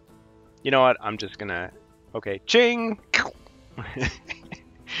 You know what? I'm just gonna... Okay, ching!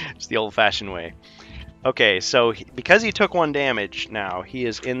 It's the old-fashioned way. Okay, so because he took 1 damage now, he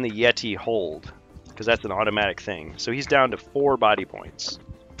is in the Yeti hold. Because that's an automatic thing. So he's down to 4 body points.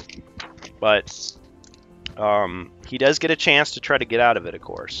 But... he does get a chance to try to get out of it, of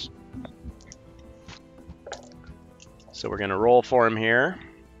course. So we're going to roll for him here.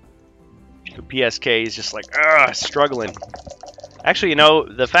 So PSK is just like, ugh, struggling. Actually, you know,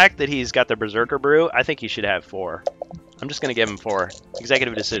 the fact that he's got the Berserker Brew, I think he should have 4. I'm just going to give him 4.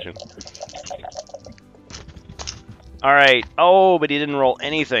 Executive decision. Alright. Oh, but he didn't roll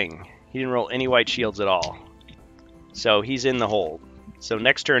anything. He didn't roll any white shields at all. So he's in the hold. So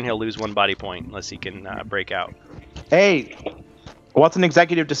next turn he'll lose 1 body point unless he can break out. Hey, what's an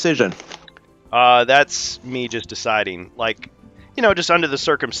executive decision? That's me just deciding. Like, you know, just under the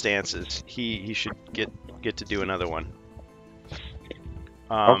circumstances, he should get to do another one.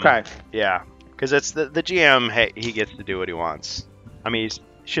 Okay. Yeah, because it's the GM. Hey, he gets to do what he wants. I mean, he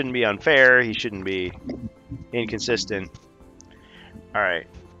shouldn't be unfair. He shouldn't be inconsistent. All right.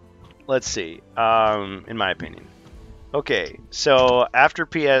 Let's see. In my opinion. Okay. So after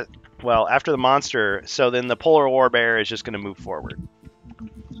after the monster, so then the polar warbear is just going to move forward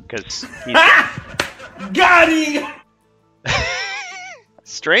because he's Got him!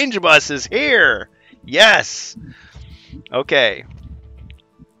 StrangeBus is here. Yes. Okay.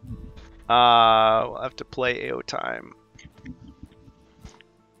 We'll have to play AO time.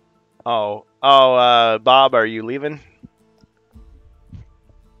 Oh, Bob, are you leaving?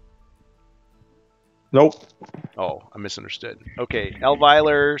 Nope. Oh, I misunderstood. Okay,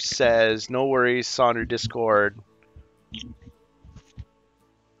 Elviler says, no worries, Sonder Discord.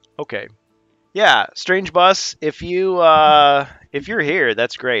 Okay. Yeah, StrangeBus, if you're here,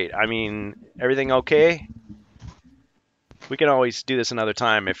 that's great. I mean, everything okay? We can always do this another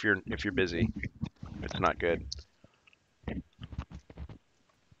time if you're busy. It's not good.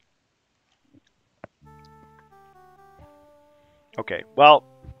 Okay. Well,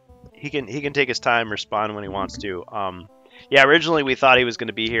 he can take his time, respond when he wants to. Yeah, originally we thought he was going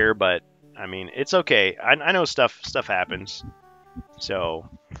to be here, but I mean, it's okay. I know stuff happens. So,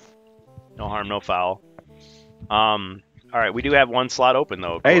 no harm, no foul. All right, we do have 1 slot open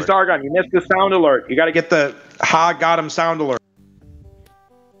though. Hey, Zargon, you missed the sound alert. You got to get the Ha got him sound alert.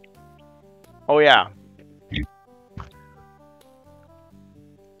 Oh yeah.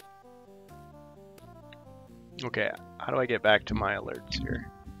 Okay, how do I get back to my alerts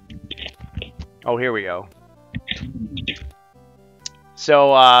here? Oh, here we go.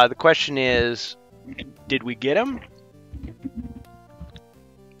 So the question is, did we get him?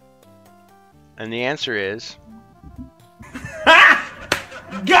 And the answer is...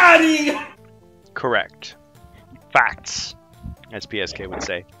 Got him! Correct. Facts, as PSK would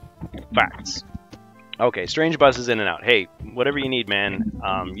say. Facts. Okay, StrangeBus is in and out. Hey, whatever you need, man,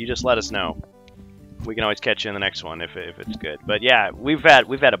 you just let us know. We can always catch you in the next one if it's good. But yeah, we've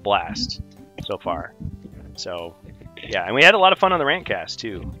had a blast so far. So yeah, and we had a lot of fun on the Rantcast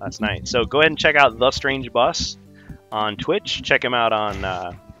too last night. So go ahead and check out the StrangeBus on Twitch. Check him out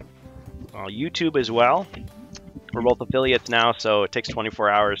on YouTube as well. We're both affiliates now, so it takes 24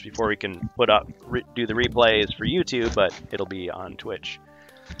 hours before we can do the replays for YouTube, but it'll be on Twitch.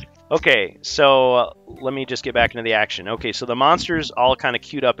 Okay, so let me just get back into the action. Okay, so the monsters all kind of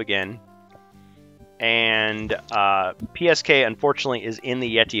queued up again, and PSK unfortunately is in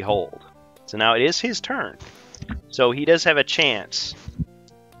the Yeti hold. So now it is his turn. So he does have a chance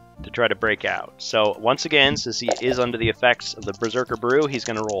to try to break out. So once again, since he is under the effects of the Berserker Brew, he's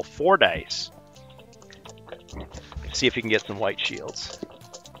going to roll 4 dice. See if he can get some white shields.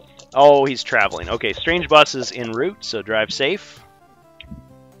 Oh, he's traveling. Okay, StrangeBus is en route, so drive safe.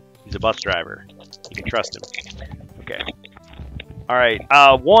 He's a bus driver. You can trust him. Okay. All right.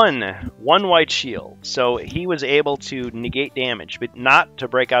 One white shield. So he was able to negate damage, but not to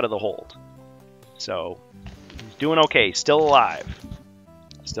break out of the hold. So he's doing okay. Still alive.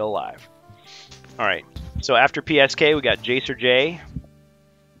 Still alive. All right. So after PSK, we got Jacer J.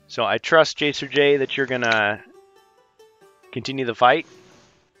 So I trust Jacer J that you're gonna continue the fight.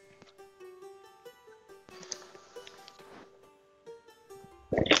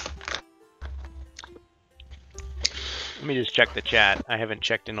 Let me just check the chat. I haven't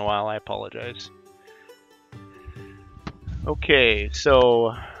checked in a while. I apologize. Okay,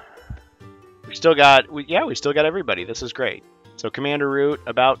 so we still got everybody. This is great. So Commander Root,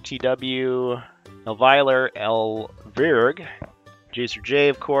 About TW, Elviler, Elvirg, Jacer J,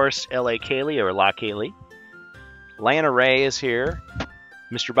 of course, LA Kaylee or La Kaylee. Lana Ray is here.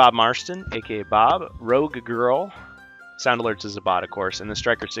 Mr. Bob Marston, aka Bob, Rogue Girl, Sound Alerts is a bot, of course, and the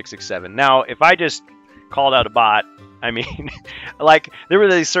Striker 667. Now, if I just called out a bot, I mean, like, there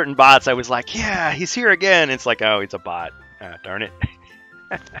were these certain bots I was like, yeah, he's here again. It's like, oh, it's a bot. Darn it.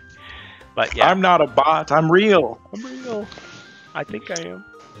 But yeah. I'm not a bot. I'm real. I'm real. I think I am.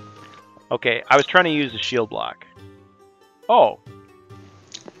 Okay, I was trying to use the shield block. Oh.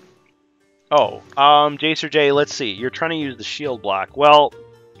 Oh, Jacer J, let's see. You're trying to use the shield block. Well,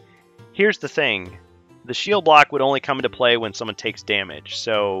 here's the thing. The shield block would only come into play when someone takes damage.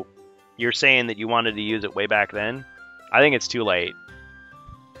 So you're saying that you wanted to use it way back then? I think it's too late.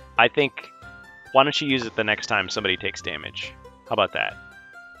 I think, why don't you use it the next time somebody takes damage? How about that?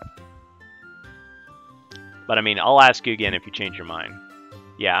 But I mean, I'll ask you again if you change your mind.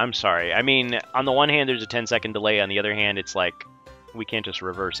 Yeah, I'm sorry. I mean, on the one hand, there's a 10-second delay. On the other hand, it's like, we can't just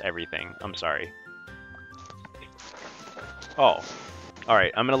reverse everything. I'm sorry. Oh.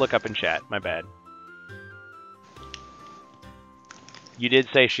 Alright, I'm going to look up in chat. My bad. You did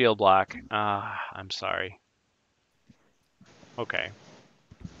say shield block. I'm sorry. Okay.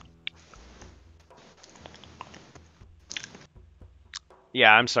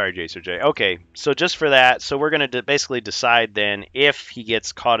 Yeah, I'm sorry, J. Okay, so just for that, so we're going to basically decide then if he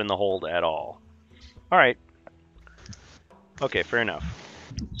gets caught in the hold at all. Alright. Okay, fair enough.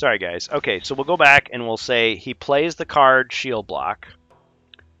 Sorry, guys. Okay, so we'll go back and we'll say he plays the card shield block.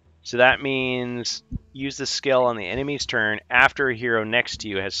 So that means use the skill on the enemy's turn after a hero next to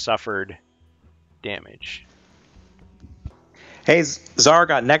you has suffered damage. Hey,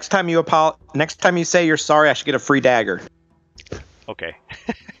 Zargon, next time you say you're sorry, I should get a free dagger. Okay.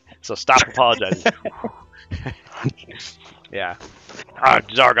 So stop apologizing. Yeah.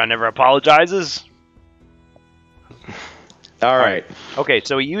 Zargon never apologizes. All right. Okay,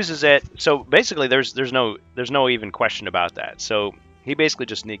 so he uses it. So basically, there's no even question about that. So he basically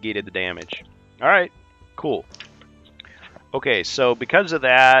just negated the damage. All right, cool. Okay, so because of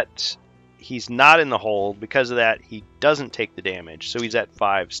that, he's not in the hold. Because of that, he doesn't take the damage. So he's at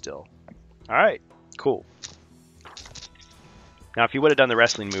 5 still. All right, cool. Now, if you would have done the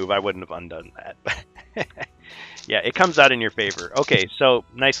wrestling move, I wouldn't have undone that. Yeah, it comes out in your favor. Okay, so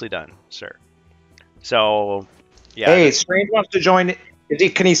nicely done, sir. So, yeah. Hey, Strange wants to join.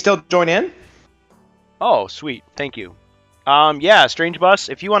 Can he still join in? Oh, sweet. Thank you. Yeah, StrangeBus,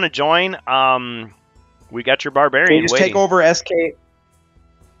 if you want to join, we got your Barbarian Can you just waiting. take over SK?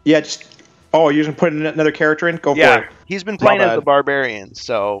 Yeah, just... Oh, you're going to put another character in? Go for it. He's been playing as the Barbarian,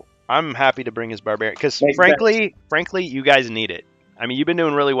 so I'm happy to bring his Barbarian. Because, frankly, you guys need it. I mean, you've been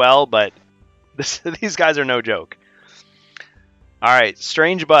doing really well, but these guys are no joke. All right,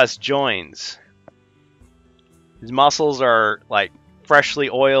 StrangeBus joins. His muscles are, like, freshly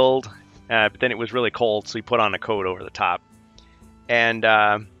oiled, but then it was really cold, so he put on a coat over the top. And,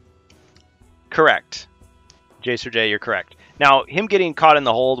 correct. J, you're correct. Now, him getting caught in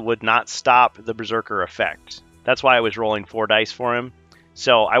the hold would not stop the Berserker effect. That's why I was rolling 4 dice for him.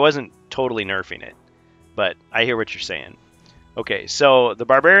 So I wasn't totally nerfing it, but I hear what you're saying. Okay, so the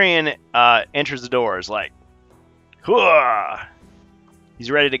Barbarian enters the doors like, Hooah! He's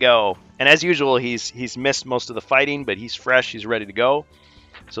ready to go. And as usual, he's missed most of the fighting, but he's fresh, he's ready to go.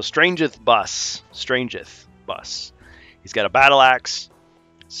 So Strangeth Bus. He's got a battle axe.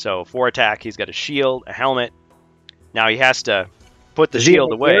 So 4 attack, he's got a shield, a helmet. Now he has to put the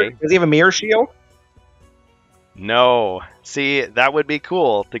shield away. Does he have a mirror shield? No. See, that would be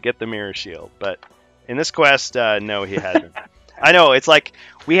cool to get the mirror shield, but in this quest, no, he hasn't. I know, it's like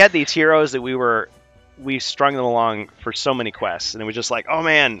we had these heroes that we strung them along for so many quests, and it was just like, oh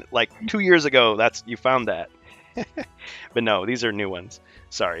man, like 2 years ago, you found that. But no, these are new ones.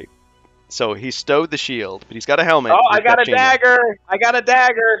 Sorry. So he stowed the shield, but he's got a helmet. Oh, I got a dagger! I got a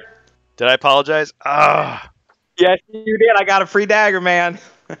dagger! Did I apologize? Yes, you did. I got a free dagger, man.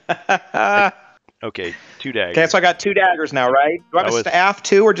 Okay, 2 daggers. Okay, so I got 2 daggers now, right? Do I have a staff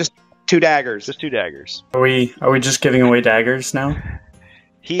too, or just 2 daggers? Just 2 daggers. Are we just giving away daggers now?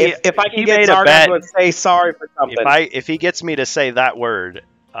 If I can get Zargon to say sorry for something. If he gets me to say that word,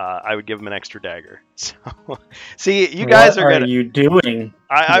 I would give him an extra dagger. So, see, you guys are gonna. What are you doing?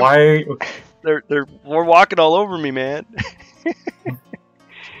 Why? We're walking all over me, man.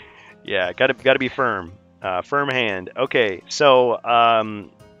 Yeah, gotta be firm. Firm hand. Okay, so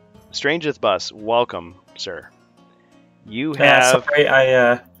Strangeth Bus, welcome, sir. You have.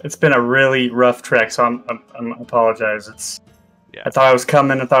 Sorry, it's been a really rough trek, so I'm apologize. Yeah. I thought I was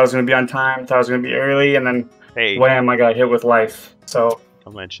coming. I thought I was going to be on time. I thought I was going to be early, and then wham! I got hit with life. So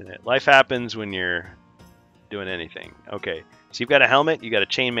I'll mention it. Life happens when you're doing anything. Okay, so you've got a helmet. You got a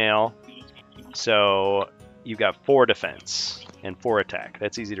chainmail. So you've got 4 defense and 4 attack.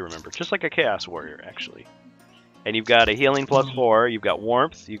 That's easy to remember, just like a Chaos Warrior, actually. And you've got a healing +4. You've got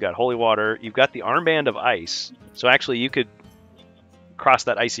warmth. You've got holy water. You've got the armband of ice. So actually, you could cross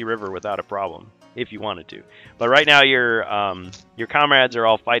that icy river without a problem if you wanted to. But right now, your comrades are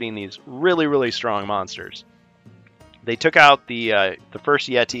all fighting these really, really strong monsters. They took out the first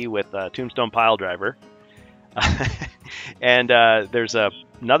Yeti with Tombstone Piledriver, and there's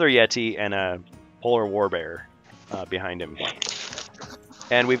another Yeti and a Polar Warbear behind him.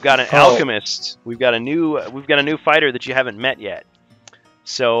 And we've got an Alchemist. We've got a new fighter that you haven't met yet.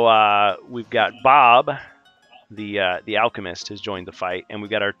 So we've got Bob, the Alchemist, has joined the fight, and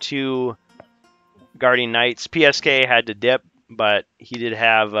we've got our 2 Guardian Knights. PSK had to dip, but he did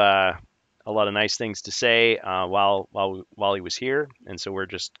have a lot of nice things to say while he was here, and so we're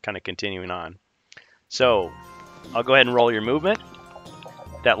just kind of continuing on. So I'll go ahead and roll your movement.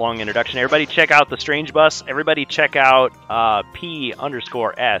 That long introduction. Everybody check out the StrangeBus. Everybody check out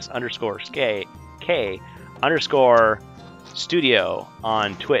P_S_K_Studio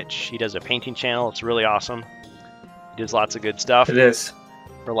on Twitch. He does a painting channel. It's really awesome. He does lots of good stuff. It is.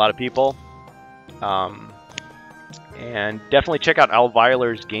 For a lot of people. And definitely check out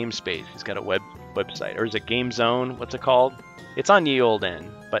Alviler's Game Space. He's got a website. Or is it Game Zone? What's it called? It's on Ye Olde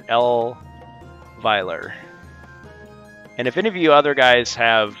N, but Alviler. And if any of you other guys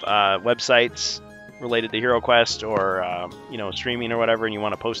have websites related to HeroQuest or streaming or whatever, and you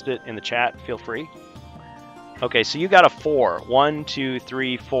want to post it in the chat, feel free. Okay, so you got a 4. 1, 2,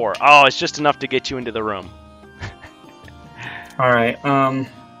 3, 4. Oh, it's just enough to get you into the room. All right.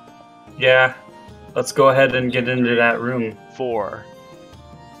 Yeah. Let's go ahead and get into that room. 4.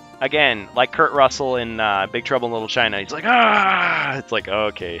 Again, like Kurt Russell in Big Trouble in Little China, he's like, ah! It's like,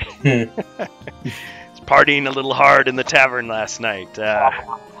 okay. Partying a little hard in the tavern last night.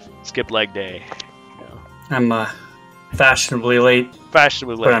 Skip leg day. I'm fashionably late.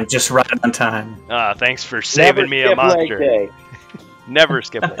 Fashionably late. But I'm just right on time. Thanks for saving me a monster. Never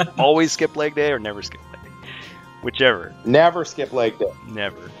skip leg day. Always skip leg day or never skip leg day. Whichever. Never skip leg day.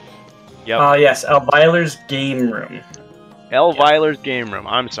 Never. Yep. Yes, Alviler's Game Room. Alviler's Game Room.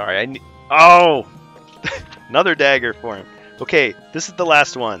 I'm sorry. Oh! Another dagger for him. Okay, this is the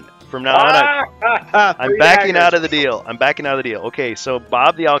last one. From now on, I'm backing out of the deal. Okay, so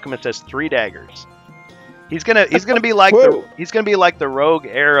Bob the Alchemist has 3 daggers. He's gonna be like the rogue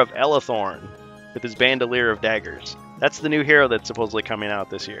heir of Elathorn with his bandolier of daggers. That's the new hero that's supposedly coming out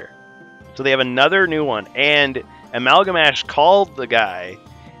this year. So they have another new one, and Amalgamash called the guy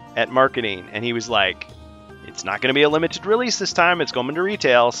at marketing, and he was like, "It's not gonna be a limited release this time. It's going to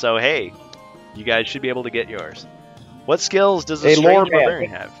retail. So hey, you guys should be able to get yours." What skills does a strange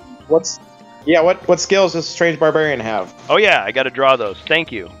barbarian have? What skills does a strange barbarian have? Oh yeah, I got to draw those.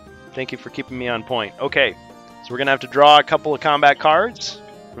 Thank you for keeping me on point. Okay, so we're gonna have to draw a couple of combat cards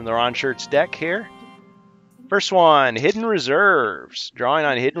from the Ron Shirts deck here. First one, Hidden Reserves. Drawing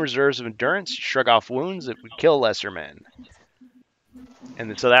on Hidden Reserves of Endurance, shrug off wounds that would kill lesser men.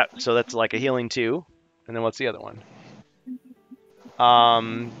 And so that's like a healing 2. And then what's the other one?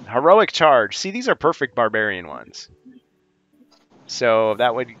 Heroic Charge. See, these are perfect barbarian ones. So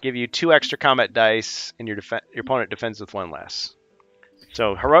that would give you 2 extra combat dice, and your opponent defends with 1 less.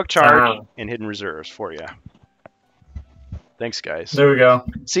 So Heroic Charge and Hidden Reserves for you. Thanks, guys. There we go.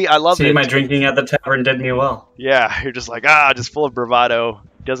 See, I love it. See, my drinking at the tavern did me well. Yeah, you're just like, just full of bravado.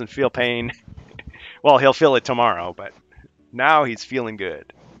 Doesn't feel pain. Well, he'll feel it tomorrow, but now he's feeling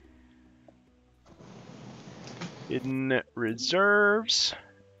good. Hidden Reserves.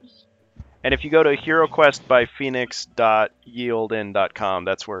 And if you go to HeroQuest by Phoenix.yeolden.com,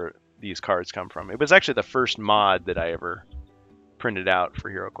 that's where these cards come from. It was actually the first mod that I ever printed out for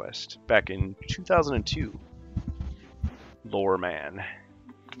HeroQuest back in 2002. Lore man.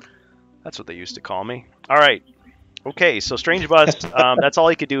 That's what they used to call me. All right. Okay, so StrangeBus, that's all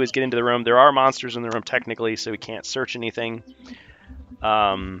he could do is get into the room. There are monsters in the room technically, so he can't search anything.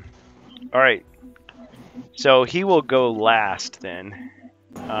 All right. So he will go last then.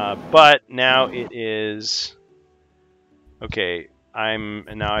 But now it is... Okay,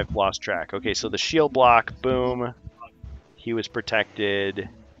 now I've lost track. Okay, so the shield block, boom. He was protected.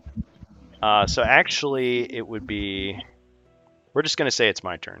 So actually, it would be... We're just going to say it's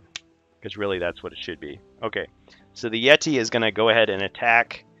my turn, because really that's what it should be. Okay, so the Yeti is going to go ahead and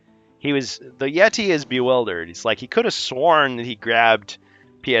attack. The Yeti is bewildered. It's like he could have sworn that he grabbed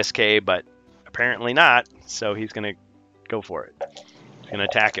PSK, but apparently not, so he's going to go for it. He's going to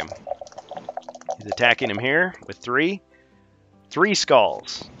attack him. He's attacking him here with 3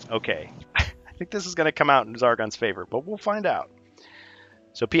 skulls. Okay, I think this is going to come out in Zargon's favor, but we'll find out.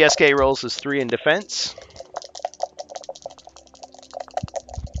 So PSK rolls his 3 in defense.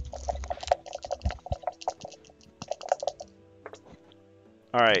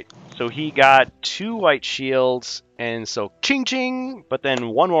 All right, so he got 2 white shields, and so ching ching, but then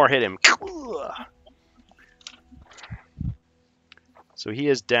 1 more hit him. So he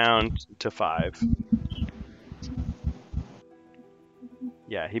is down to 5.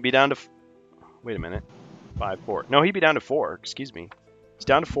 Yeah, he'd be down to... Wait a minute. 5, 4. No, he'd be down to 4. Excuse me. He's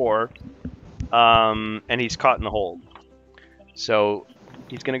down to 4. And he's caught in the hold. So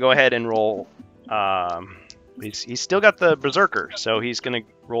he's going to go ahead and roll. He's still got the Berserker, so he's going to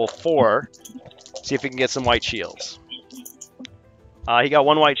roll 4. See if he can get some white shields. He got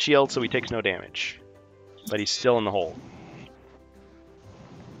 1 white shield, so he takes no damage. But he's still in the hole.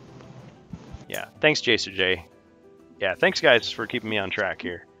 Yeah, thanks, Jacer J. Yeah, thanks, guys, for keeping me on track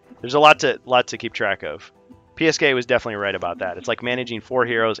here. There's a lot to keep track of. PSK was definitely right about that. It's like managing 4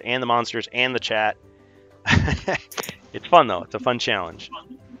 heroes and the monsters and the chat. It's fun, though. It's a fun challenge.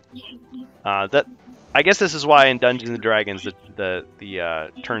 I guess this is why in Dungeons & Dragons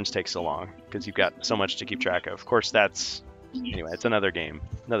the turns take so long, because you've got so much to keep track of. Of course, that's... Anyway, it's another game.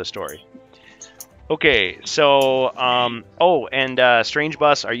 Another story. Okay, so... oh, and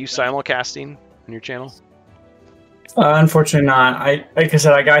StrangeBus, are you simulcasting on your channel? Unfortunately not. Like I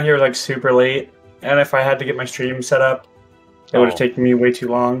said, I got here like super late, and if I had to get my stream set up, it would have taken me way too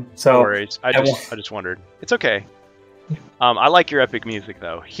long. So no worries. I just wondered. It's okay. I like your epic music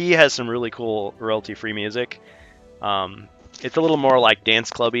though. He has some really cool royalty-free music. It's a little more like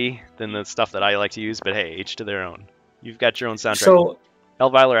dance clubby than the stuff that I like to use, but hey, each to their own. You've got your own soundtrack. So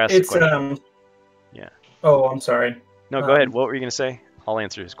Elviler asked a question. Yeah. Oh, I'm sorry. No, go ahead. What were you gonna say? I'll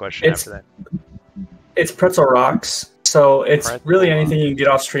answer his question after that. It's Pretzel Rocks. So it's really anything you can get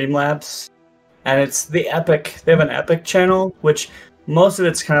off Streamlabs. And it's the Epic. They have an Epic channel, which most of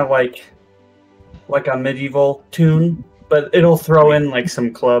it's kind of like a medieval tune, but it'll throw in like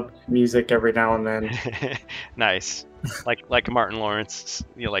some club music every now and then. Nice. Like Martin Lawrence,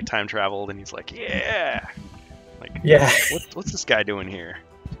 you know, like time traveled, and he's like, yeah. Like, yeah. What's this guy doing here?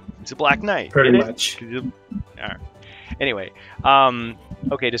 He's a Black Knight. Pretty much. All right. Anyway,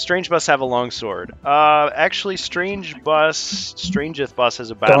 okay, does StrangeBus have a longsword? Actually, Strangeth Bus has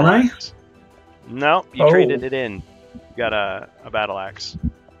a battle axe. No, you traded it in. You got a battle axe.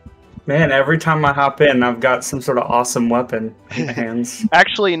 Man, every time I hop in, I've got some sort of awesome weapon in my hands.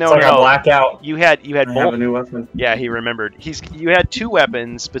 Actually, no, it's like no. I black out. You had both. I have a new weapon. Yeah, he remembered. You had 2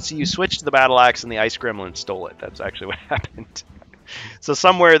 weapons, but see, you switched to the battle axe, and the ice gremlin stole it. That's actually what happened. So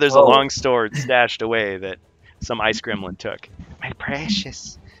somewhere there's a long sword stashed away that some ice gremlin took. My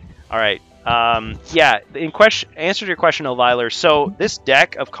precious. All right. Yeah. Answer to your question, Elviler. So this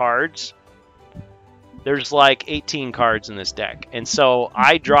deck of cards, there's like 18 cards in this deck, and so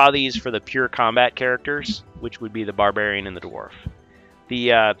I draw these for the pure combat characters, which would be the barbarian and the dwarf.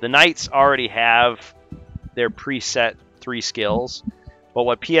 The knights already have their preset 3 skills, but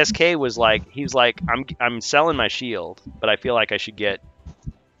what PSK was like, he was like, I'm selling my shield, but I feel like I should get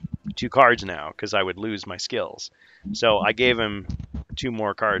 2 cards now because I would lose my skills. So I gave him 2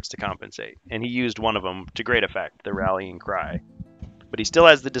 more cards to compensate, and he used one of them to great effect, the Rallying Cry. But he still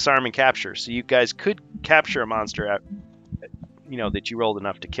has the Disarm and Capture, so you guys could capture a monster that you rolled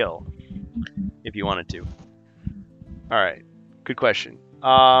enough to kill if you wanted to. All right, good question.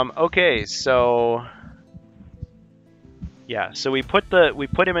 Okay, so yeah, so we put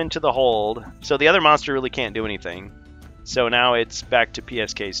him into the hold. So the other monster really can't do anything. So now it's back to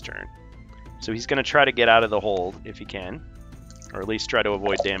PSK's turn. So he's going to try to get out of the hold if he can, or at least try to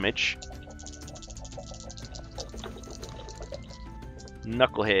avoid damage.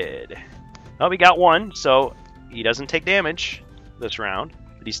 Knucklehead. Oh, we got 1, so he doesn't take damage this round,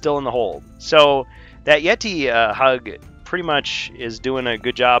 but he's still in the hold. So that Yeti hug pretty much is doing a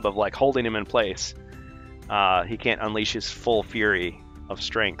good job of like holding him in place. He can't unleash his full fury of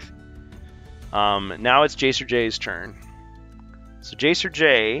strength. Now it's Jacer J's turn. So Jacer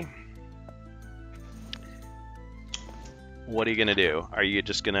J, what are you gonna do? Are you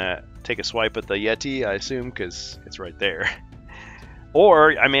just gonna take a swipe at the Yeti, I assume, because it's right there?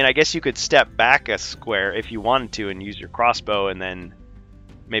 Or, I mean, I guess you could step back a square if you wanted to and use your crossbow and then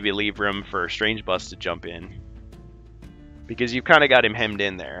maybe leave room for StrangeBus to jump in. Because you've kind of got him hemmed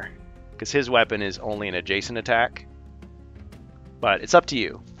in there. Because his weapon is only an adjacent attack. But it's up to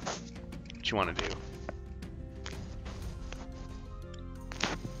you what you want to do.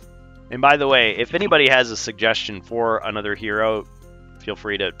 And by the way, if anybody has a suggestion for another hero, feel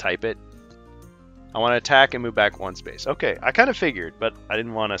free to type it. I want to attack and move back 1 space. Okay, I kind of figured, but I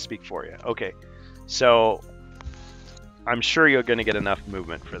didn't want to speak for you. Okay, so I'm sure you're going to get enough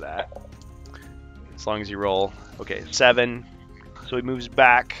movement for that. As long as you roll. Okay, 7. So he moves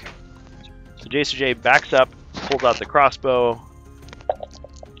back. So Jacer J backs up, pulls out the crossbow,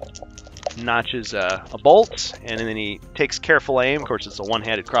 notches a bolt, and then he takes careful aim. Of course, it's a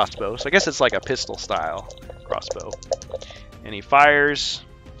one-handed crossbow, so I guess it's like a pistol-style crossbow. And he fires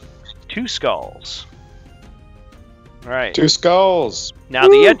 2 skulls. All right. 2 skulls. Now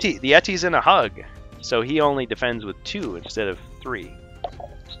the Yeti's in a hug, so he only defends with 2 instead of 3.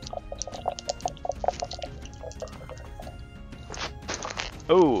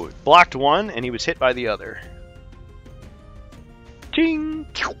 Oh, blocked one, and he was hit by the other. Ching!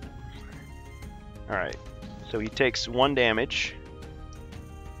 Alright, so he takes 1 damage.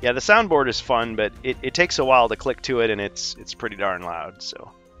 Yeah, the soundboard is fun, but it takes a while to click to it, and it's pretty darn loud,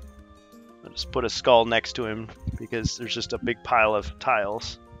 so... I'll just put a skull next to him, because there's just a big pile of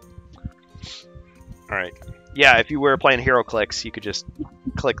tiles. Alright. Yeah, if you were playing HeroClix, you could just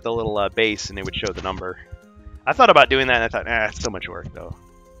click the little base, and it would show the number. I thought about doing that, and I thought, it's so much work, though.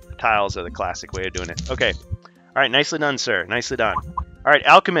 The tiles are the classic way of doing it. Okay. Alright, nicely done, sir. Nicely done. Alright,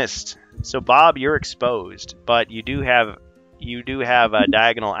 Alchemist. So, Bob, you're exposed, but you do have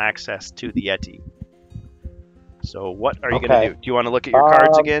diagonal access to the Yeti. So, what are you going to do? Do you want to look at your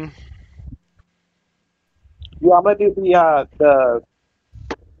cards again? Yeah, I'm going to do the...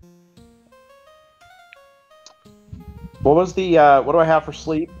 What was the, what do I have for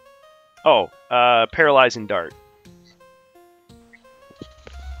sleep? Oh, Paralyzing Dart.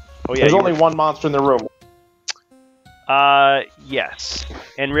 Oh, yeah. There's only one monster in the room. Yes.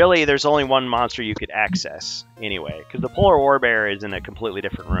 And really, there's only one monster you could access, anyway, because the Polar Warbear is in a completely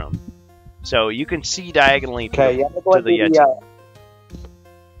different room. So you can see diagonally to the Yeti.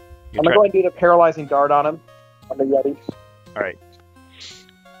 I'm going to go and do the Paralyzing Dart on him, on the Yeti. Alright.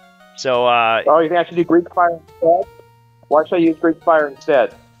 So, oh, you can actually do Greek Fire instead? Why should I use Greek Fire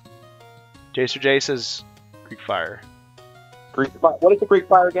instead? Jacer J says Greek Fire. What is the Greek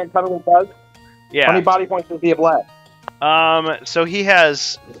Fire again? Tell me what it does. Yeah. How many body points does he have left? So he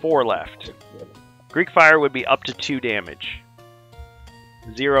has 4 left. Greek Fire would be up to 2 damage.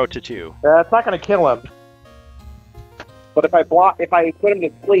 0 to 2. It's not going to kill him. But if I put him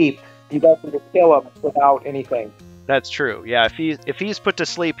to sleep, he doesn't just kill him without anything. That's true. Yeah, if he's put to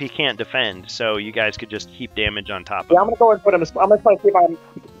sleep, he can't defend. So you guys could just heap damage on top of him. Yeah, I'm going to go and put him. I'm going to try to see if I'm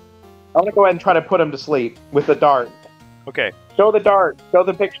going to go ahead and try to put him to sleep with the dart. Okay. Show the dart. Show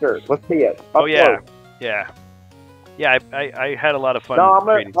the picture. Let's see it. Oh yeah, yeah, yeah. I had a lot of fun. No,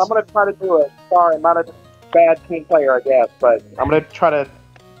 I'm gonna try to do it. Sorry, I'm not a bad team player, I guess, but I'm gonna try to.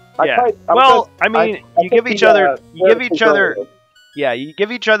 Yeah. I mean, you give each other. Yeah, you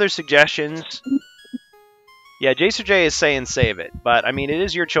give each other suggestions. Yeah, Jacer J is saying save it, but I mean, it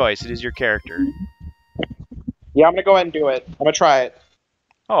is your choice. It is your character. Yeah, I'm gonna go ahead and do it. I'm gonna try it.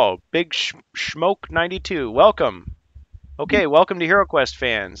 Oh, Big Schmoke 92, welcome. Okay, welcome to HeroQuest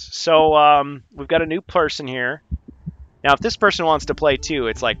fans. So, we've got a new person here. Now, if this person wants to play too,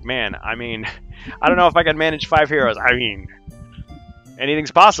 it's like, man, I mean, I don't know if I can manage 5 heroes. I mean, anything's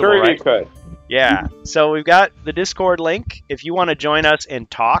possible, sure, right? You could. Yeah, so we've got the Discord link. If you want to join us and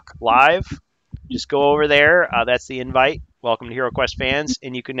talk live, just go over there. That's the invite. Welcome to HeroQuest fans.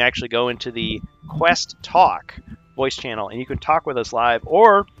 And you can actually go into the Quest Talk voice channel, and you can talk with us live,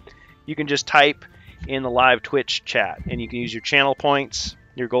 or you can just type in the live Twitch chat, and you can use your channel points,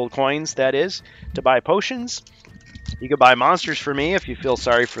 your gold coins, that is, to buy potions. You can buy monsters for me if you feel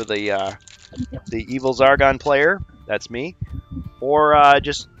sorry for the evil Zargon player. That's me. Or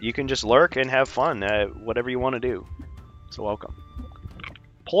you can just lurk and have fun, whatever you want to do. So welcome.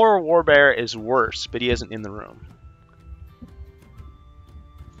 Polar Warbear is worse, but he isn't in the room.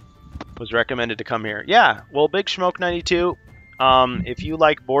 Was recommended to come here. Yeah, well, Big Schmoke 92. If you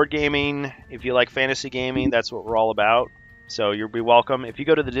like board gaming, if you like fantasy gaming, that's what we're all about. So you'll be welcome. If you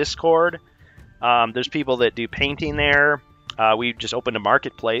go to the Discord, there's people that do painting there. We just opened a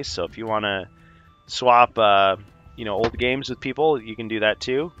marketplace, so if you want to swap, old games with people, you can do that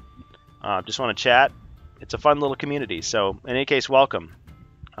too. Just want to chat. It's a fun little community. So in any case, welcome.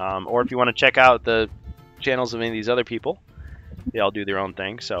 Or if you want to check out the channels of any of these other people, they all do their own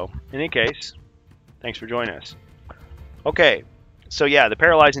thing. So in any case, thanks for joining us. Okay, so yeah, the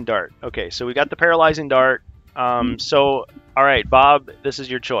Paralyzing Dart. Okay, so we got the Paralyzing Dart. So, all right, Bob, this is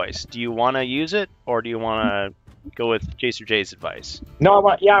your choice. Do you want to use it, or do you want to go with Jacer J's advice? No, I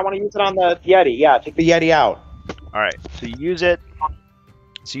want to use it on the Yeti. Yeah, take the Yeti out. All right, so you use it.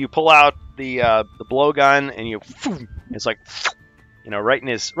 So you pull out the blowgun, and it's like, right in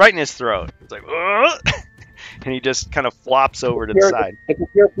his throat. It's like, and he just kind of flops over to the side. It's a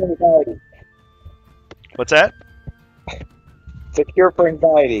cure for anxiety. What's that? It's a cure for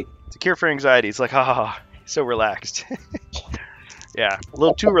anxiety. It's a cure for anxiety. It's like, he's so relaxed. Yeah, a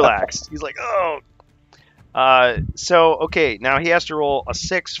little too relaxed. He's like, oh. So, okay, now he has to roll a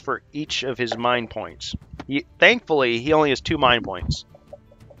 6 for each of his mind points. Thankfully, he only has 2 mind points.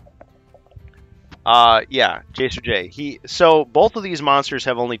 Yeah, Jacer J. So both of these monsters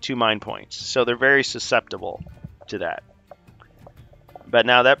have only 2 mind points, so they're very susceptible to that. But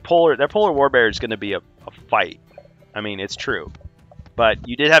now that Polar Warbear is going to be a fight. I mean, it's true. But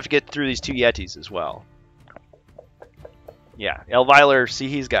you did have to get through these 2 Yetis as well. Yeah, Elviler, see,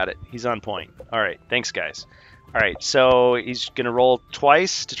 he's got it. He's on point. All right, thanks, guys. All right, so he's gonna roll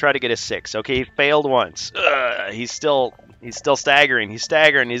twice to try to get a 6. Okay, he failed once. He's still staggering. He's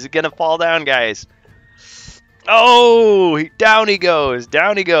staggering. He's gonna fall down, guys. Oh, down he goes.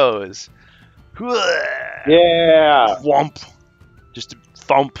 Down he goes. Yeah. Whomp. Just a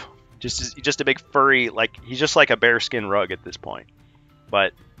thump. Just a big furry, like he's just like a bearskin rug at this point.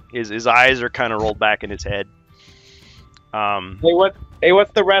 But his eyes are kind of rolled back in his head. Hey,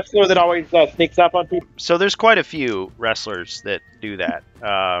 what's the wrestler that always sneaks up on people? So there's quite a few wrestlers that do that.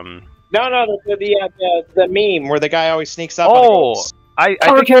 No, the meme where the guy always sneaks up. Oh, I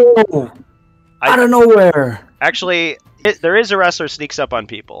think out of nowhere. Actually, there is a wrestler sneaks up on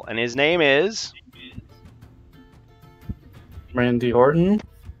people, and his name is Randy Orton.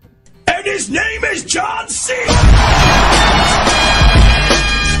 And his name is John Cena!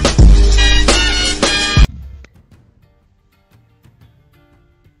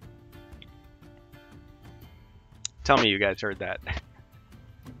 Tell me you guys heard that.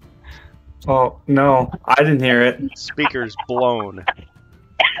 Oh, no. I didn't hear it. Speaker's blown.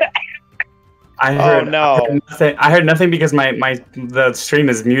 I heard, no. I heard nothing because the stream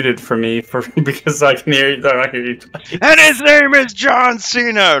is muted for me because I can hear you. I hear you. And his name is John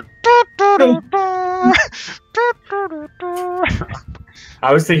Cena.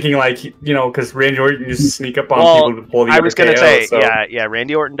 I was thinking because Randy Orton used to sneak up on people to pull the I was gonna say, so. yeah,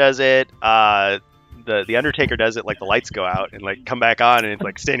 Randy Orton does it. The Undertaker does it, like the lights go out and like come back on and it's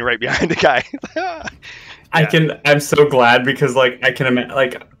like standing right behind the guy. Yeah. I'm so glad because I can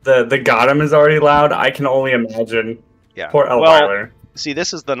imagine the Gotham is already loud. I can only imagine. Yeah. Poor Elviler. See,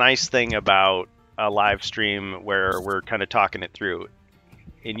 this is the nice thing about a live stream where we're kind of talking it through.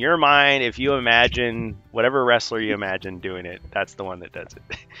 In your mind, if you imagine whatever wrestler you imagine doing it, that's the one that does it.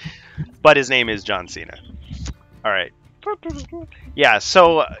 But his name is John Cena. All right. Yeah.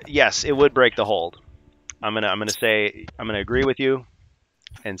 So yes, it would break the hold. I'm gonna agree with you,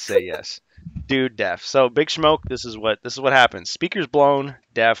 and say yes. Dude, deaf. So Big Schmoke, this is what happens. Speaker's blown,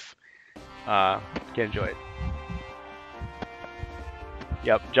 deaf. Can't enjoy it.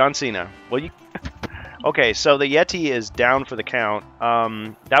 Yep, John Cena. Well, okay, so the Yeti is down for the count.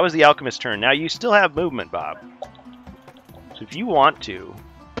 That was the Alchemist turn. Now you still have movement, Bob. So if you want to.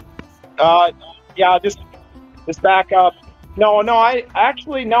 Yeah, just back up. No, I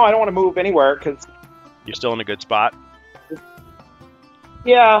don't want to move anywhere because you're still in a good spot.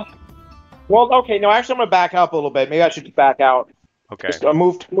 Yeah. Well, okay. No, actually, I'm gonna back up a little bit. Maybe I should just back out. Okay. Just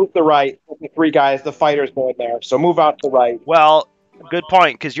move to the right. The 3 guys, the fighters going there. So move out to the right. Well, good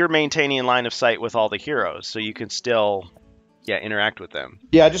point, because you're maintaining line of sight with all the heroes, so you can still, interact with them.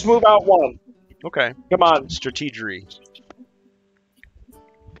 Yeah, just move out 1. Okay. Come on. Strategery.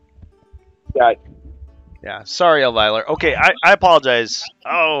 Yeah. Yeah. Sorry, Elviler. Okay, I apologize.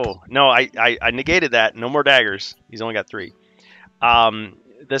 Oh no, I negated that. No more daggers. He's only got 3.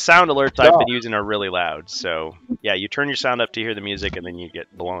 The sound alerts I've been using are really loud, so yeah, you turn your sound up to hear the music, and then you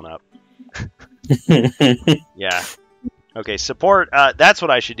get blown up. Yeah. Okay, support. That's what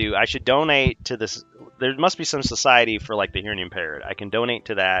I should do. I should donate to this. There must be some society for like the hearing impaired. I can donate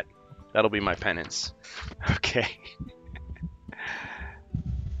to that. That'll be my penance. Okay.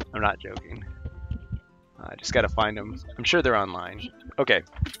 I'm not joking. I just gotta find them. I'm sure they're online. Okay.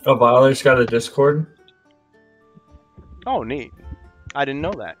 Oh, Viler's got a Discord? Oh, neat. I didn't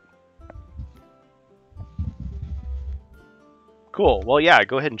know that. Cool. Well, yeah,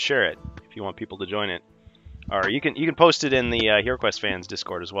 go ahead and share it if you want people to join it. Or you can post it in the HeroQuestFans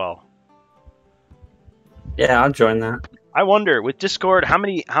Discord as well. Yeah, I'll join that. I wonder, with Discord, how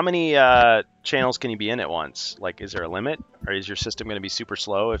many channels can you be in at once? Like, is there a limit? Or is your system going to be super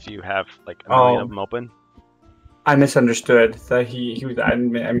slow if you have like a million of them open? I misunderstood. That he was.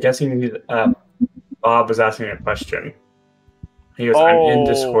 I'm guessing Bob was asking a question. He goes, "I'm in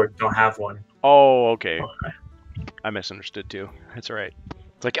Discord. Don't have one." Oh, okay. I misunderstood too. That's all right.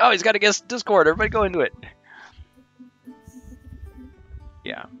 It's like, oh, he's got to guess Discord. Everybody go into it.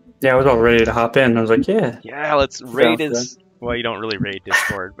 Yeah. Yeah, I was all ready to hop in. I was like, yeah. Yeah, let's raid his... Well, you don't really raid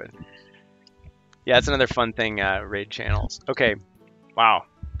Discord, but... Yeah, it's another fun thing, raid channels. Okay. Wow.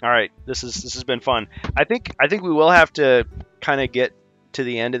 All right. This has been fun. I think we will have to kind of get to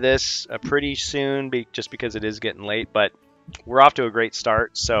the end of this pretty soon, just because it is getting late, but we're off to a great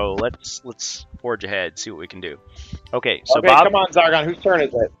start, so let's forge ahead, see what we can do. Okay, so Bob... come on, Zargon. Whose turn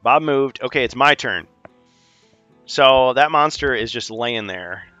is it? Bob moved. Okay, it's my turn. So that monster is just laying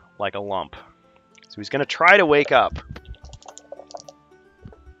there like a lump. So he's going to try to wake up.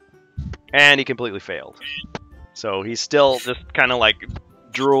 And he completely failed. So he's still just kind of like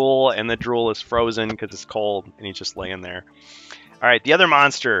drool, and the drool is frozen because it's cold, and he's just laying there. All right, the other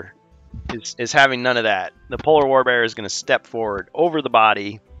monster is having none of that. The polar warbear is going to step forward over the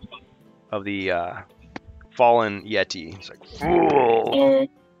body of the fallen Yeti. He's like, "Ooh."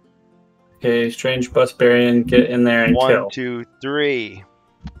 Okay, StrangeBus Barbarian, get in there and kill. 1, 2, 3,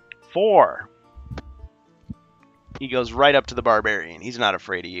 4. He goes right up to the barbarian. He's not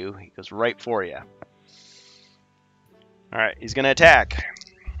afraid of you. He goes right for you. All right, he's going to attack.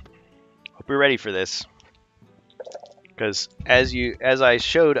 Hope you're ready for this. Because as I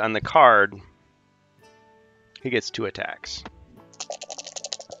showed on the card, he gets 2 attacks.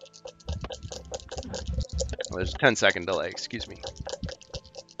 Well, there's a 10-second delay, excuse me.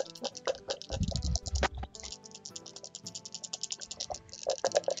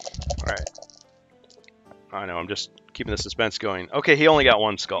 All right. I know, I'm just keeping the suspense going. Okay, he only got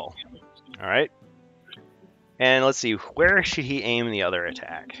 1 skull. All right. And let's see, where should he aim the other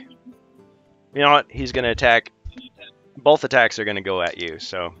attack? You know what? He's going to attack. Both attacks are going to go at you,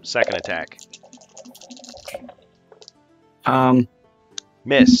 so second attack.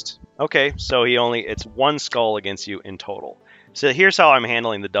 Missed. Okay, so it's 1 skull against you in total. So here's how I'm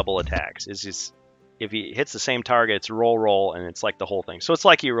handling the double attacks. Is just, if he hits the same target, it's roll, and it's like the whole thing. So it's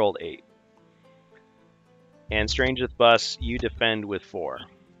like he rolled 8. And StrangeBus, you defend with 4.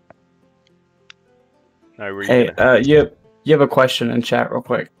 Right, hey, you have a question in chat real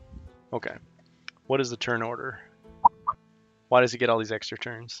quick. Okay. What is the turn order? Why does he get all these extra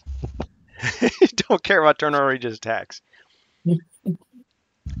turns? Don't care about turn order, he just attacks.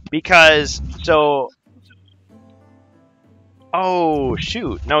 Because, so... Oh,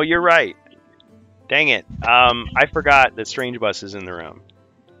 shoot. No, you're right. Dang it. I forgot that StrangeBus is in the room.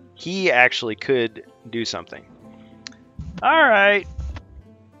 He actually could do something. Alright.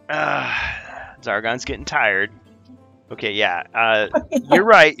 Zargon's getting tired. Okay, yeah. You're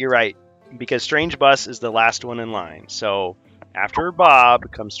right, because StrangeBus is the last one in line. So after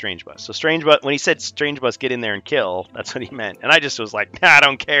Bob comes StrangeBus. So StrangeBus, when he said StrangeBus get in there and kill, that's what he meant. And I just was like, nah, I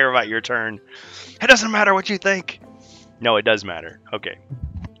don't care about your turn. It doesn't matter what you think. No, it does matter. Okay.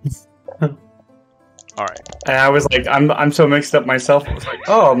 All right. And I was like, I'm so mixed up myself. I was like,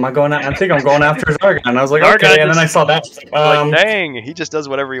 oh, am I going out? I think I'm going after Zargon. I was like, Zargon okay. And then I saw that. Like, dang, he just does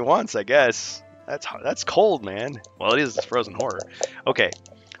whatever he wants, I guess. That's cold, man. Well, it is frozen horror. Okay.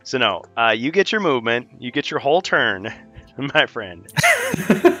 So no, you get your movement. You get your whole turn, my friend.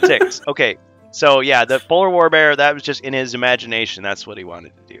 6. Okay. So yeah, the polar warbear, that was just in his imagination. That's what he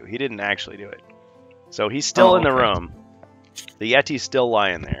wanted to do. He didn't actually do it. So he's still in the room. The Yeti's still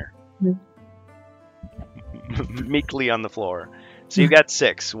lying there. Meekly on the floor. So you got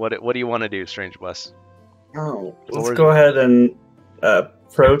 6. What do you want to do, StrangeBus? Oh, let's go ahead and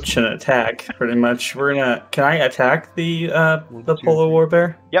approach and attack. Pretty much, we're gonna. Can I attack the polar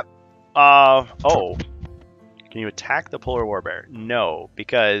warbear? Yep. Oh. Can you attack the polar warbear? No,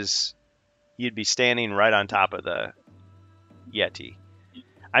 because you'd be standing right on top of the Yeti.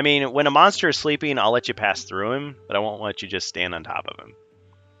 I mean, when a monster is sleeping, I'll let you pass through him, but I won't let you just stand on top of him.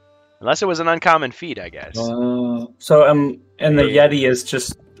 Unless it was an uncommon feat, I guess. And the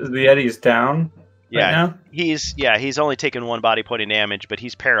Yeti is down. Yeah, right now? he's only taken 1 body point of damage, but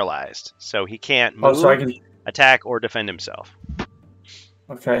he's paralyzed, so he can't move, attack, or defend himself.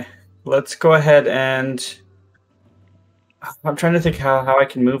 Okay, let's go ahead and. I'm trying to think how I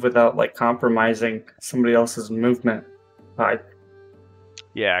can move without like compromising somebody else's movement.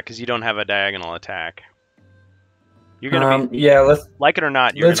 Yeah, because you don't have a diagonal attack. You're gonna be like it or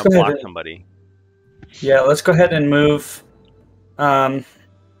not, you're gonna block somebody. Yeah, let's go ahead and move.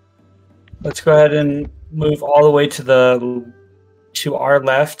 Let's go ahead and move all the way to our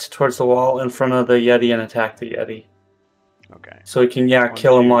left towards the wall in front of the Yeti and attack the Yeti. Okay. So we can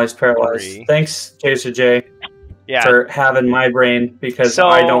kill him while he's paralyzed. 3. Thanks, Jason J. Yeah. For having my brain because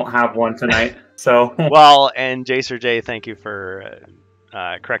I don't have one tonight. So well, and Jason J, thank you for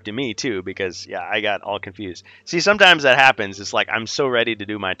correcting me too, because yeah, I got all confused. See, sometimes that happens. It's like I'm so ready to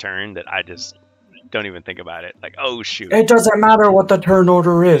do my turn that I just don't even think about it. Like, oh shoot. It doesn't matter what the turn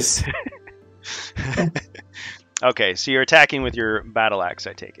order is. Okay, so you're attacking with your battle axe,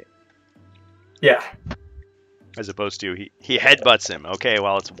 I take it. Yeah. As opposed to he headbutts him. Okay,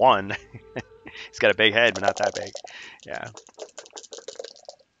 well it's 1. He's got a big head, but not that big. Yeah.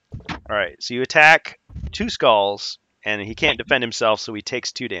 All right, so you attack 2 skulls, and he can't defend himself, so he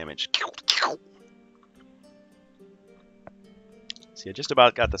takes 2 damage. See, I just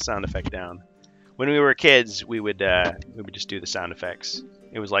about got the sound effect down. When we were kids, we would just do the sound effects.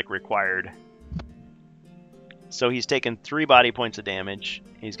 It was like required. So he's taken 3 body points of damage.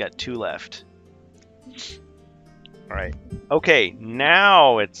 He's got 2 left. Alright. Okay,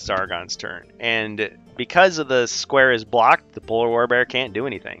 now it's Zargon's turn. And because of the square is blocked, the Polar Warbear can't do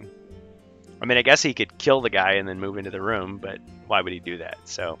anything. I mean, I guess he could kill the guy and then move into the room, but why would he do that?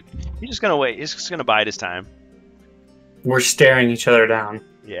 So he's just gonna wait. He's just gonna bide his time. We're staring each other down.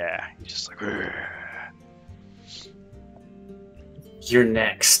 Yeah, he's just like... Rrr. You're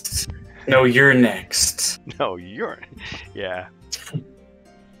next. No, you're next. No, you're... Yeah.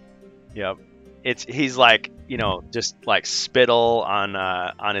 Yep. He's like, you know, just like spittle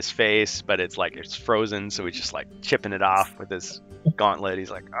on his face, but it's like it's frozen, so he's just like chipping it off with his gauntlet. He's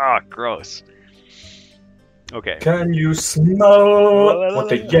like, oh, gross. Okay. Can you smell what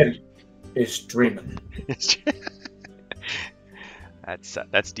the Yeti is dreaming?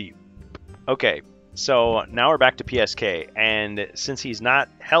 That's deep. Okay, so now we're back to PSK, and since he's not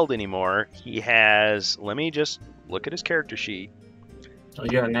held anymore, he has. Let me just look at his character sheet. Oh,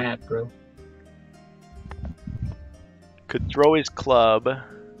 you got an ad, bro. Could throw his club.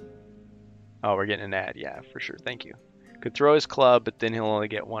 Oh, we're getting an ad. Yeah, for sure. Thank you. Could throw his club, but then he'll only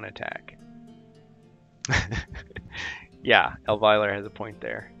get one attack. Yeah, Elviler has a point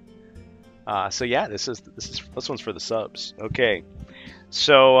there. So yeah, this one's for the subs. Okay,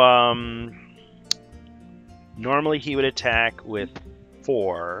 so normally he would attack with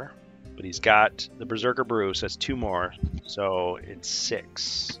 4, but he's got the Berserker Brew, so that's 2 more, so it's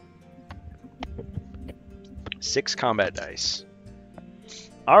 6. 6 combat dice.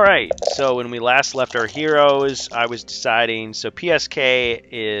 Alright, so when we last left our heroes, I was deciding, so PSK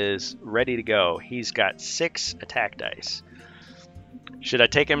is ready to go. He's got 6 attack dice. Should I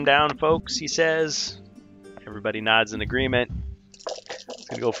take him down, folks, he says. Everybody nods in agreement. He's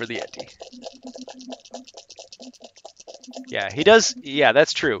gonna go for the Yeti. Yeah, he does. Yeah,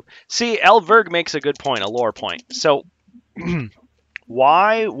 that's true. See, Elverg makes a good point, a lore point. So,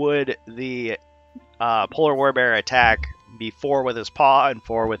 why would the Polar Warbear attack be 4 with his paw and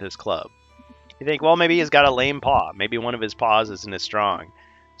 4 with his club? You think, well, maybe he's got a lame paw. Maybe one of his paws isn't as strong,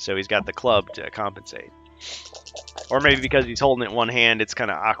 so he's got the club to compensate. Or maybe because he's holding it in one hand, it's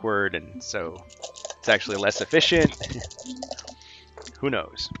kind of awkward, and so it's actually less efficient. Who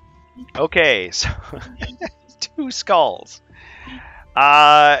knows? Okay, so 2 skulls.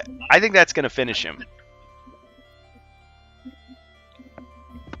 I think that's going to finish him.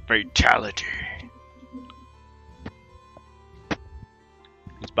 Fatality.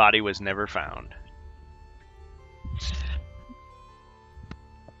 His body was never found.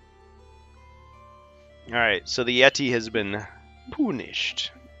 Alright, so the Yeti has been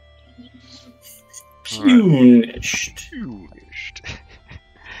punished. Punished. Punished.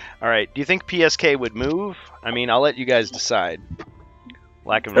 Alright, do you think PSK would move? I mean, I'll let you guys decide.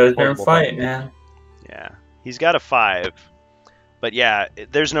 Lack of They're gonna fight now. Yeah. He's got a 5. But yeah,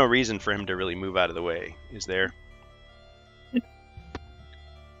 there's no reason for him to really move out of the way, is there?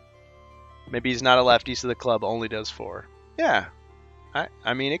 Maybe he's not a lefty, so the club only does 4. Yeah.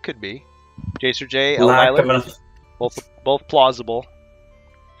 I mean, it could be. Jacer J, Elviler, both plausible.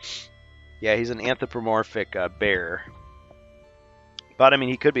 Yeah, he's an anthropomorphic bear. But I mean,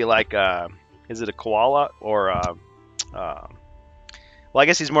 he could be like, is it a koala or? Well, I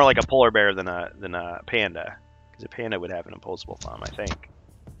guess he's more like a polar bear than a panda, because a panda would have an opposable thumb, I think,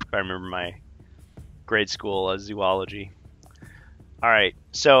 if I remember my grade school zoology. All right,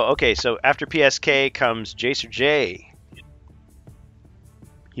 so okay, so after PSK comes Jacer J.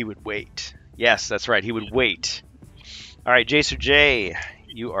 He would wait. Yes, that's right. He would wait. All right, Jacer J,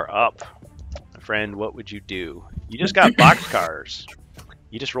 you are up. My friend, what would you do? You just got boxcars.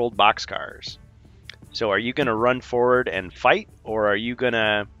 You just rolled boxcars. So are you going to run forward and fight, or are you going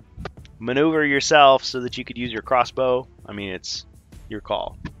to maneuver yourself so that you could use your crossbow? I mean, it's your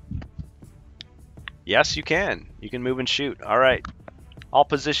call. Yes, you can. You can move and shoot. All right. I'll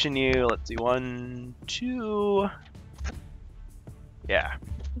position you. Let's see. 1, 2. Yeah.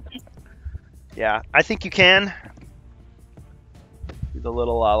 Yeah, I think you can. Do the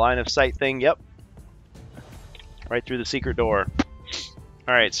little line of sight thing. Yep. Right through the secret door.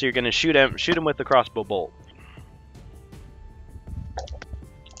 All right, so you're gonna shoot him with the crossbow bolt.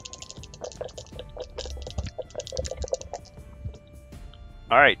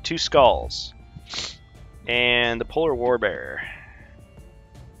 All right, 2 skulls, and the Polar Warbear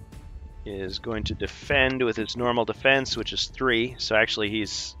is going to defend with his normal defense, which is 3. So actually,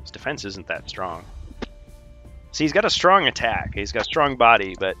 his defense isn't that strong. See, he's got a strong attack. He's got a strong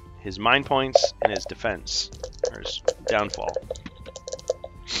body, but his mind points and his defense are his downfall.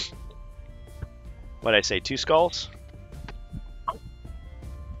 What'd I say? 2 skulls?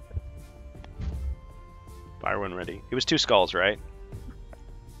 Fire when ready. It was 2 skulls, right?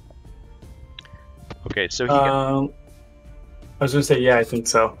 Okay, so he I was gonna say, yeah, I think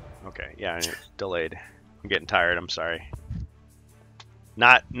so. Okay, yeah, it's delayed. I'm getting tired. I'm sorry.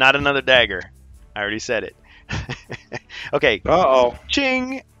 Not another dagger. I already said it. Okay. Uh-oh.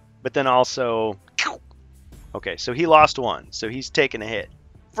 Ching! But then also... Okay, so he lost one. So he's taking a hit.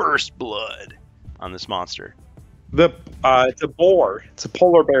 First blood on this monster. It's a boar. It's a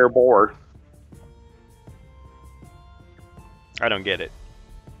polar bear boar. I don't get it.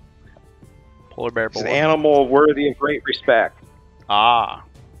 Polar bear It's boar. an animal worthy of great respect. Ah.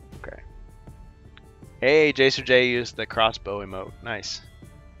 Okay. Hey, Jacer J used the crossbow emote. Nice.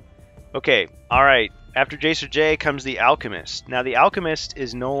 Okay, alright. After Jacer J comes the Alchemist. Now the Alchemist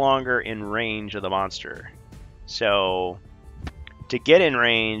is no longer in range of the monster. So, to get in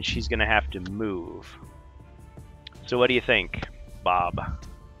range, he's going to have to move. So what do you think, Bob?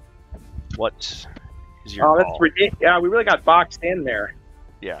 What is your Oh, call? that's ridiculous. Yeah, we really got boxed in there.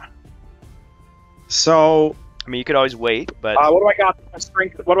 Yeah. So, I mean, you could always wait, but... what do I got?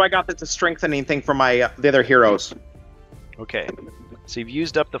 What do I got that's a strengthening thing for my the other heroes? Okay. So you've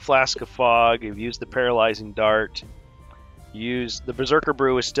used up the Flask of Fog, you've used the Paralyzing Dart, the Berserker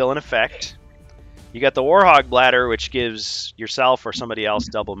Brew is still in effect. You got the Warhog Bladder, which gives yourself or somebody else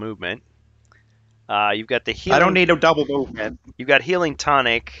double movement. You've got the healing... I don't need a double movement. You've got Healing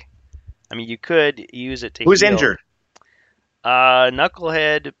Tonic. I mean, you could use it to Who's heal. injured?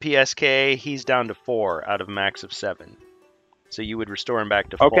 Knucklehead, PSK, he's down to 4 out of a max of 7. So you would restore him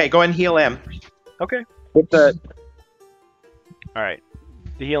back to full. Okay, go ahead and heal him. Okay. With the Alright.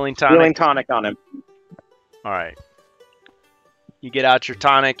 The Healing Tonic. healing tonic on him. Alright. You get out your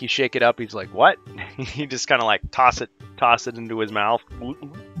tonic, you shake it up, he's like, what? You just kind of like toss it into his mouth.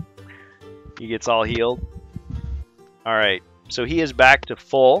 He gets all healed. Alright, so he is back to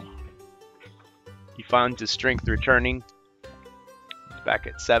full. He finds his strength returning. He's back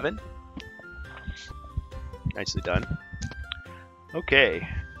at 7. Nicely done. Okay.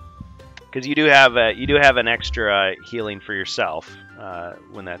 Because you do have an extra healing for yourself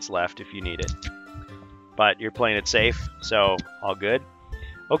when that's left if you need it. But you're playing it safe, so all good.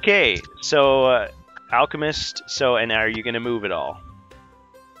 Okay, so Alchemist. So, and are you gonna move at all?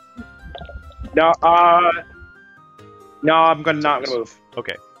 No, no, I'm not gonna move.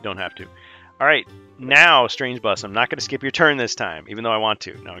 Okay, don't have to. All right, now StrangeBus. I'm not gonna skip your turn this time, even though I want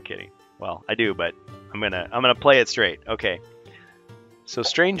to. No, I'm kidding. Well, I do, but I'm gonna play it straight. Okay. So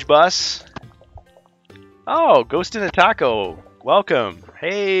StrangeBus. Oh, Ghost in a Taco. Welcome.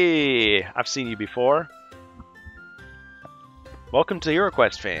 Hey, I've seen you before. Welcome to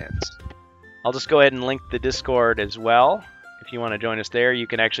HeroQuestFans. I'll just go ahead and link the Discord as well. If you want to join us there, you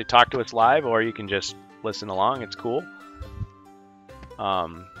can actually talk to us live, or you can just listen along. It's cool.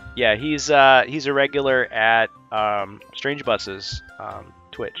 Yeah, he's a regular at StrangeBus's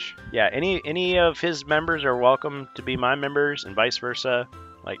Twitch. Yeah, any of his members are welcome to be my members, and vice versa.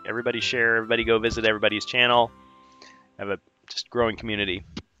 Like, everybody share, everybody go visit everybody's channel. Have a just growing community.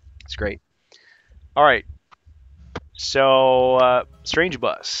 It's great. All right. So,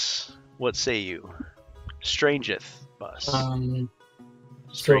 StrangeBus, what say you? Strangeth Bus.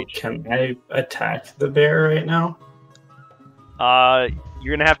 So can I attack the bear right now?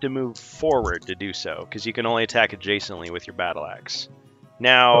 You're gonna have to move forward to do so, because you can only attack adjacently with your battle axe.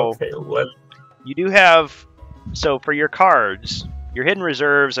 Now, Okay, what? you do have, so for your cards, your hidden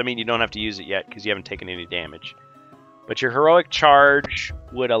reserves, I mean, you don't have to use it yet because you haven't taken any damage. But your heroic charge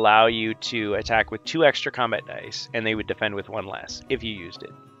would allow you to attack with 2 extra combat dice, and they would defend with 1 less if you used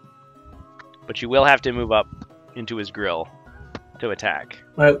it. But you will have to move up into his grill to attack.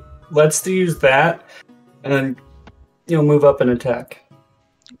 Let's use that, and then move up and attack.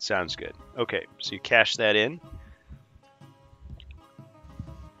 Sounds good. Okay, so you cash that in.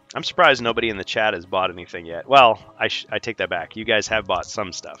 I'm surprised nobody in the chat has bought anything yet. Well, I take that back. You guys have bought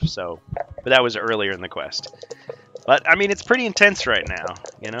some stuff, but that was earlier in the quest. But, I mean, it's pretty intense right now,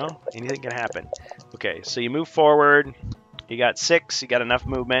 Anything can happen. Okay, so you move forward. You got 6. You got enough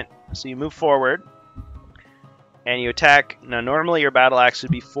movement. So you move forward. And you attack. Now, normally your battle axe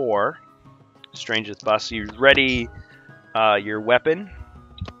would be 4. Strangest Bus. You ready your weapon.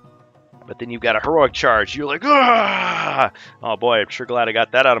 But then you've got a heroic charge. You're like, ah! Oh, boy, I'm sure glad I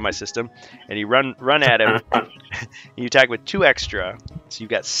got that out of my system. And you run at him. You attack with 2 extra. So you've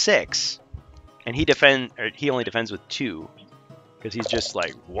got 6. And he only defends with 2. Because he's just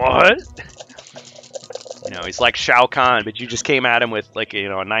like, what? He's like Shao Kahn, but you just came at him with like, a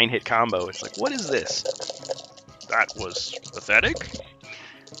 9-hit combo. It's like, what is this? That was pathetic.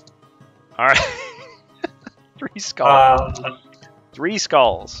 All right. 3 skulls. 3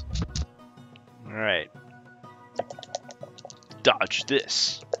 skulls. All right. Dodge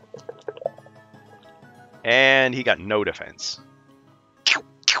this. And he got no defense.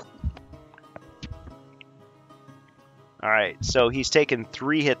 right, so he's taken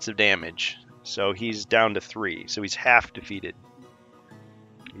 3 hits of damage. So he's down to 3. So he's half defeated.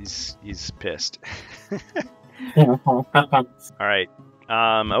 He's pissed. All right.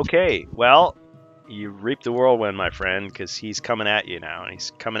 Okay. Well, you reap the whirlwind, my friend, because he's coming at you now, and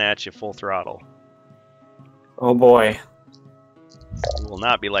he's coming at you full throttle. Oh boy. It will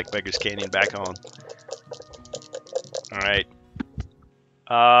not be like Beggar's Canyon back home. All right.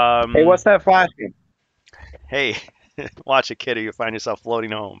 Hey, what's that flashing? Hey, watch it, kid, or you'll find yourself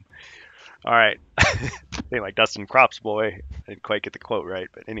floating home. All right. Think like Dustin Crops boy. I didn't quite get the quote right,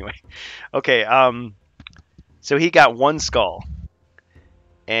 but anyway. Okay. So he got 1 skull,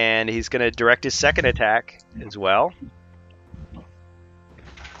 and he's going to direct his second attack as well.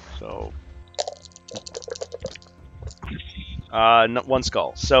 So 1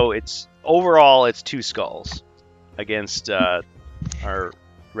 skull. So it's overall it's 2 skulls against our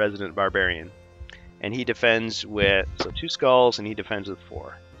resident barbarian, and he defends with 2 skulls, and he defends with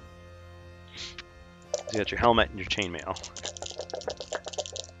 4. So you got your helmet and your chainmail.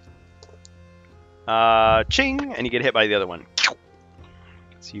 Ching, and you get hit by the other one.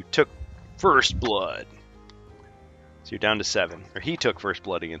 So you took first blood. So you're down to 7, or he took first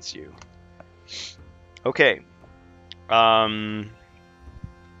blood against you. Okay. All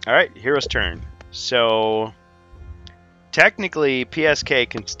right, hero's turn. So technically, PSK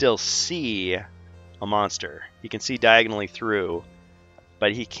can still see a monster. He can see diagonally through,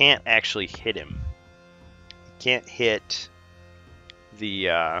 but he can't actually hit him. He can't hit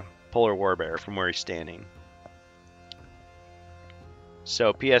the Polar Warbear from where he's standing.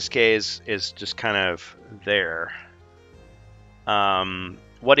 So PSK is just kind of there.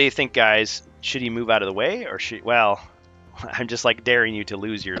 What do you think, guys? Should he move out of the way, or should... Well, I'm just like daring you to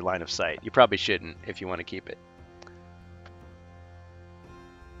lose your line of sight. You probably shouldn't if you want to keep it.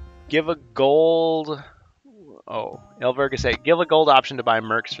 Give a gold... Oh, Elverg is saying, give a gold option to buy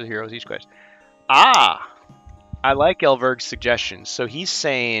mercs for heroes each quest. Ah! I like Elverg's suggestion. So he's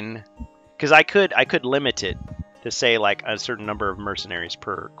saying... Because I could limit it to say like a certain number of mercenaries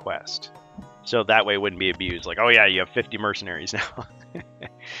per quest. So that way it wouldn't be abused. Like, oh yeah, you have 50 mercenaries now.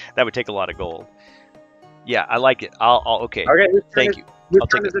 That would take a lot of gold. Yeah, I like it. I'll okay. Okay, Thank you. I'll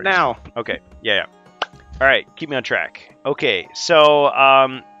take it now. Okay, yeah. All right, keep me on track. Okay, so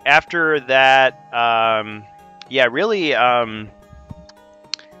after that, yeah, really,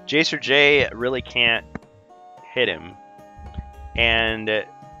 Jace or J really can't hit him, and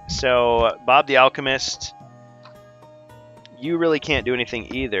so Bob the Alchemist, you really can't do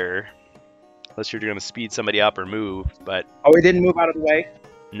anything either, unless you're going to speed somebody up or move. But oh, he didn't move out of the way.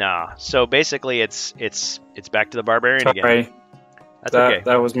 Nah. So basically, it's back to the barbarian Sorry. again. That's okay.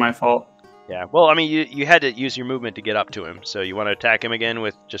 That was my fault. Yeah. Well, I mean, you had to use your movement to get up to him. So you want to attack him again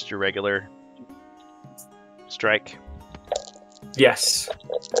with just your regular strike. Yes.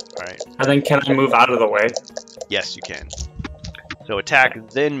 All right. And then can I move out of the way? Yes, you can. So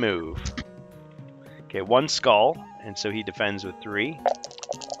attack, then move. Okay, 1 skull, and so he defends with 3.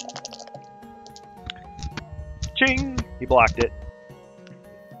 Ching! He blocked it.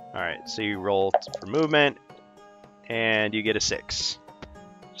 Alright, so you roll for movement, and you get a 6.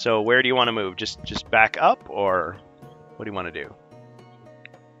 So where do you want to move? Just back up, or what do you want to do?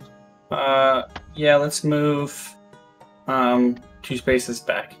 Yeah, let's move 2 spaces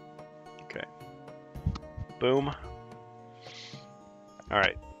back. Okay. Boom.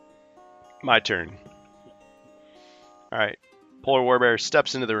 Alright. My turn. Alright. Polar Warbear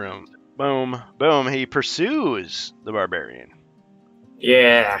steps into the room. Boom. Boom. He pursues the barbarian.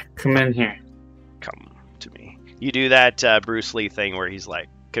 Yeah, come in here. Come to me. You do that Bruce Lee thing where he's like,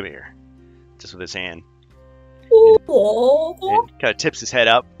 come here. Just with his hand. And kind of tips his head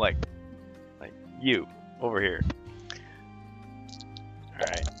up like you, over here.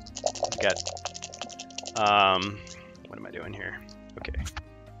 Alright. Got, what am I doing here? Okay.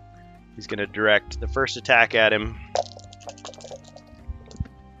 He's going to direct the first attack at him.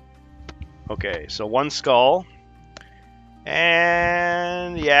 Okay, so 1 skull.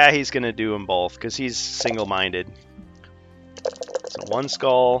 And yeah, he's going to do them both because he's single-minded. So 1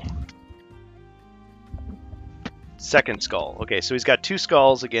 skull. 2nd skull. Okay, so he's got 2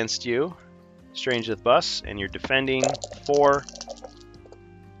 skulls against you. StrangeBus, and you're defending 4.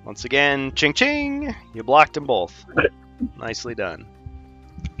 Once again, ching ching! You blocked them both. Nicely done.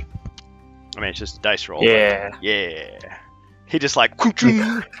 I mean, it's just a dice roll. Yeah. Yeah. He just like,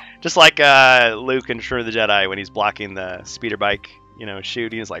 just like Luke in Return of the Jedi when he's blocking the speeder bike, you know,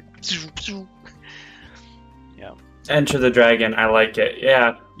 shooting. He's like, yeah. Enter the Dragon. I like it.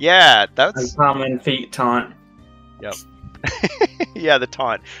 Yeah. Yeah, that's Uncommon feat taunt. Yep. Yeah, the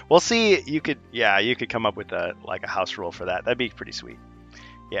taunt. We'll see. You could come up with a house rule for that. That'd be pretty sweet.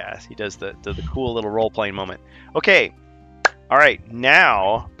 Yeah, he does the cool little role playing moment. Okay. All right.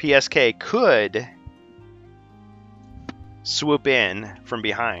 Now PSK could swoop in from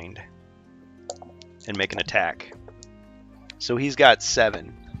behind and make an attack. So he's got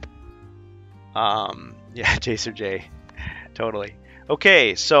 7. Yeah, Jacer J. Totally.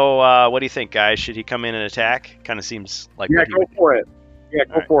 Okay, so what do you think, guys? Should he come in and attack? Kind of seems like... Yeah, go for it. Yeah,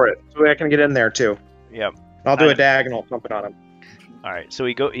 go for it. So I can get in there, too. Yep. I'll do a diagonal pumping on him. All right, so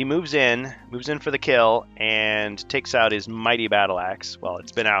he moves in for the kill, and takes out his mighty battle axe. Well,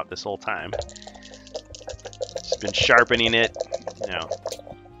 it's been out this whole time. He's been sharpening it,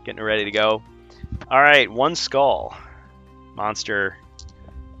 getting it ready to go. All right, 1 skull. Monster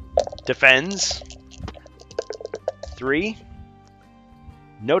defends. 3.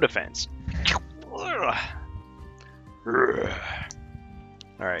 No defense.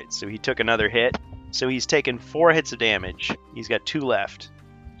 Alright, so he took another hit. So he's taken 4 hits of damage. He's got 2 left.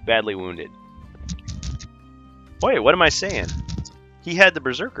 He's badly wounded. Wait, what am I saying? He had the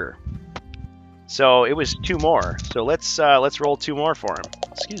Berserker. So it was 2 more. So let's roll 2 more for him.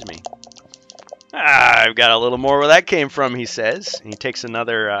 Excuse me. I've got a little more where that came from, he says. And he takes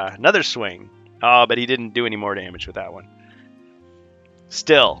another swing. Oh, but he didn't do any more damage with that one.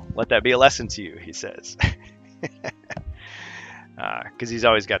 Still, let that be a lesson to you, he says. Because he's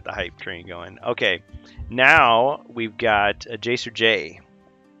always got the hype train going. Okay, now we've got a Jacer J.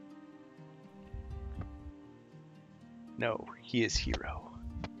 No, he is hero.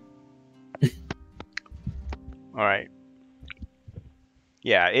 Alright.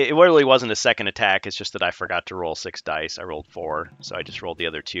 Yeah, it really wasn't a second attack. It's just that I forgot to roll 6 dice. I rolled 4, so I just rolled the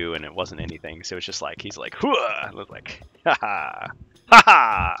other 2, and it wasn't anything. So it's just like, he's like, hooah! I was like, ha-ha!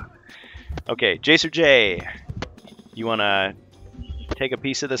 Ha-ha! Okay, Jacer J. You want to take a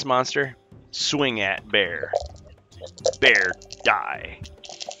piece of this monster? Swing at bear. Bear, die.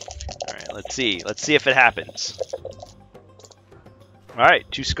 Alright, let's see. Let's see if it happens. Alright,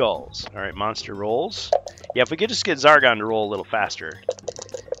 2 skulls. Alright, monster rolls. Yeah, if we could just get Zargon to roll a little faster.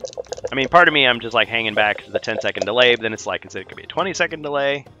 I mean, part of me, I'm just like hanging back to the 10-second delay, but then it's like, is it going to be a 20-second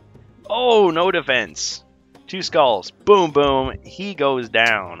delay? Oh, no defense. 2 skulls. Boom, boom. He goes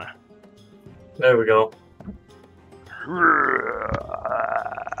down. There we go.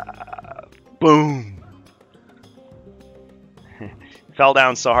 Boom. Fell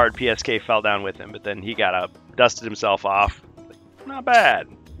down so hard, PSK fell down with him, but then he got up, dusted himself off. Not bad.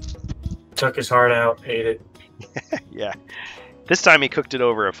 Took his heart out, ate it. Yeah. This time he cooked it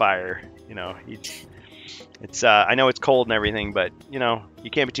over a fire. It's I know it's cold and everything, but you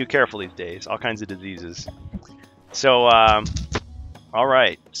can't be too careful these days. All kinds of diseases. So all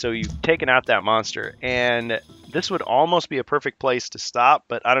right. So you've taken out that monster, and this would almost be a perfect place to stop,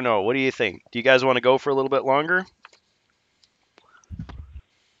 but I don't know. What do you think? Do you guys want to go for a little bit longer?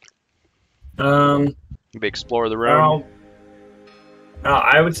 Maybe explore the room.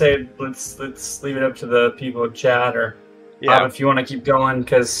 I would say let's leave it up to the people in chat, or if you want to keep going,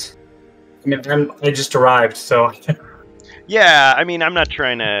 because I just arrived, so. Yeah, I mean, I'm not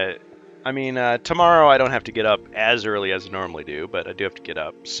trying to. I mean, tomorrow I don't have to get up as early as I normally do, but I do have to get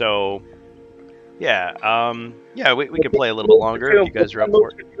up. So, yeah, we can play a little bit longer if you guys are up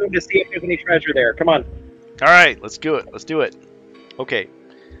for it. To see if there's any treasure there. Come on. All right, let's do it. Let's do it. Okay.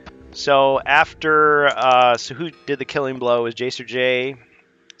 So after, so who did the killing blow? Is Jacer J.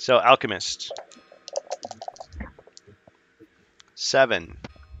 So Alchemist. 7.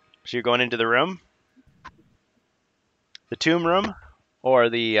 So you're going into the room? The tomb room? Or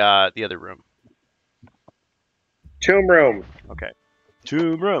the other room? Tomb room. Okay.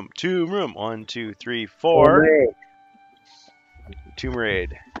 Tomb room. 1, 2, 3, 4. Tomb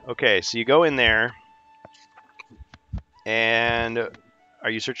raid. Okay, so you go in there. And are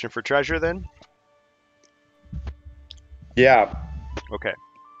you searching for treasure then? Yeah. Okay.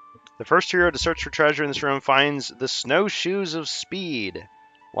 The first hero to search for treasure in this room finds the snowshoes of speed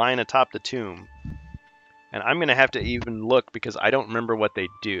lying atop the tomb. And I'm going to have to even look because I don't remember what they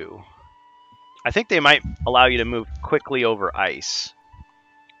do. I think they might allow you to move quickly over ice.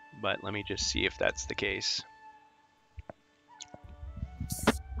 But let me just see if that's the case.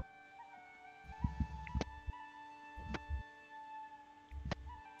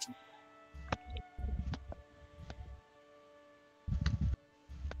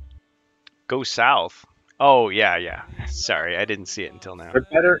 Go south. Oh, yeah. Sorry, I didn't see it until now. They're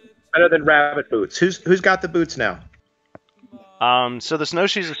better than rabbit boots. Who's got the boots now? So the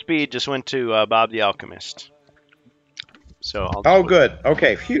snowshoes of speed just went to Bob the Alchemist. So I'll good.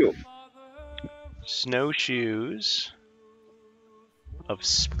 Okay, phew. Snowshoes of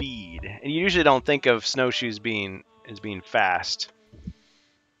speed. And you usually don't think of snowshoes being fast.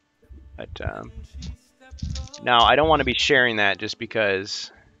 But now I don't want to be sharing that just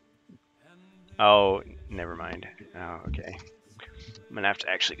because. Oh, never mind. Oh, okay. I'm gonna have to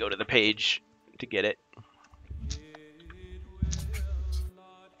actually go to the page to get it.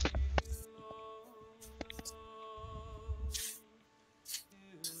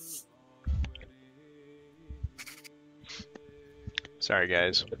 Sorry,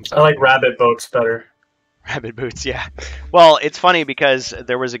 guys. I like rabbit boats better. Rabbit boots, yeah. Well, it's funny because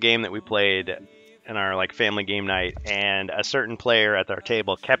there was a game that we played in our like family game night, and a certain player at our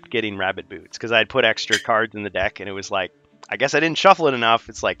table kept getting rabbit boots because I'd put extra cards in the deck, and it was like, I guess I didn't shuffle it enough.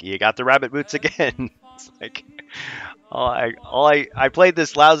 It's like, you got the rabbit boots again. It's like, I played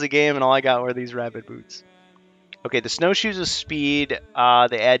this lousy game, and all I got were these rabbit boots. Okay, the snowshoes of speed.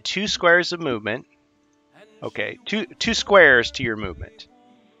 They add 2 squares of movement. Okay, two squares to your movement.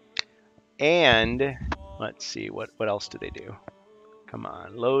 And let's see, what else do they do? Come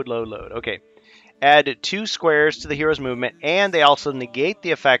on, load. Okay, add 2 squares to the hero's movement, and they also negate the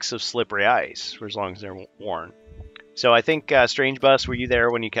effects of slippery ice for as long as they're worn. So I think StrangeBus, were you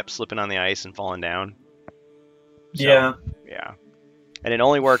there when you kept slipping on the ice and falling down? So, yeah. Yeah. And it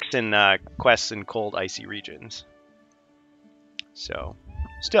only works in quests in cold, icy regions. So,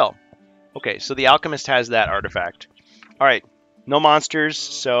 still. Okay, so the Alchemist has that artifact. Alright, no monsters,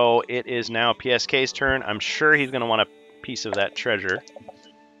 so it is now PSK's turn. I'm sure he's going to want a piece of that treasure.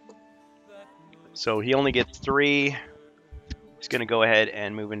 So he only gets 3. He's going to go ahead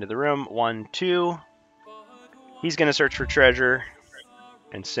and move into the room. 1, 2. He's going to search for treasure.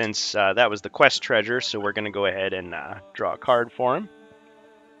 And since that was the quest treasure, so we're going to go ahead and draw a card for him.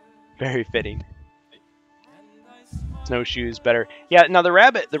 Very fitting. Snowshoes better. Yeah, now the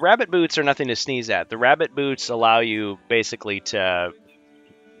rabbit boots are nothing to sneeze at. The rabbit boots allow you basically to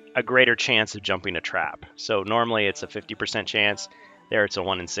a greater chance of jumping a trap. So normally it's a 50% chance. There it's a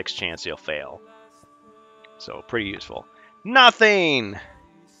 1 in 6 chance you'll fail. So pretty useful. Nothing!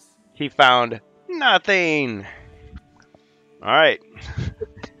 He found nothing! Alright.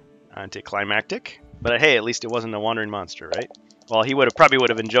 Anticlimactic. But hey, at least it wasn't a wandering monster, right? Well, he probably would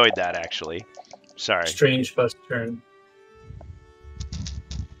have enjoyed that, actually. Sorry. StrangeBus turn.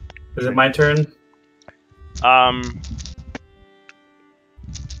 Is it my turn? No,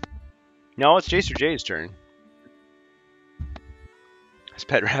 it's Jace or Jay's turn. It's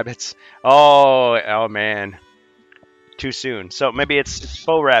pet rabbits. Oh man. Too soon. So maybe it's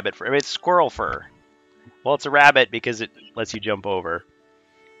faux rabbit fur. Maybe it's squirrel fur. Well, it's a rabbit because it lets you jump over.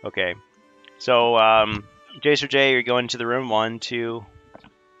 Okay. So, Jace or Jay, you're going to the room. 1, 2.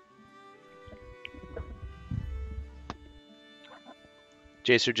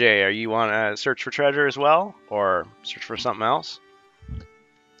 Jace or Jay, are you want to search for treasure as well, or search for something else?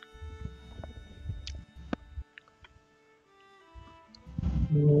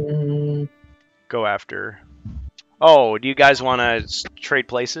 Go after. Oh, do you guys want to trade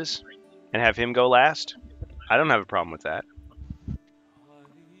places and have him go last? I don't have a problem with that.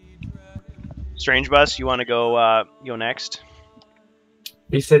 StrangeBus, you want to go next?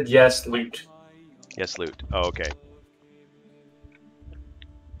 He said yes, loot. Yes, loot. Oh, okay.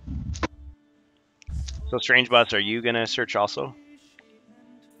 So StrangeBus, are you gonna search also?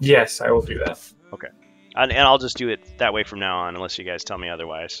 Yes, I will do that. Okay. And I'll just do it that way from now on, unless you guys tell me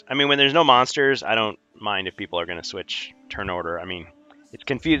otherwise. I mean, when there's no monsters, I don't mind if people are gonna switch turn order. I mean, it's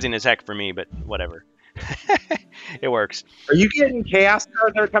confusing as heck for me, but whatever. It works. Are you getting chaos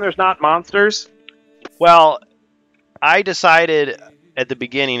cards every time there's not monsters? Well, I decided at the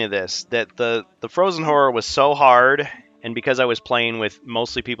beginning of this that the Frozen Horror was so hard, and because I was playing with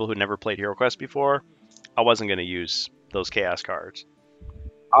mostly people who never played HeroQuest before, I wasn't going to use those chaos cards.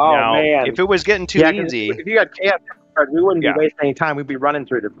 Oh, now, man. if it was getting too easy... If you got chaos cards, we wouldn't be wasting any time. We'd be running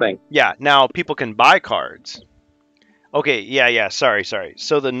through this thing. Yeah, now people can buy cards. Okay, yeah, sorry.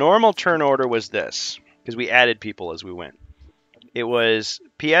 So the normal turn order was this, because we added people as we went. It was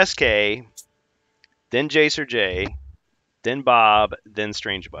PSK, then Jace or Jay, then Bob, then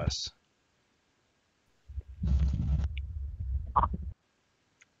StrangeBus.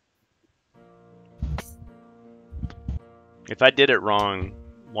 If I did it wrong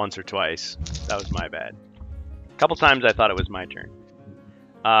once or twice, that was my bad. A couple times I thought it was my turn.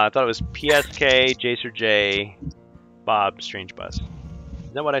 I thought it was PSK, Jace or Jay, Bob, StrangeBus.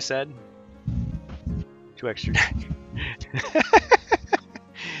 Is that what I said? 2 extra.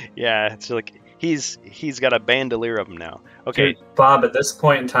 Yeah, it's like He's got a bandolier of them now. Okay, Dude, Bob, at this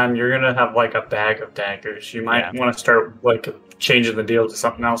point in time, you're gonna have like a bag of daggers. You might want to start like changing the deal to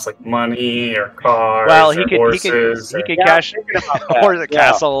something else, like money or cars. well, or horses. he could Yeah, cash I'm thinking about that. or the Yeah.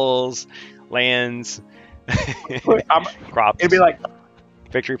 castles, lands, crops. It'd be like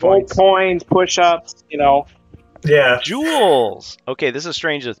victory gold points. coins, push-ups, you know. Yeah. Jewels. Okay, this is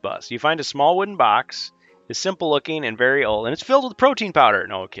StrangeBus. You find a small wooden box. It's simple looking and very old, and it's filled with protein powder.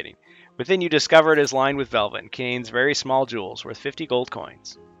 No kidding. Within, you discover it is lined with velvet and contains very small jewels worth 50 gold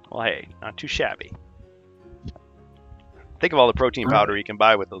coins. Well, hey, not too shabby. Think of all the protein powder you can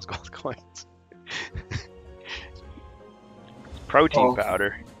buy with those gold coins. Protein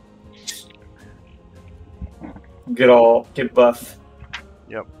powder. Get buff.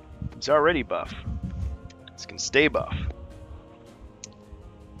 Yep. He's already buff. He's gonna stay buff.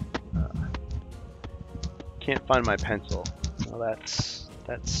 Can't find my pencil. Well, that's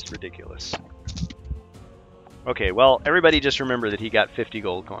ridiculous. Okay, well, everybody just remember that he got 50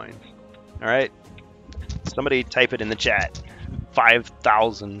 gold coins. Alright? Somebody type it in the chat.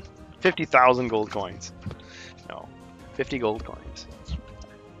 50,000 gold coins. No, 50 gold coins.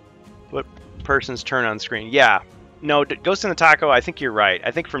 What person's turn on screen? Yeah. No, Ghost in the Taco, I think you're right.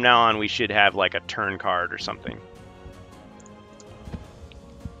 I think from now on we should have like a turn card or something.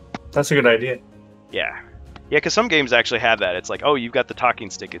 That's a good idea. Yeah. Yeah, because some games actually have that. It's like, oh, you've got the talking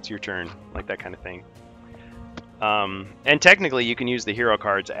stick, it's your turn. Like that kind of thing. And technically, you can use the hero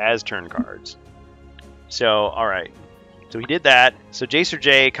cards as turn cards. So, alright. So he did that. So Jacer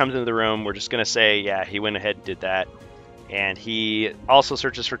J comes into the room. We're just going to say, yeah, he went ahead and did that. And he also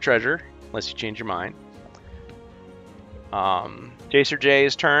searches for treasure, unless you change your mind. Jacer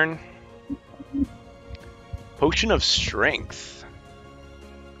J's turn. Potion of Strength.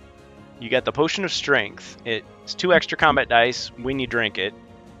 You got the Potion of Strength. It's 2 extra combat dice when you drink it.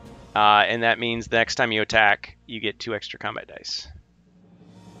 And that means the next time you attack, you get 2 extra combat dice.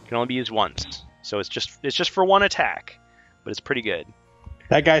 It can only be used once. So it's just for 1 attack. But it's pretty good.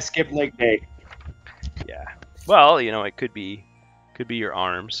 That guy skipped leg day. Yeah. Well, you know, it could be your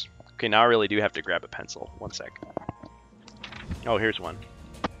arms. Okay, now I really do have to grab a pencil. 1 sec. Oh, here's one.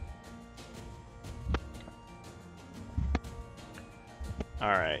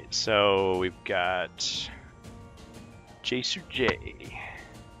 Alright, so we've got Jacer J.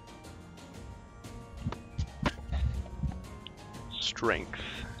 Strength.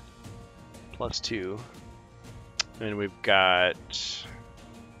 +2. And we've got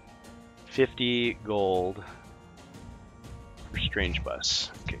 50 gold for StrangeBus.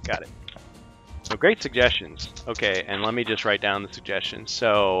 Okay, got it. So great suggestions. Okay, and let me just write down the suggestions.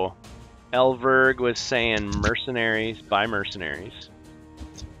 So Elverg was saying mercenaries, buy mercenaries.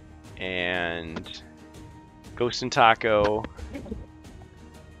 And Ghost and Taco,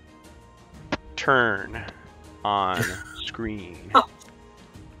 turn on screen.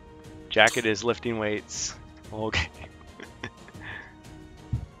 Jacket is lifting weights. Okay.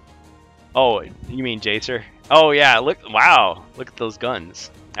 Oh, you mean Jacer? Oh yeah, look, wow, look at those guns.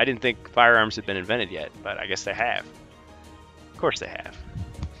 I didn't think firearms had been invented yet, but I guess they have. Of course they have.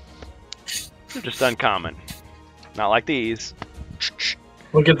 They're just uncommon. Not like these.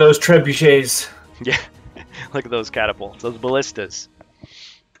 Look at those trebuchets. Yeah, look at those catapults, those ballistas.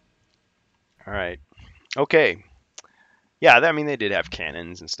 All right. Okay. Yeah, I mean, they did have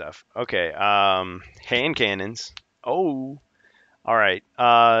cannons and stuff. Okay, hand cannons. Oh, all right.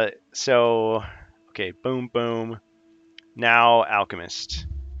 So, okay, boom, boom. Now, Alchemist.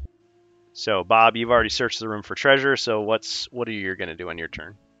 So, Bob, you've already searched the room for treasure, so what are you going to do on your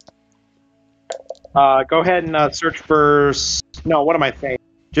turn? Go ahead and search for... No, what am I saying?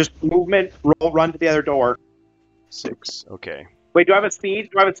 Just movement, roll, run to the other door. 6, okay. Wait, do I have a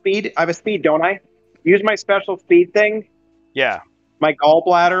speed? I have a speed, don't I? Use my special speed thing? Yeah. My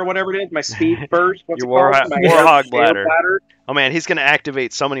gallbladder, or whatever it is. My speed burst. What's Your it called? My warhog bladder. Oh man, he's going to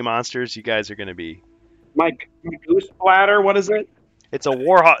activate so many monsters. You guys are going to be... My goose bladder, what is it? It's a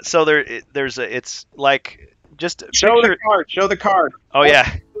warhog. So it's like just Show the card. Show the card. Oh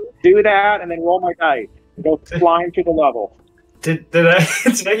yeah. Do that and then roll my dice. Go flying through the level. Did I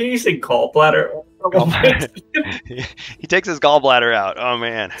hear you say gallbladder? He takes his gallbladder out. Oh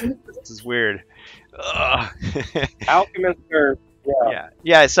man, this is weird. Alchemist or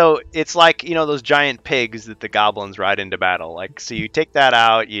yeah. So it's like, you know, those giant pigs that the goblins ride into battle. Like, so you take that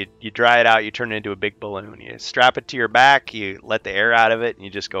out, you dry it out, you turn it into a big balloon. You strap it to your back, you let the air out of it, and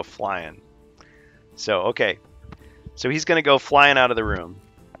you just go flying. So okay, so he's gonna go flying out of the room.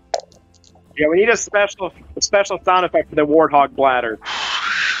 Yeah, we need a special sound effect for the warthog bladder.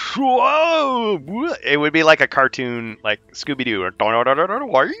 Whoa! It would be like a cartoon, like Scooby-Doo.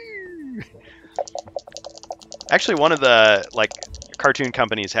 Actually, one of the like cartoon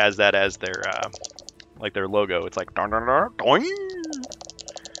companies has that as their like their logo. It's like dun, dun, dun, doing.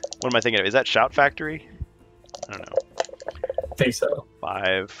 What am I thinking of? Is that Shout Factory? I don't know. I think so.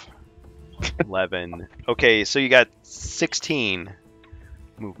 5, 11. Okay, so you got 16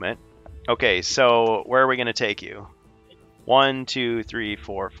 movement. Okay, so where are we going to take you? 1, 2, 3,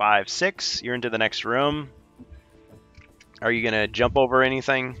 4, 5, 6. You're into the next room. Are you going to jump over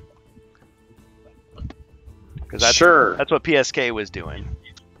anything? Because that's what PSK was doing,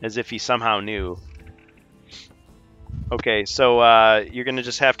 as if he somehow knew. Okay, so you're going to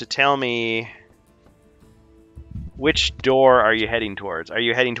just have to tell me which door are you heading towards? Are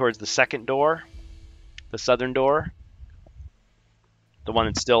you heading towards the second door? The southern door? The one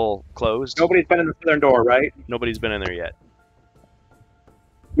that's still closed? Nobody's been in the southern door, right? Nobody's been in there yet.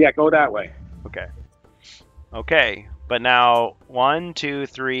 Yeah, go that way. Okay. Okay, but now 1, 2,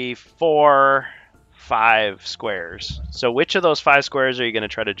 3, 4, 5 squares. So which of those 5 squares are you going to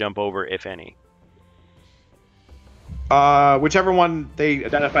try to jump over, if any? Whichever one they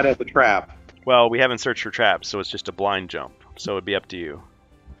identified as the trap. Well, we haven't searched for traps, so it's just a blind jump. So it'd be up to you.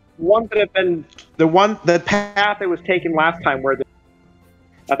 One that have been the path that was taken last time, where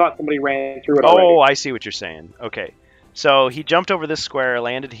I thought somebody ran through it. Oh, already. I see what you're saying. Okay, so he jumped over this square,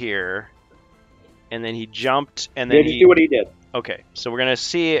 landed here, and then he jumped, and then Did you see what he did? Okay, so we're gonna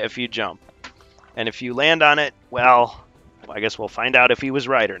see if you jump, and if you land on it, well, I guess we'll find out if he was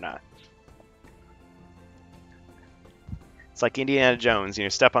right or not. It's like Indiana Jones, you know,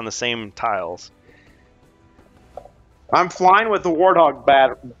 step on the same tiles. I'm flying with the Warthog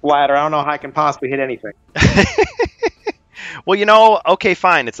bladder. I don't know how I can possibly hit anything. Well, you know, okay,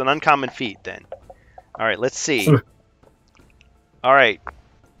 fine. It's an uncommon feat then. All right, let's see. All right,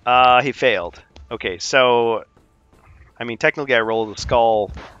 he failed. Okay, so, I mean, technically I rolled the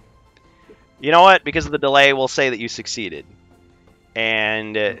skull. You know what? Because of the delay, we'll say that you succeeded.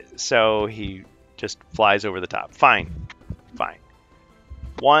 And so he just flies over the top. Fine. Fine.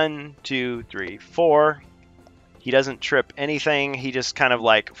 1, 2, 3, 4. He doesn't trip anything. He just kind of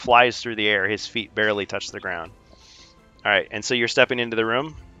like flies through the air. His feet barely touch the ground. All right, and so you're stepping into the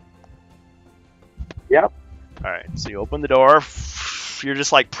room? Yep. All right, so you open the door. You're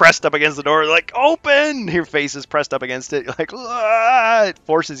just like pressed up against the door, like, open! Your face is pressed up against it. You're like, ah! It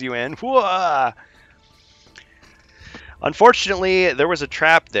forces you in. Wah! Unfortunately, there was a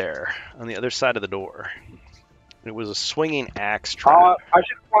trap there on the other side of the door. It was a swinging axe trap. I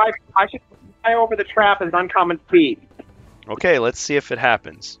should fly over the trap as an uncommon feat. Okay, let's see if it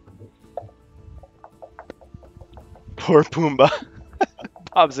happens. Poor Pumbaa.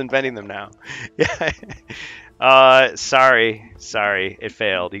 Bob's inventing them now. Yeah. Sorry, it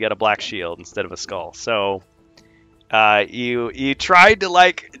failed. You got a black shield instead of a skull. So, you tried to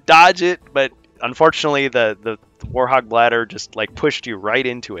like dodge it, but unfortunately the Warthog bladder just like pushed you right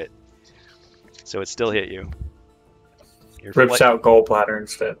into it. So it still hit you. Rips out gallbladder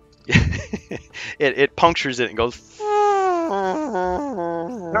instead. it punctures it and goes. Hey,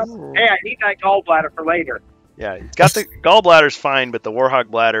 I need that gallbladder for later. Yeah, it's got the gallbladder's fine, but the Warthog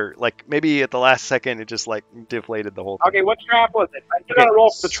bladder, like maybe at the last second, it just like deflated the whole thing. Okay, what trap was it? I got to roll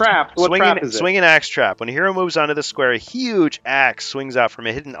for the trap. What trap is it? Swinging axe trap. When a hero moves onto the square, a huge axe swings out from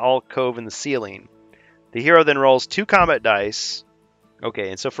a hidden alcove in the ceiling. The hero then rolls 2 combat dice. Okay,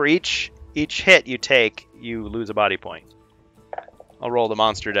 and so for each hit you take, you lose a body point. I'll roll the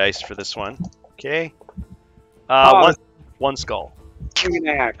monster dice for this one. Okay. One skull. Swinging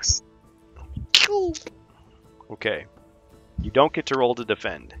axe. Okay. You don't get to roll to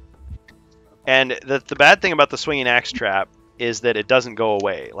defend. And the bad thing about the swinging axe trap is that it doesn't go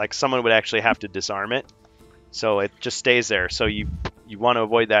away. Like, someone would actually have to disarm it. So it just stays there. So you want to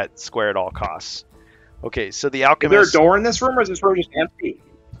avoid that square at all costs. Okay, so the Alchemist... Is there a door in this room, or is this room just empty?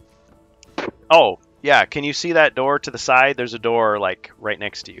 Oh, yeah. Can you see that door to the side? There's a door, like, right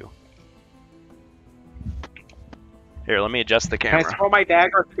next to you. Here, let me adjust the camera. Can I throw my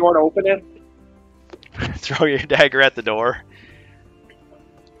dagger at the door to open it? Throw your dagger at the door.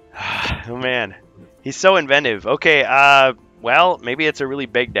 Oh, man. He's so inventive. Okay, well, maybe it's a really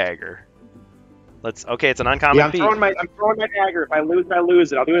big dagger. Okay, it's an uncommon feat. I'm throwing my dagger. If I lose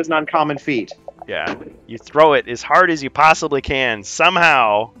it. I'll do it as an uncommon feat. Yeah, you throw it as hard as you possibly can.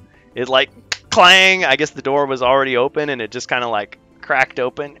 Somehow, it like clang. I guess the door was already open and it just kind of like cracked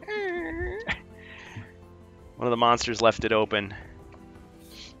open. One of the monsters left it open.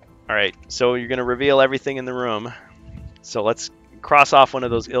 All right, so you're gonna reveal everything in the room. So let's cross off one of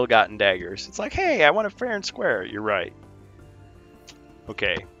those ill-gotten daggers. It's like, hey, I want it fair and square. You're right.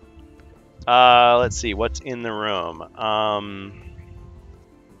 Okay. Let's see what's in the room.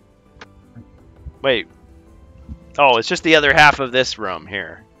 Wait. Oh, it's just the other half of this room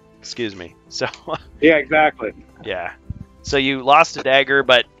here. Excuse me. So. Yeah, exactly. Yeah. So you lost a dagger,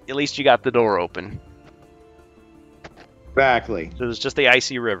 but at least you got the door open. Exactly. So it's just the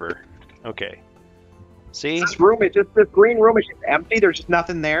icy river. Okay. See? This room is just, this green room is just empty. There's just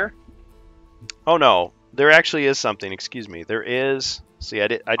nothing there. Oh no, there actually is something. Excuse me. There is. See, I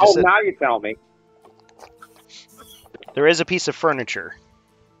just said now you tell me. there is a piece of furniture.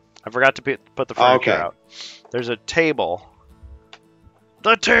 I forgot to put the furniture out. There's a table.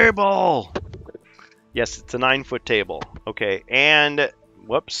 The table. Yes, it's a 9-foot table. Okay, and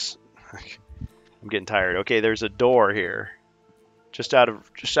whoops, I'm getting tired. Okay, there's a door here, just out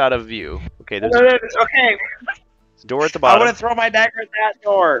of view. Okay, there's a door at the bottom. I want to throw my dagger at that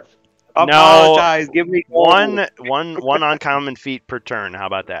door. No, Apologize. Give me one uncommon feat per turn. How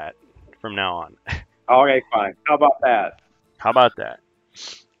about that? From now on. Okay, fine. How about that? How about that?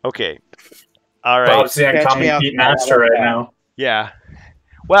 Okay. All right. Bob's the uncommon feat master right now. Yeah.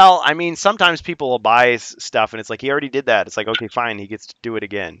 Well, I mean, sometimes people will buy stuff, and it's like he already did that. It's like, okay, fine, he gets to do it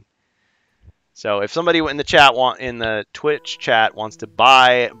again. So if somebody in the Twitch chat wants to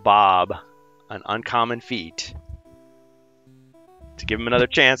buy Bob an uncommon feat to give him another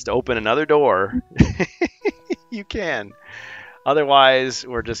chance to open another door, you can. Otherwise,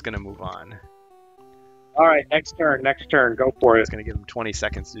 we're just gonna move on. All right, next turn. Go for it. It's gonna give him 20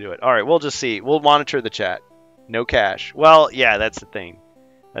 seconds to do it. All right, we'll just see. We'll monitor the chat. No cash. Well, yeah, that's the thing.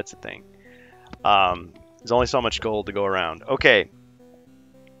 That's the thing. There's only so much gold to go around. Okay.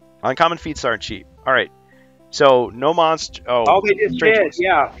 Uncommon feats aren't cheap. All right. So no monster. Oh, they just did.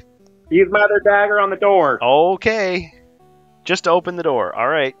 Yeah. Use my other dagger on the door. Okay. Just to open the door. All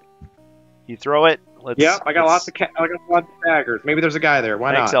right. You throw it. Yep. I got lots of daggers. Maybe there's a guy there.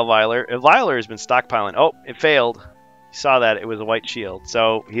 Why Thanks, not? Elviler. Elviler has been stockpiling. Oh, it failed. You saw that. It was a white shield.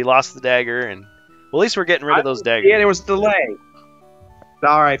 So he lost the dagger, and well, at least we're getting rid of those daggers. Yeah, there was a delay.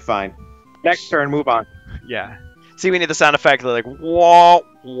 All right, fine. Next turn, move on. Yeah. See, we need the sound effect like wah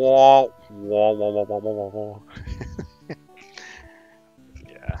wah wah wah wah wah wah wah.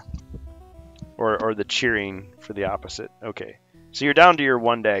 Yeah. Or the cheering for the opposite. Okay. So you're down to your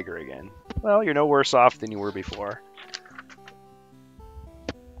 1 dagger again. Well, you're no worse off than you were before.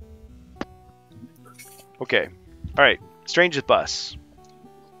 Okay. All right. StrangeBus.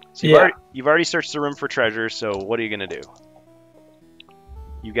 So you've already searched the room for treasure. So what are you gonna do?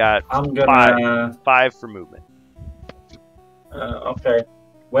 You got five for movement. Okay.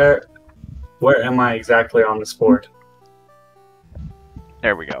 Where am I exactly on this board?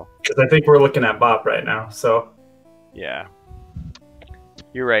 There we go. Because I think we're looking at Bob right now. So. Yeah.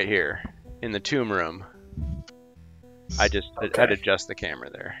 You're right here in the tomb room. I just had to adjust the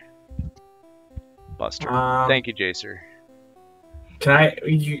camera there. Buster. Thank you, Jacer. Can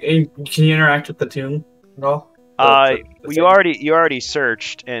you interact with the tomb at all? You already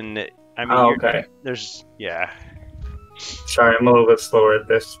searched, and I mean, there's Sorry, I'm a little bit slower at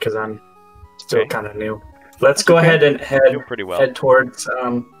this because I'm still kind of new. Let's go ahead and head towards.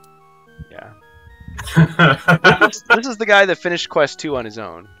 Yeah. This is the guy that finished Quest 2 on his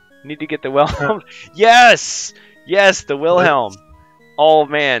own. You need to get the Wilhelm. Yes, the Wilhelm. Oh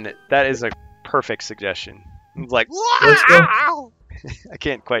man, that is a perfect suggestion. It's like, wow! I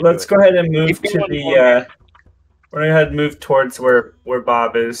can't quite. Let's go ahead and move to the. We're gonna head move towards where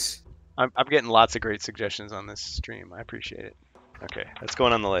Bob is. I'm getting lots of great suggestions on this stream. I appreciate it. Okay, that's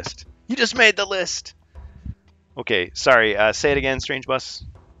going on the list. You just made the list. Okay, sorry. Say it again, StrangeBus.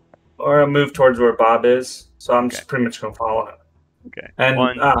 Or move towards where Bob is. So I'm just pretty much gonna follow him. Okay.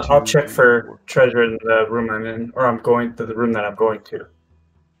 And I'll check for treasure in the room I'm in, or I'm going to the room that I'm going to.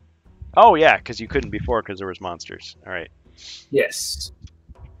 Oh yeah, because you couldn't before because there was monsters. All right. Yes.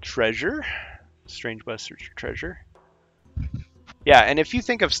 Treasure. StrangeBus search for treasure. Yeah, and if you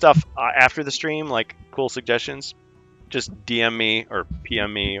think of stuff after the stream, like cool suggestions, just DM me or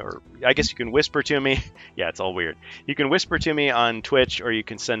PM me, or I guess you can whisper to me. Yeah, it's all weird. You can whisper to me on Twitch, or you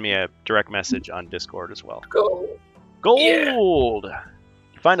can send me a direct message on Discord as well. Gold! Yeah.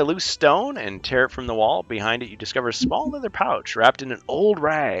 You find a loose stone and tear it from the wall. Behind it, you discover a small leather pouch wrapped in an old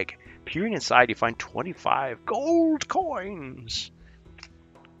rag. Peering inside, you find 25 gold coins.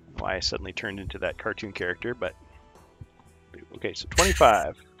 Why I suddenly turned into that cartoon character, but okay, so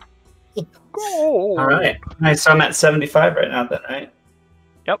 25. Gold. All right. Nice. So I'm at 75 right now, then, right?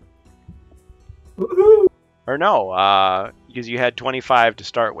 Yep. Woohoo! Or no, because you had 25 to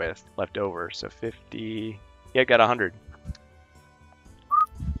start with left over, so 50. Yeah, got 100.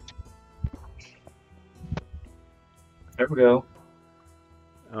 There we go.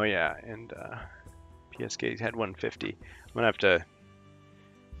 Oh yeah, and PSK had 150. I'm gonna have to.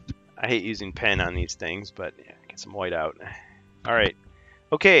 I hate using pen on these things, but yeah, get some white out. All right.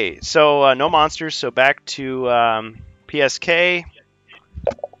 Okay, so no monsters. So back to PSK.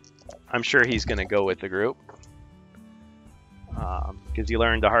 I'm sure he's going to go with the group because he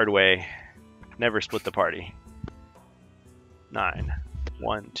learned the hard way. Never split the party. 9.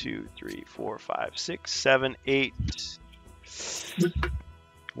 1, 2, 3, 4, 5, 6, 7, 8.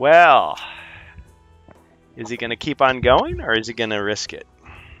 Well, is he going to keep on going or is he going to risk it?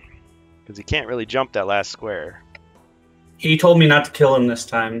 Because he can't really jump that last square. He told me not to kill him this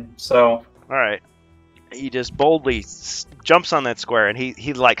time, so... All right. He just boldly jumps on that square and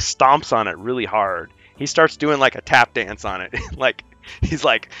he like stomps on it really hard. He starts doing like a tap dance on it. Like he's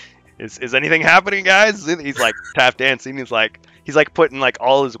like, is anything happening, guys? He's like tap dancing. He's like putting like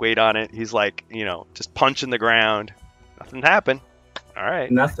all his weight on it. He's like, you know, just punching the ground. Nothing happened. All right.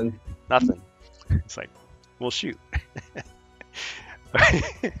 Nothing. It's like, we'll shoot.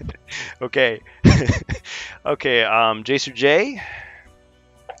 Okay. Okay. Jacer J.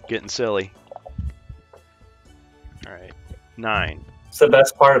 Getting silly. All right. 9. It's the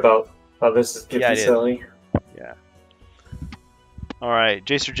best part about this is getting silly. Yeah. All right,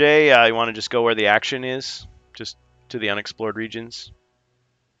 Jacer J, you want to just go where the action is, just to the unexplored regions.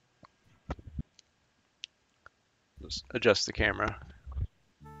 Let's adjust the camera.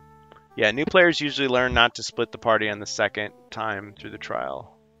 Yeah, new players usually learn not to split the party on the second time through the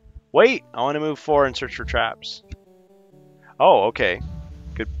trial. Wait, I want to move 4 and search for traps. Oh, okay.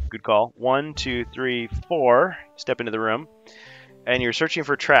 Good call. 1, 2, 3, 4. Step into the room. And you're searching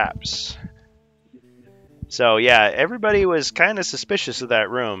for traps. So, yeah, everybody was kind of suspicious of that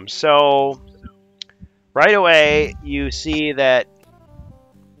room. So, right away, you see that...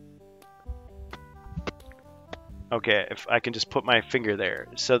 Okay, if I can just put my finger there.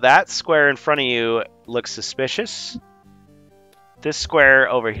 So that square in front of you looks suspicious. This square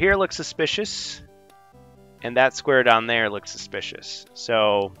over here looks suspicious. And that square down there looks suspicious.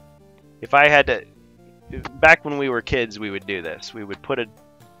 So, if I had to... Back when we were kids, we would do this. We would put a...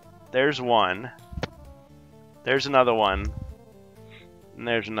 There's one. There's another one. And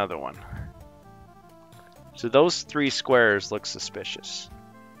there's another one. So those 3 squares look suspicious.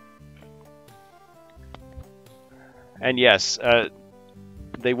 And yes,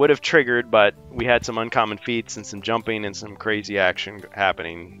 they would have triggered, but we had some uncommon feats and some jumping and some crazy action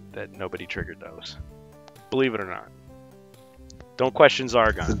happening that nobody triggered those. Believe it or not. Don't question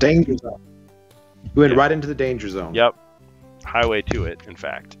Zargon. The danger zone. We went right into the danger zone. Yep. Highway to it, in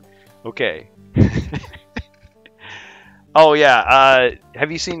fact. Okay. Oh, yeah.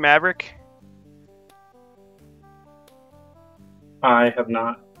 Have you seen Maverick? I have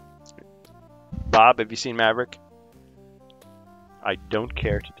not. Bob, have you seen Maverick? I don't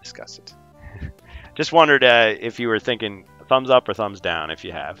care to discuss it. Just wondered if you were thinking thumbs up or thumbs down if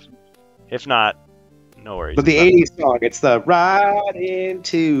you have. If not, no worries. But the 80s song, it's the right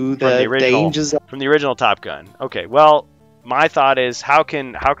into the danger zone. From the original Top Gun. Okay, well, my thought is how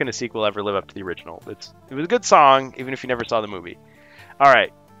can a sequel ever live up to the original? It was a good song, even if you never saw the movie. All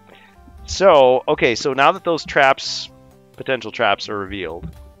right. So, okay, so now that those potential traps are revealed,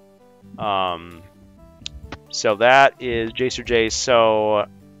 so that is Jacer J. So,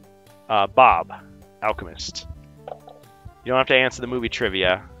 Bob, Alchemist. You don't have to answer the movie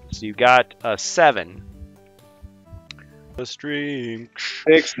trivia. So you got a 7. The stream.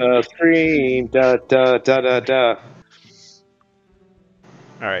 Fix the stream. Da da da da da.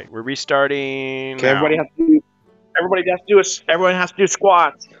 All right, we're restarting. Okay, everybody has to do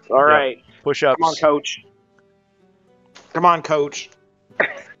squats. All right. Push-ups. Come on, coach. Come on, coach.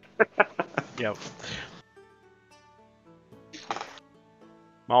 Yep.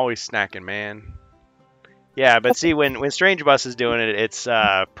 I'm always snacking, man. Yeah, but see, when StrangeBus is doing it, it's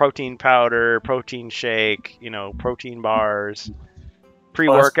protein powder, protein shake, protein bars,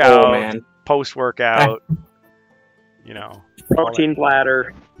 pre-workout, post-workout, protein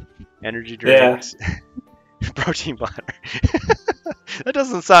bladder, energy drinks, protein bladder. That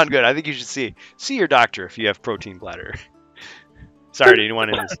doesn't sound good. I think you should see your doctor if you have protein bladder. Sorry to anyone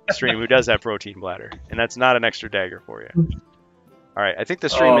in this stream who does have protein bladder, and that's not an extra dagger for you. All right, I think the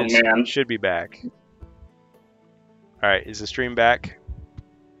stream should be back. All right, is the stream back?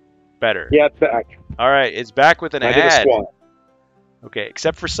 Better. Yeah, it's back. All right, it's back with an ad. I did a squat. Okay,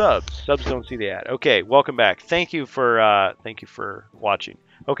 except for subs. Subs don't see the ad. Okay, welcome back. Thank you for watching.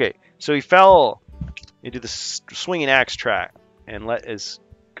 Okay, so he fell into the swinging axe track, and let us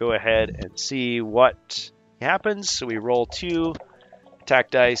go ahead and see what happens. So we roll 2 attack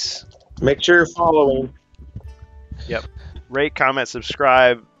dice. Make sure you're following. Yep. Rate, comment,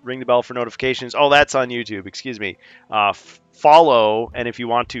 subscribe. ring the bell for notifications. Oh, that's on YouTube. Excuse me. Follow, and if you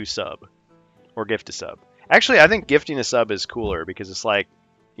want to, sub or gift a sub. Actually, I think gifting a sub is cooler because it's like,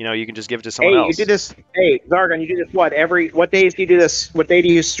 you know, you can just give it to someone else. You do this. Hey, Zargon, you do this what days do you do this? What day do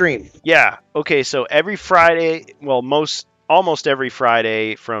you stream? Yeah. Okay. So every Friday, well, almost every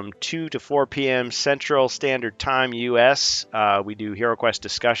Friday from 2 to 4 p.m. Central Standard Time, U.S. We do HeroQuest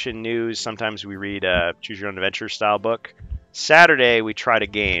discussion news. Sometimes we read a Choose Your Own Adventure style book. Saturday, we try to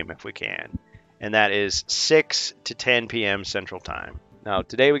game if we can, and that is 6 to 10 p.m. Central Time. Now,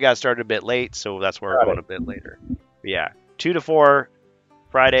 today we got started a bit late, so that's where we're going a bit later. But yeah, 2 to 4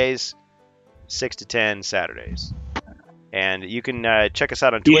 Fridays, 6 to 10 Saturdays. And you can check us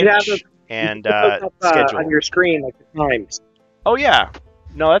out on Twitch and schedule. On your screen, like the times. Oh, yeah.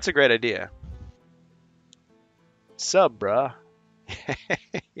 No, that's a great idea. Sub, bruh.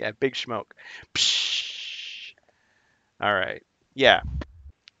 Yeah, big smoke. Psh. All right. Yeah.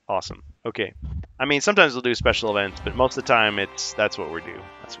 Awesome. Okay. I mean, sometimes we'll do special events, but most of the time that's what we do.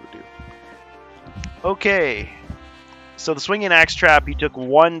 That's what we do. Okay. So the swinging axe trap, he took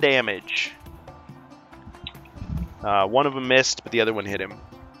 1 damage. One of them missed, but the other one hit him.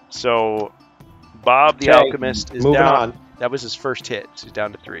 So Bob the Alchemist is moving down. on. That was his first hit. So he's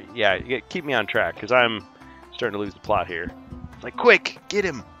down to 3. Yeah, keep me on track because I'm starting to lose the plot here. Like, quick, get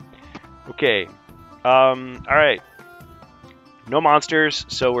him. Okay. All right. No monsters,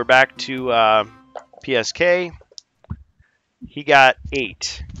 so we're back to PSK. He got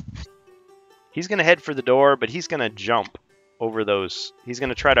 8. He's going to head for the door, but he's going to jump over those. He's going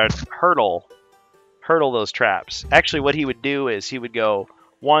to try to hurdle those traps. Actually, what he would do is he would go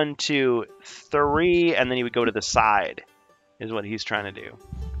 1, 2, 3, and then he would go to the side, is what he's trying to do.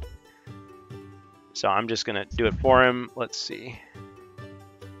 So I'm just going to do it for him. Let's see.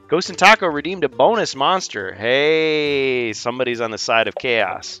 Ghost and Taco redeemed a bonus monster. Hey, somebody's on the side of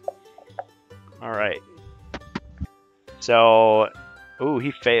chaos. All right. So, ooh,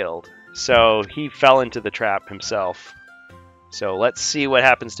 he failed. So he fell into the trap himself. So let's see what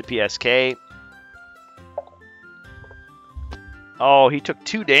happens to PSK. Oh, he took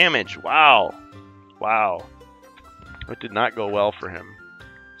 2 damage. Wow. Wow. That did not go well for him.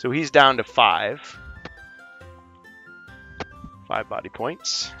 So he's down to 5. 5 body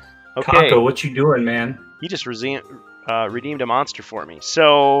points. Okay. Kako, what you doing, man? He just redeemed a monster for me.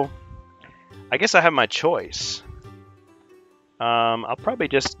 So I guess I have my choice. I'll probably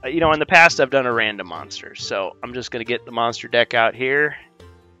just, in the past I've done a random monster. So I'm just going to get the monster deck out here.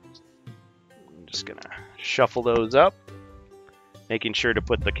 I'm just going to shuffle those up. Making sure to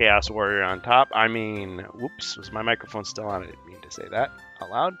put the Chaos Warrior on top. I mean, whoops, was my microphone still on? I didn't mean to say that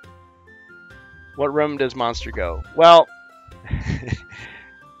out loud. What room does monster go? Well,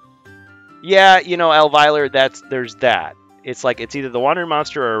 yeah, Elviler, there's that. It's like it's either the wandering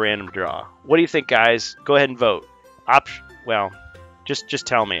monster or a random draw. What do you think, guys? Go ahead and vote. Well, just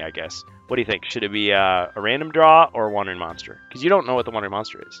tell me, I guess. What do you think? Should it be a random draw or a wandering monster? Because you don't know what the wandering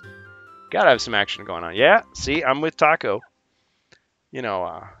monster is. Gotta have some action going on. Yeah, see, I'm with Taco. You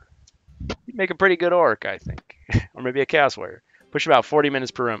make a pretty good orc, I think. Or maybe a Chaos Warrior. Push about 40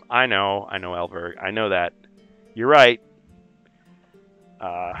 minutes per room. I know, Elberg. I know that. You're right.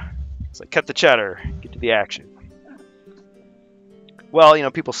 It's like, cut the cheddar. Get to the action.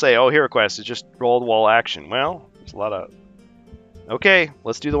 Well, people say, oh, HeroQuest is just roll-the-wall action. Well, there's a lot of... Okay,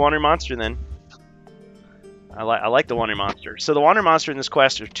 let's do the Wandering Monster then. I like the Wandering Monster. So the Wandering Monster in this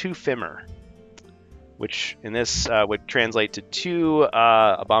quest are 2 Fimmer, which in this would translate to 2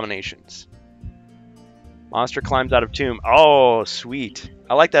 Abominations. Monster climbs out of tomb. Oh, sweet.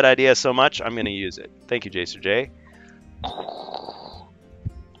 I like that idea so much, I'm going to use it. Thank you, Jacer J.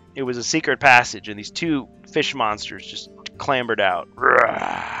 It was a secret passage, and these 2 fish monsters just clambered out.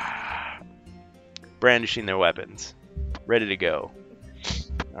 Brandishing their weapons. Ready to go.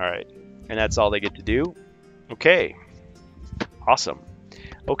 Alright. And that's all they get to do. Okay. Awesome.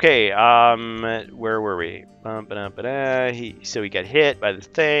 Okay, where were we? So he got hit by the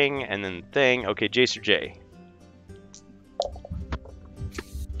thing, and then the thing. Okay, Jacer J.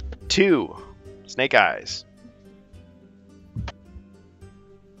 2. Snake Eyes.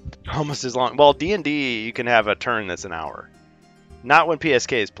 Almost as long. Well, D&D, you can have a turn that's an hour. Not when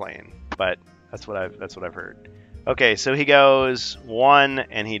PSK is playing, but that's what I've heard. Okay, so he goes 1,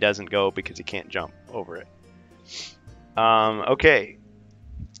 and he doesn't go because he can't jump over it. Okay.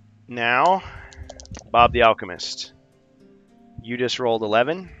 Now, Bob the Alchemist. You just rolled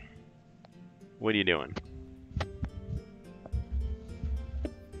 11. What are you doing?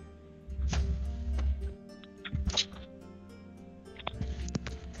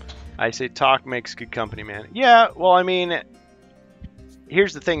 I say talk makes good company, man. Yeah, well, I mean,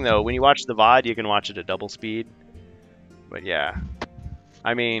 here's the thing, though. When you watch the VOD, you can watch it at double speed. But yeah,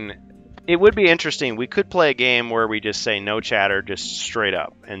 I mean, it would be interesting. We could play a game where we just say no chatter, just straight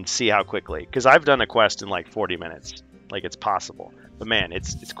up, and see how quickly. Because I've done a quest in like 40 minutes. Like, it's possible. But man,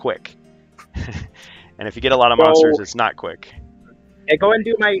 it's quick. And if you get a lot of monsters, it's not quick. Hey, go and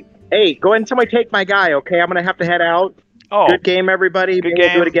do my... Hey, go ahead and somebody take my guy, okay? I'm going to have to head out. Oh, good game, everybody. Good We'll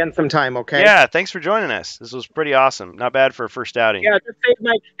game. do it again sometime, okay? Yeah, thanks for joining us. This was pretty awesome. Not bad for a first outing. Yeah, just save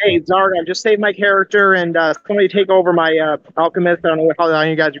my... Hey, Zargon, just save my character and somebody take over my Alchemist. I don't know how long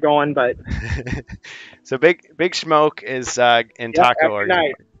you guys are going, but... So Big Smoke is in Taco. Good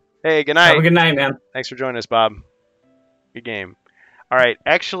night. Hey, good night. Have a good night, man. Thanks for joining us, Bob. Good game. All right,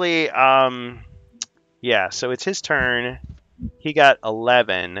 actually, yeah, so it's his turn. He got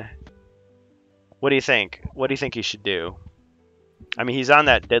 11. What do you think? What do you think he should do? I mean, he's on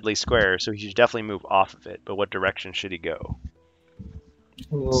that deadly square, so he should definitely move off of it. But what direction should he go?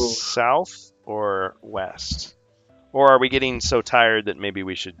 Ooh. South or west? Or are we getting so tired that maybe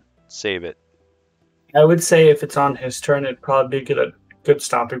we should save it? I would say if it's on his turn, it'd probably be a good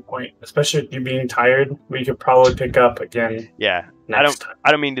stopping point. Especially with you being tired, we could probably pick up again. Yeah, next time. I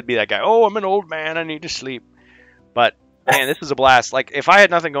don't mean to be that guy. Oh, I'm an old man. I need to sleep. But man, this was a blast. Like, if I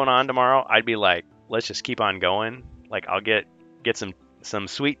had nothing going on tomorrow, I'd be like, let's just keep on going. Like, I'll get some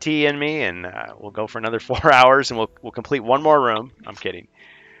sweet tea in me, and we'll go for another 4 hours, and we'll complete one more room. I'm kidding.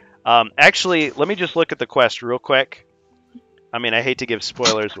 Actually, let me just look at the quest real quick. I mean, I hate to give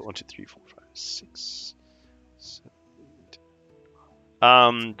spoilers, but 1, 2, 3, 4, 5, 6, 7,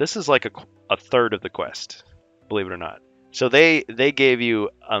 8. This is like a third of the quest, believe it or not. So they gave you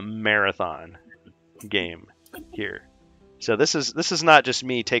a marathon game here. So this is not just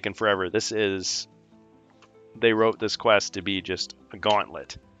me taking forever. This is, they wrote this quest to be just a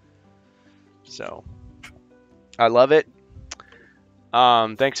gauntlet. So I love it.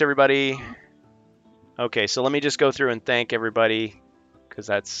 Thanks everybody. Okay, so let me just go through and thank everybody, because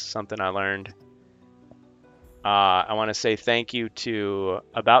that's something I learned. I want to say thank you to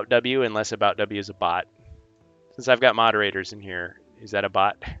About W, unless About W is a bot. Since I've got moderators in here, is that a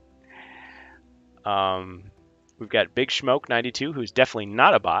bot? We've got Big Smoke 92, who's definitely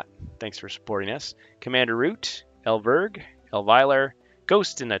not a bot. Thanks for supporting us. Commander Root, Elverg, Elviler,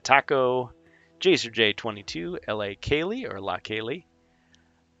 Ghost in a Taco, Jacer J22, LA Kaylee or La Kaylee.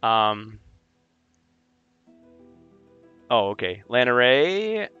 Oh, okay. Lana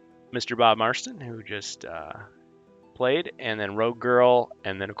Ray, Mr. Bob Marston, who just played, and then Rogue Girl,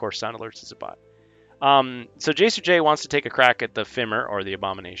 and then of course Sound Alerts is a bot. So Jacer J wants to take a crack at the Fimmer or the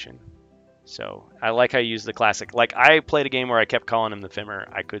Abomination. So I like how you use the classic. Like, I played a game where I kept calling him the Fimmer.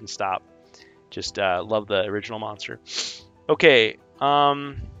 I couldn't stop. Just love the original monster. Okay.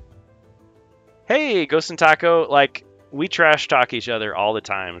 Hey, Ghost and Taco. Like, we trash talk each other all the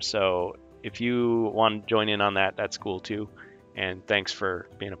time. So if you want to join in on that, that's cool too. And thanks for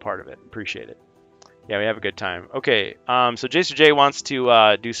being a part of it. Appreciate it. Yeah, we have a good time. Okay. So Jason J wants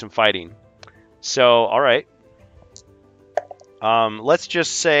to do some fighting. So, all right. Let's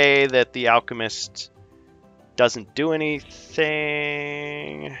just say that the Alchemist doesn't do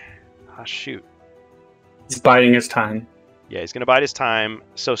anything. Ah, shoot. He's biding his time. Yeah, he's going to bide his time.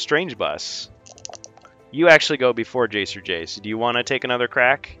 So, StrangeBus, you actually go before Jacer J. So, do you want to take another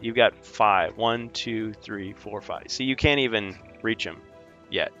crack? You've got 5. 1, 2, 3, 4, 5. See, you can't even reach him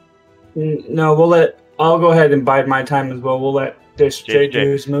yet. No, I'll go ahead and bide my time as well. We'll let Jacer J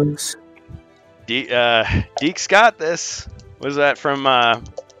do his moves. Deke's got this. What is that from,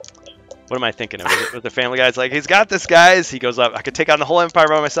 what am I thinking of? Was it with the Family Guy? It's like, he's got this, guys. He goes up. I could take on the whole Empire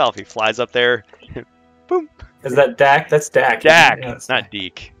by myself. He flies up there. Boom. Is that Dak? That's Dak. Dak. Yeah, It's not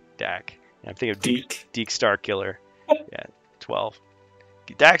Deke. Dak. I'm thinking of Deke Star Killer. Yeah, 12.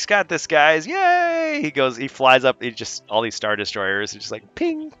 Dak's got this, guys. Yay! He flies up. He just, all these Star Destroyers are just like,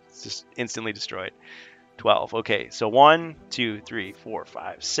 ping. It's just instantly destroyed. 12. Okay, so 1, 2, 3, 4,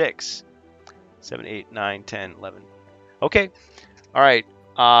 5, 6, 7, 8, 9, 10, 11. Okay. All right.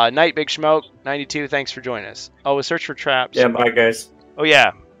 Night Big Smoke 92. Thanks for joining us. Oh, a search for traps. Yeah. Bye, guys. Oh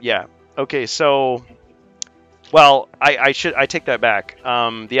yeah. Yeah. Okay. So, well, I take that back.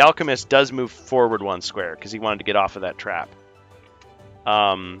 The Alchemist does move forward 1 square because he wanted to get off of that trap.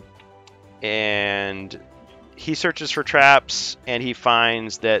 And he searches for traps and he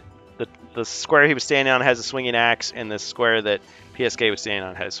finds that the square he was standing on has a swinging axe, and the square that PSK was standing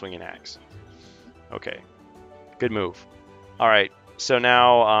on has a swinging axe. Okay. Good move. All right, so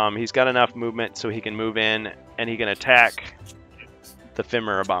now he's got enough movement so he can move in, and he can attack the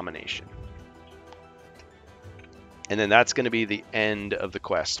Fimmer Abomination. And then that's going to be the end of the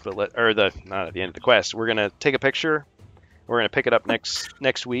quest. But not at the end of the quest. We're going to take a picture. We're gonna pick it up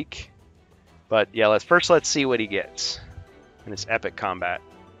next week. But yeah, let's see what he gets in this epic combat.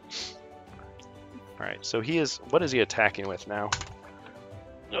 All right, so what is he attacking with now?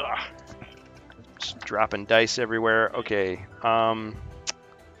 Ugh. Just dropping dice everywhere. Okay.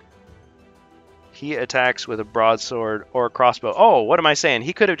 He attacks with a broadsword or a crossbow. Oh, what am I saying?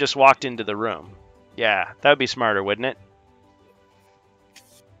 He could have just walked into the room. Yeah, that would be smarter, wouldn't it?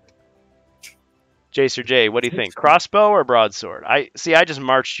 Jacer J, what do you think? Crossbow or broadsword? I just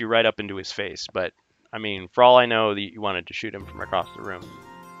marched you right up into his face, but I mean, for all I know, you wanted to shoot him from across the room.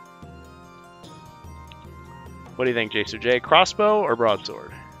 What do you think, Jacer J? Crossbow or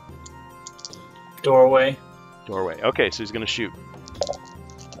broadsword? Doorway. Doorway. Okay, so he's gonna shoot.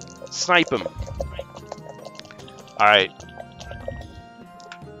 Snipe him. All right.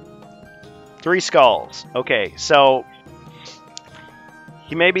 3 skulls. Okay, so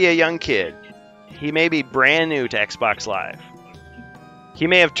he may be a young kid. He may be brand new to Xbox Live. He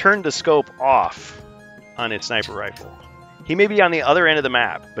may have turned the scope off on his sniper rifle. He may be on the other end of the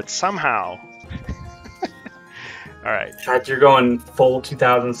map, but somehow... All right. God, you're going full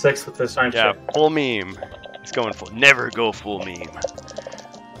 2006 with this, aren't you? Yeah, full meme. He's going full. Never go full meme.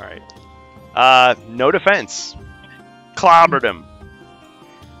 All right. No defense. Clobbered him.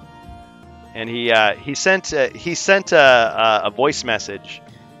 And he sent a voice message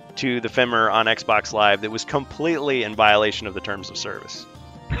to the Femmer on Xbox Live that was completely in violation of the terms of service.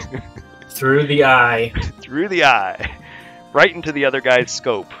 Through the eye. Through the eye. Right into the other guy's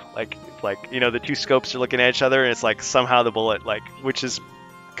scope. Like, you know, the 2 scopes are looking at each other, and it's like somehow the bullet, like, which is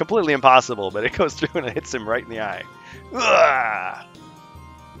completely impossible, but it goes through and it hits him right in the eye. Ugh!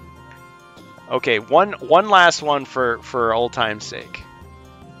 Okay, one last one for old time's sake.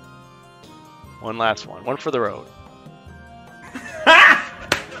 One last one. One for the road.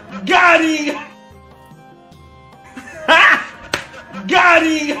 Got him! Ha! Got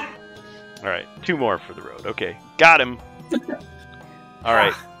him! All right, 2 more for the road. Okay, got him. All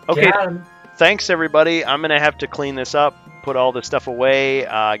right. Okay, thanks everybody. I'm gonna have to clean this up, put all this stuff away,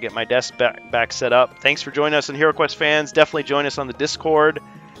 get my desk back set up. Thanks for joining us on HeroQuest Fans. Definitely join us on the Discord.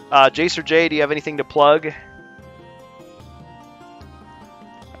 Jacer J, do you have anything to plug?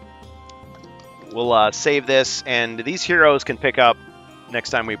 We'll save this, and these heroes can pick up next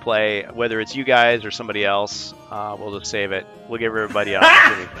time we play, whether it's you guys or somebody else. We'll just save it. We'll give everybody an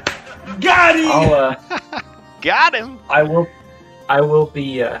opportunity. Got him! Got him! I will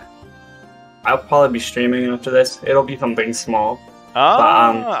be, I'll probably be streaming after this. It'll be something small. Oh,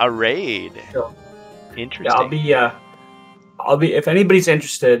 but, a raid. So, interesting. Yeah, I'll be, if anybody's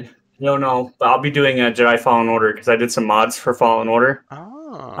interested, no, but I'll be doing a Jedi Fallen Order, because I did some mods for Fallen Order.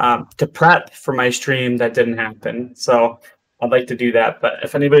 Oh. To prep for my stream that didn't happen. So I'd like to do that. But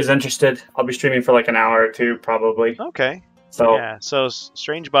if anybody's interested, I'll be streaming for like an hour or 2 probably. Okay. So yeah, so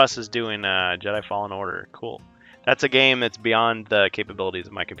StrangeBus is doing Jedi Fallen Order. Cool. That's a game that's beyond the capabilities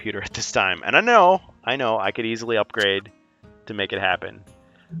of my computer at this time. And I know I could easily upgrade to make it happen.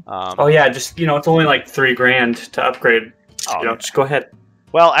 Oh yeah, just it's only like $3,000 to upgrade. Oh, just go ahead.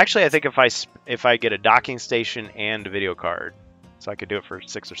 Well, actually, I think if I get a docking station and a video card, so I could do it for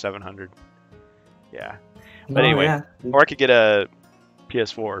 $600 or $700. Yeah. But anyway, yeah. Or I could get a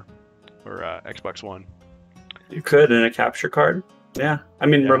PS4 or Xbox One. You could, and a capture card. Yeah. I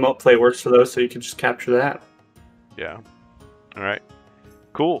mean, remote play works for those, so you can just capture that. Yeah. All right.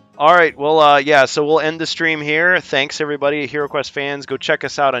 Cool. All right. Well, yeah, so we'll end the stream here. Thanks, everybody. HeroQuest fans, go check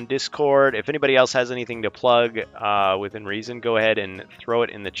us out on Discord. If anybody else has anything to plug within reason, go ahead and throw it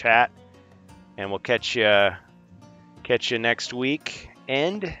in the chat, and we'll catch you next week.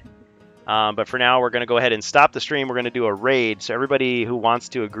 But for now, we're going to go ahead and stop the stream. We're going to do a raid. So everybody who wants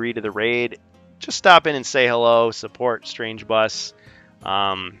to agree to the raid, just stop in and say hello, support StrangeBus,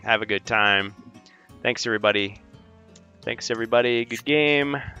 have a good time. Thanks, everybody. Good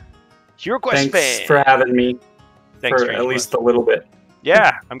game. HeroQuest fans. Thanks for having me. Thanks, for at least a little bit.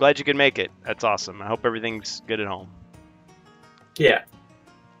 Yeah, I'm glad you could make it. That's awesome. I hope everything's good at home. Yeah.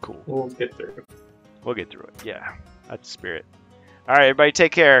 Cool. We'll get through it. We'll get through it. Yeah, that's the spirit. All right, everybody,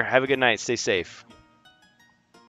 take care. Have a good night. Stay safe.